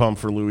 super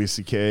pumped for Louis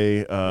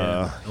C.K.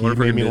 I He wonder if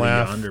we're made me going to do the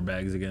laugh. Yonder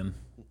bags again.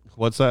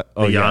 What's that?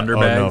 Yonder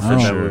No, bags? for Oh.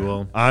 sure. We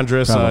will.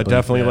 Andres Probably,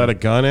 definitely yeah. let a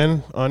gun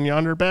in on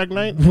Yonder Bag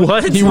Night.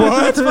 What?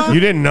 You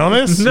didn't know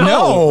this?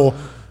 No.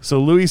 So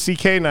Louis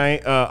C.K.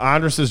 night,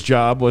 Andres'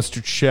 job was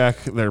to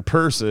check their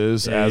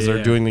purses as they're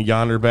yeah. doing the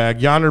Yonder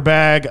Bag. Yonder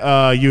Bag,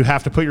 you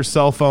have to put your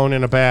cell phone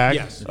in a bag.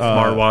 Yes.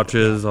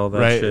 Smartwatches, all that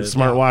Right, shit.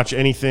 smartwatch,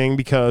 anything,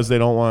 because they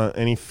don't want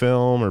any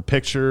film or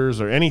pictures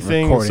or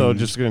anything. Recording. So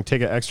just going to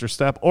take an extra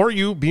step, or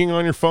you being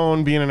on your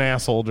phone, being an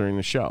asshole during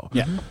the show.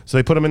 Yeah. So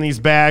they put them in these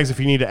bags. If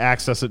you need to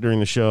access it during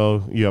the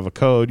show, you have a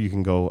code. You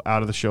can go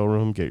out of the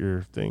showroom, get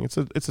your thing. It's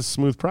a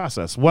smooth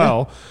process.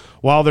 Well,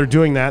 while they're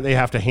doing that, they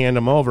have to hand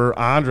them over.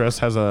 Andres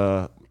has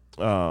a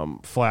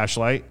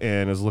flashlight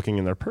and is looking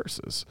in their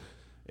purses.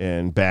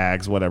 and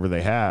bags, whatever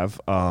they have.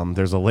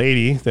 There's a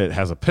lady that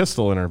has a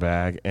pistol in her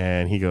bag,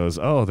 and he goes,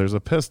 "Oh, there's a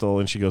pistol,"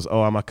 and she goes,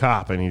 "Oh, I'm a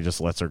cop," and he just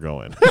lets her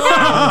go in.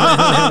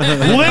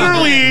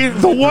 Literally,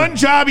 the one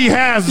job he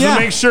has is to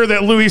make sure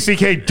that Louis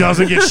C.K.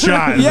 doesn't get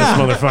shot in this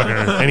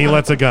motherfucker, and he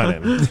lets a gun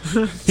in.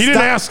 He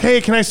didn't ask, "Hey,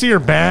 can I see your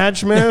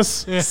badge,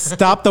 miss?"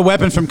 Stop the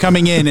weapon from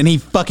coming in, and he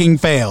fucking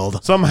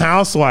failed. Some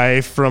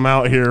housewife from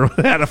out here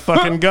had a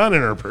fucking gun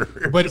in her purse.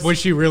 But was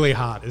she really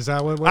hot? Is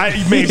that what?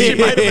 Maybe.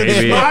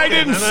 Maybe. I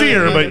didn't see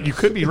her, but you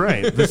could be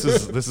right. This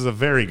is a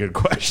very good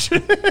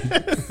question.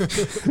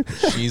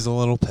 She's a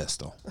little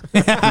pistol.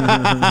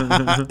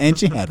 And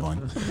she had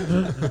one.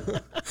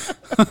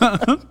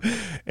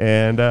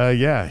 And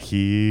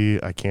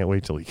I can't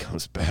wait till he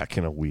comes back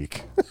in a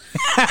week.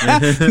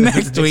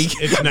 Next week.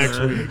 It's next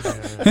week.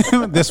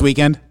 Yeah. This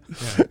weekend.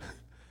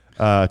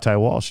 Ty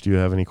Walsh, do you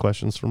have any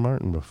questions for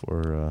Martin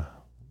before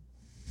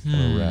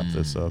we wrap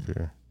this up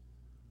here?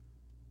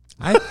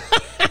 I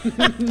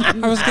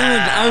was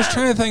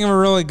trying to think of a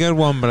really good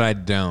one, but I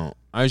don't.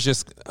 I was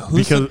just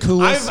who's the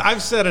coolest?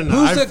 I've said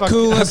enough. Who's the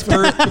coolest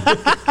person?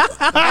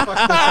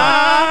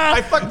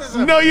 I fucked this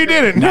up. No, you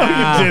didn't. No,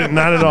 you didn't.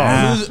 Not at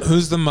all.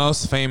 Who's the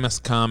most famous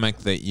comic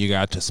that you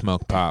got to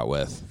smoke pot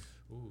with?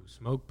 Ooh,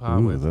 smoke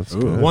pot with. That's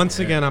good. Once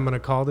again, I'm going to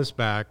call this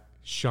back.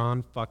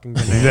 Sean fucking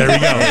Grenade. There we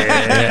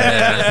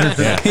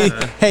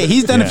go. Hey,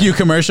 he's done a few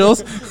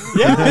commercials.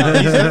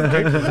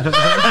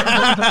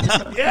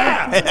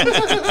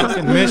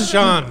 Fucking miss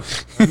Sean.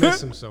 I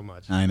miss him so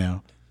much. I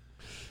know.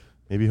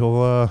 Maybe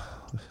he'll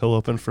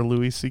open for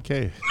Louis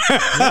C.K.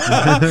 That's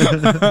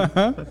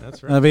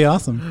right. That'd be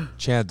awesome.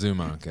 Chad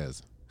Zumock.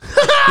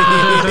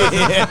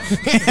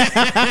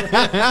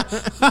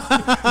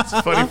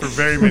 It's funny for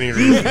very many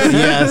reasons.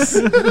 Yes.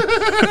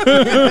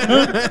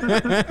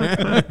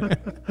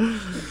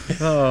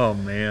 Oh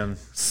man.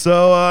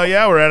 So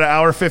we're at an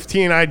hour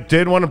 15. I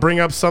did want to bring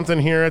up something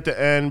here at the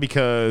end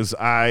because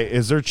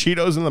is there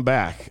Cheetos in the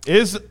back?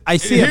 I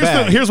see a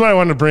bag. Here's what I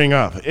wanted to bring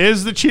up.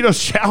 Is the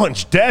Cheetos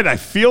challenge dead? I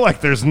feel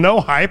like there's no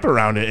hype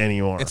around it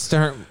anymore.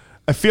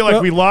 I feel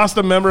like we lost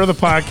a member of the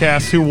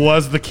podcast who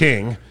was the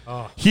king.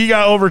 He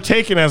got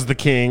overtaken as the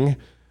king.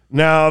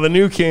 Now the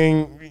new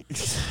king,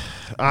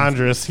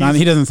 Andres,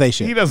 He doesn't say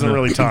shit. he doesn't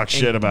really talk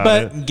shit about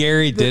it. But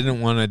Gary didn't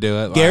want to do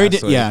it. Gary last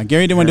did. week. Yeah,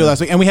 Gary didn't want to do it last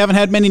week, and we haven't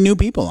had many new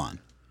people on.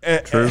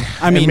 True.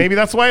 I mean, maybe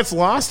that's why it's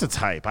lost its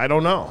hype. I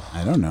don't know.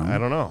 I don't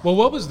know. Well,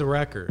 what was the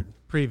record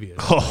previous?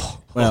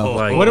 Well,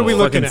 Like What are we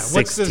looking fucking at?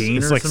 What's this? 16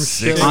 It's or like some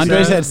 6. shit.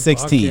 Andres had Fuck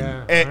 16.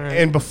 yeah.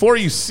 And before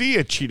you see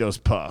a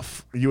Cheetos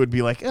puff, you would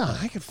be like, "Oh,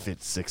 I could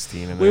fit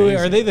 16 in there." Wait,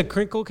 are they the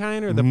crinkle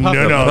kind or the puff?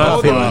 No,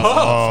 Oh, the the puff.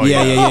 puff. Oh,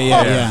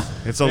 Yeah.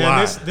 It's a Man,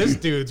 lot. this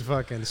dude's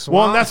fucking swamp.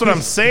 Well, and that's what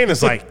I'm saying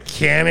is like,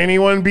 can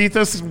anyone beat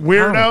this I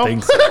weirdo? don't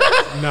think so.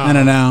 I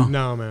don't know.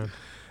 No, man.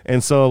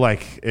 And so,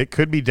 like, it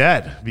could be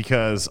dead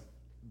because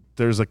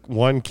there's like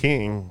one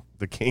king.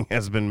 The king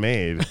has been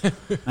made,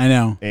 I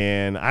know.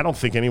 and I don't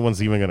think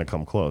anyone's even going to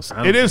come close.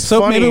 It is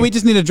So funny. maybe we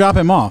just need to drop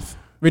him off,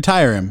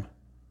 retire him.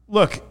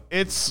 Look,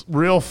 it's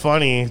real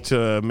funny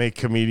to make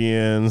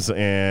comedians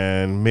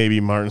and maybe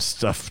Martin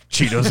stuff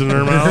Cheetos in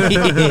their mouth.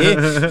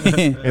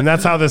 And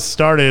that's how this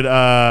started.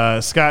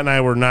 Scott and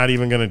I were not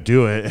even going to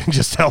do it and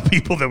just tell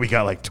people that we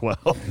got like 12.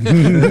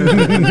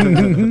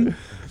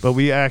 But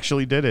we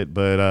actually did it.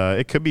 But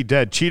it could be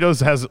dead.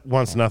 Cheetos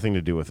wants nothing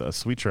to do with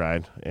us. We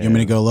tried. You want me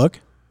to go look?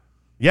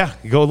 Yeah,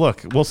 go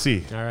look. We'll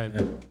see. All right.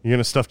 You're going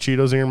to stuff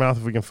Cheetos in your mouth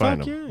if we can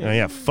find Fuck them. yeah.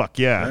 Yeah, fuck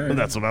yeah.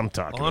 That's what I'm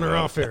talking On or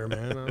about. off air,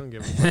 man. I don't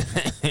give a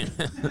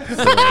fuck.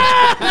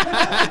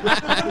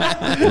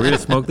 We're gonna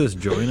smoke this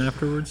joint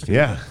afterwards. Too?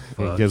 Yeah. Fuck.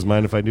 You guys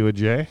mind if I do a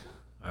J?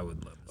 I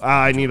would love.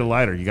 I need a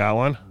lighter. You got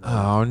one?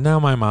 Oh, now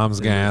my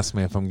mom's gonna ask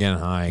me if I'm getting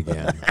high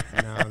again.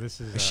 No,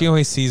 this is. She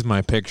always sees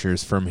my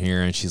pictures from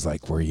here, and she's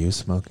like, "Were you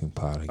smoking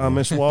pot again?"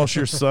 Miss Walsh,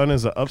 your son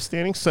is an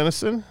upstanding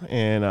citizen,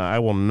 and I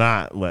will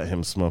not let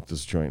him smoke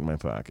this joint in my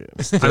pocket.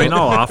 I mean,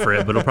 I'll offer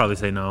it, but he'll probably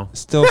say no.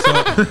 Still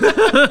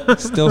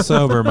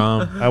sober,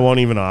 Mom. I won't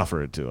even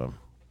offer it to him.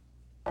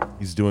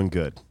 He's doing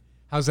good.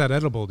 How's that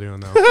edible doing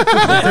though?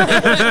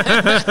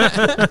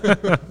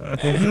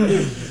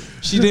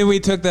 She did. We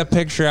took that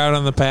picture out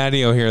on the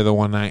patio here the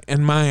one night,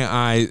 and my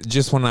eye,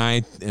 just when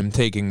I am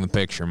taking the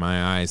picture,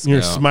 my eyes You're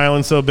go.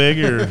 smiling so big,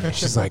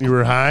 She's like, you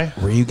were high?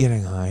 "Were you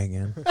getting high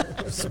again?"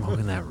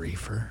 Smoking that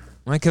reefer.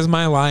 Like, because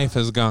my life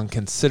has gone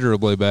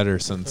considerably better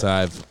since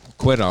I've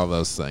quit all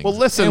those things. Well,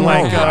 listen, And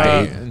like, we're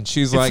happy. And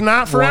she's it's like,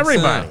 not for "What's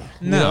everybody." that?"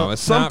 You No, know,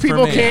 it's some not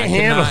people for me. can't I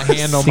handle cannot this.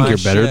 handle Think my you're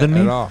better shit than me?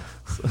 at all.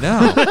 No,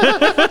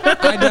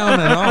 I don't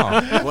at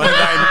all.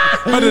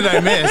 What did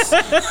I miss?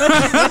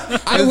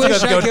 I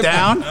wish I could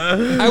down.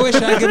 I wish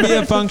I could be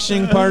a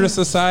functioning part of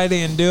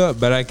society and do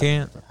it, but I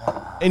can't.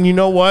 And you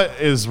know what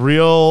is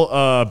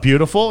real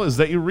beautiful is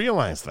that you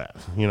realize that,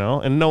 you know,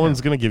 and no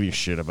one's going to give you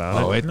shit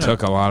about Oh, it. it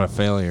took a lot of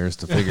failures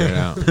to figure it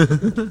out.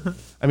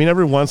 I mean,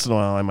 every once in a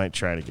while I might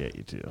try to get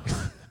you to,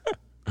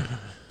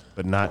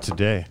 but not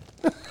today.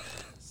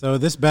 So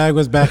this bag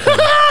was back here.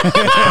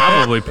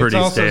 Probably It's pretty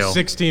also stale.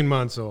 16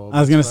 months old. I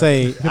was gonna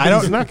say I He's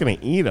don't. not going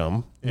to eat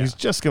them. He's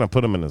just going to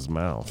put them in his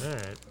mouth. All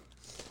right.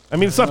 I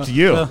mean, it's up to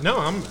you. No,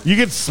 I'm. You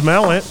can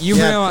smell it. You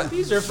realize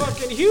These are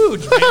fucking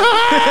huge,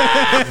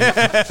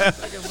 man.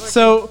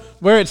 So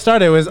where it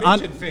started was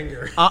Midget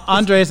finger.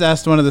 Andres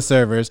asked one of the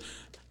servers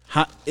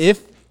how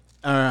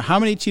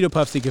many Cheeto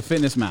Puffs he could fit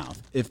in his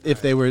mouth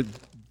if they were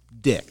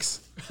dicks.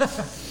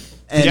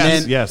 And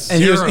Yes, then, yes.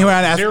 And he went Zero.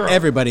 around and asked Zero.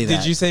 everybody that.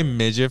 did you say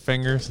midget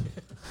fingers?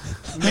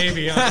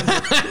 Maybe.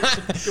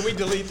 Can we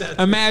delete that?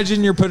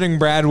 Imagine you're putting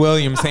Brad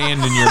Williams'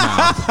 hand in your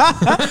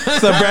mouth.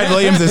 So Brad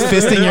Williams is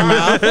fisting your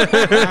mouth.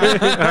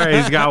 All right,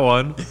 he's got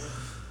one.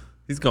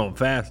 He's going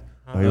fast.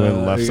 Oh, he went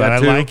left you side. got I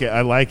two? like it.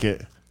 I like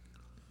it.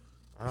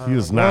 He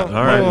is not.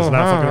 all right. He's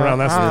not fucking around.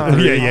 That's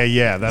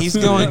yeah. That's He's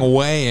going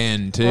way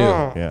in too.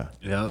 Yeah.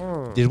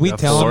 Yeah. Did we Got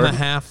tell him four. the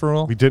half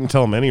rule? We didn't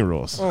tell him any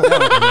rules. He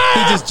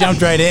just jumped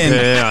right in.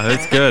 Yeah,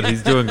 that's good.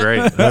 He's doing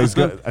great. No, he's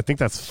good. I think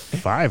that's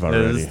 5 It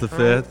already. is the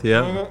 5th.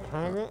 Yeah.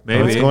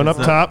 Maybe. It's going up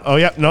It's not- top. Oh,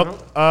 yeah.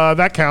 Nope.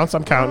 That counts.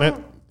 I'm counting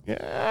it.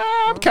 Yeah,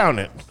 I'm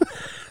counting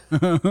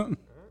it.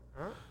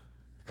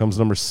 Comes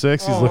number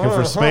 6. He's looking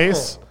for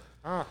space.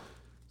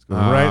 He's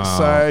going right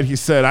side. He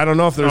said, I don't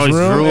know if there's he's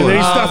room. And then he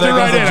drooling. stuffed it there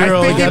right goes in. the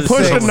drool. I He think got he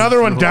pushed 6.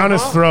 another one down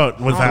his throat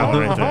with that one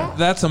right there.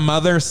 That's a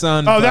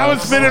mother-son. Oh, that was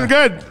folks. fitting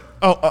good.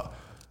 Oh,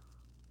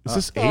 is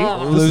this 8?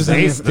 This is Losing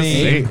 8. his This is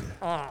team.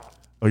 8.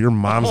 Oh, your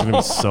mom's going to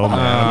be so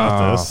mad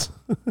about this.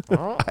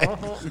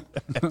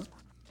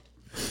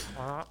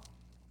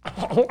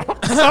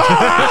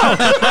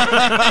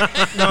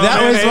 That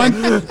was one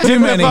too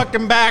many.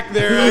 Fucking back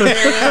there.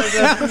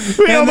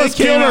 We almost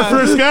they came killed our out.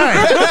 first guy.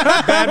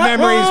 Bad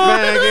memories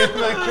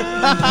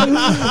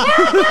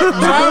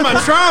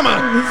back.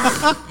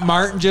 Trauma.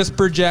 Martin just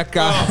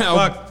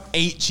projectile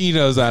 8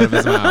 Cheetos out of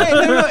his mouth.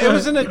 No, it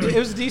was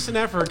a decent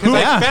effort because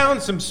Yeah. I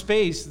found some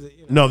space.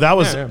 That, No, that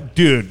was, Yeah.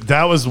 dude,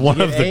 that was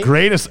one of get the 8?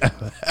 greatest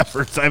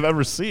efforts I've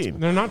ever seen.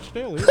 they're not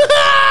stale.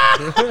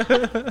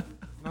 Either.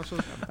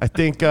 I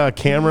think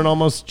Cameron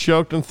almost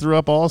choked and threw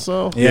up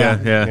also. Yeah.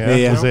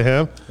 Yeah. Was it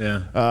him?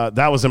 Yeah.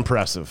 That was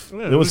impressive.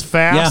 It was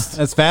fast.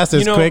 Yeah, it's fast.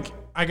 It's quick.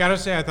 I gotta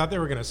say, I thought they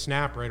were gonna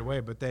snap right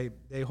away, but they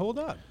hold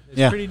up. It's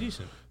Yeah. pretty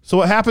decent. So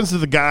what happens to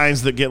the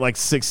guys that get like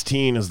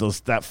 16 is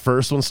that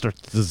first one starts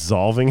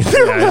dissolving. They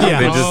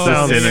just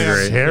sounds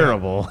disintegrate.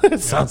 terrible. It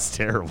sounds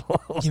terrible.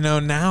 You know,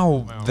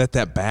 now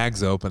that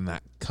bag's open,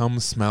 that cum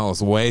smell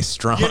is way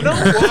stronger. What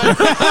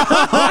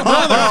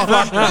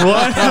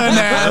an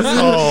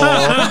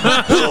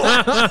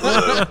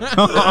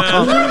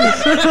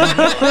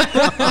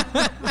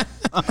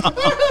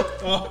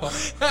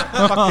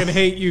Fucking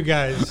hate you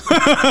guys.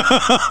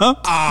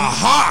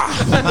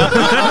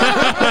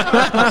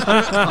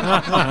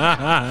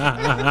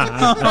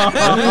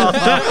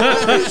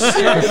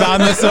 You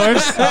found the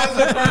source.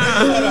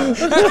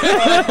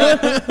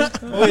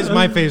 Always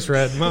my face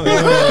red.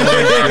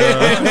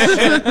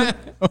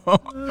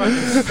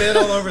 Fucking spit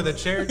all over the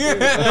chair. Too.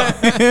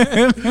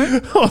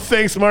 Oh,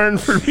 thanks, Martin,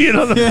 for being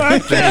on the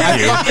podcast. I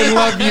fucking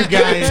love you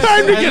guys.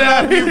 Time to get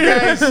out of you here.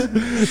 guys.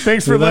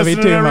 Thanks for We love you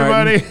listening, too,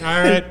 Martin. everybody.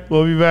 All right.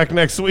 We'll be back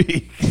next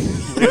week.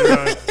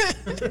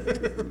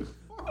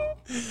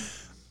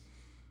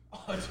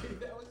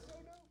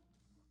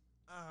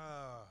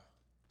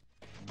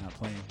 Not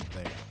playing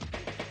there.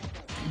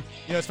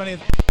 You know, it's funny.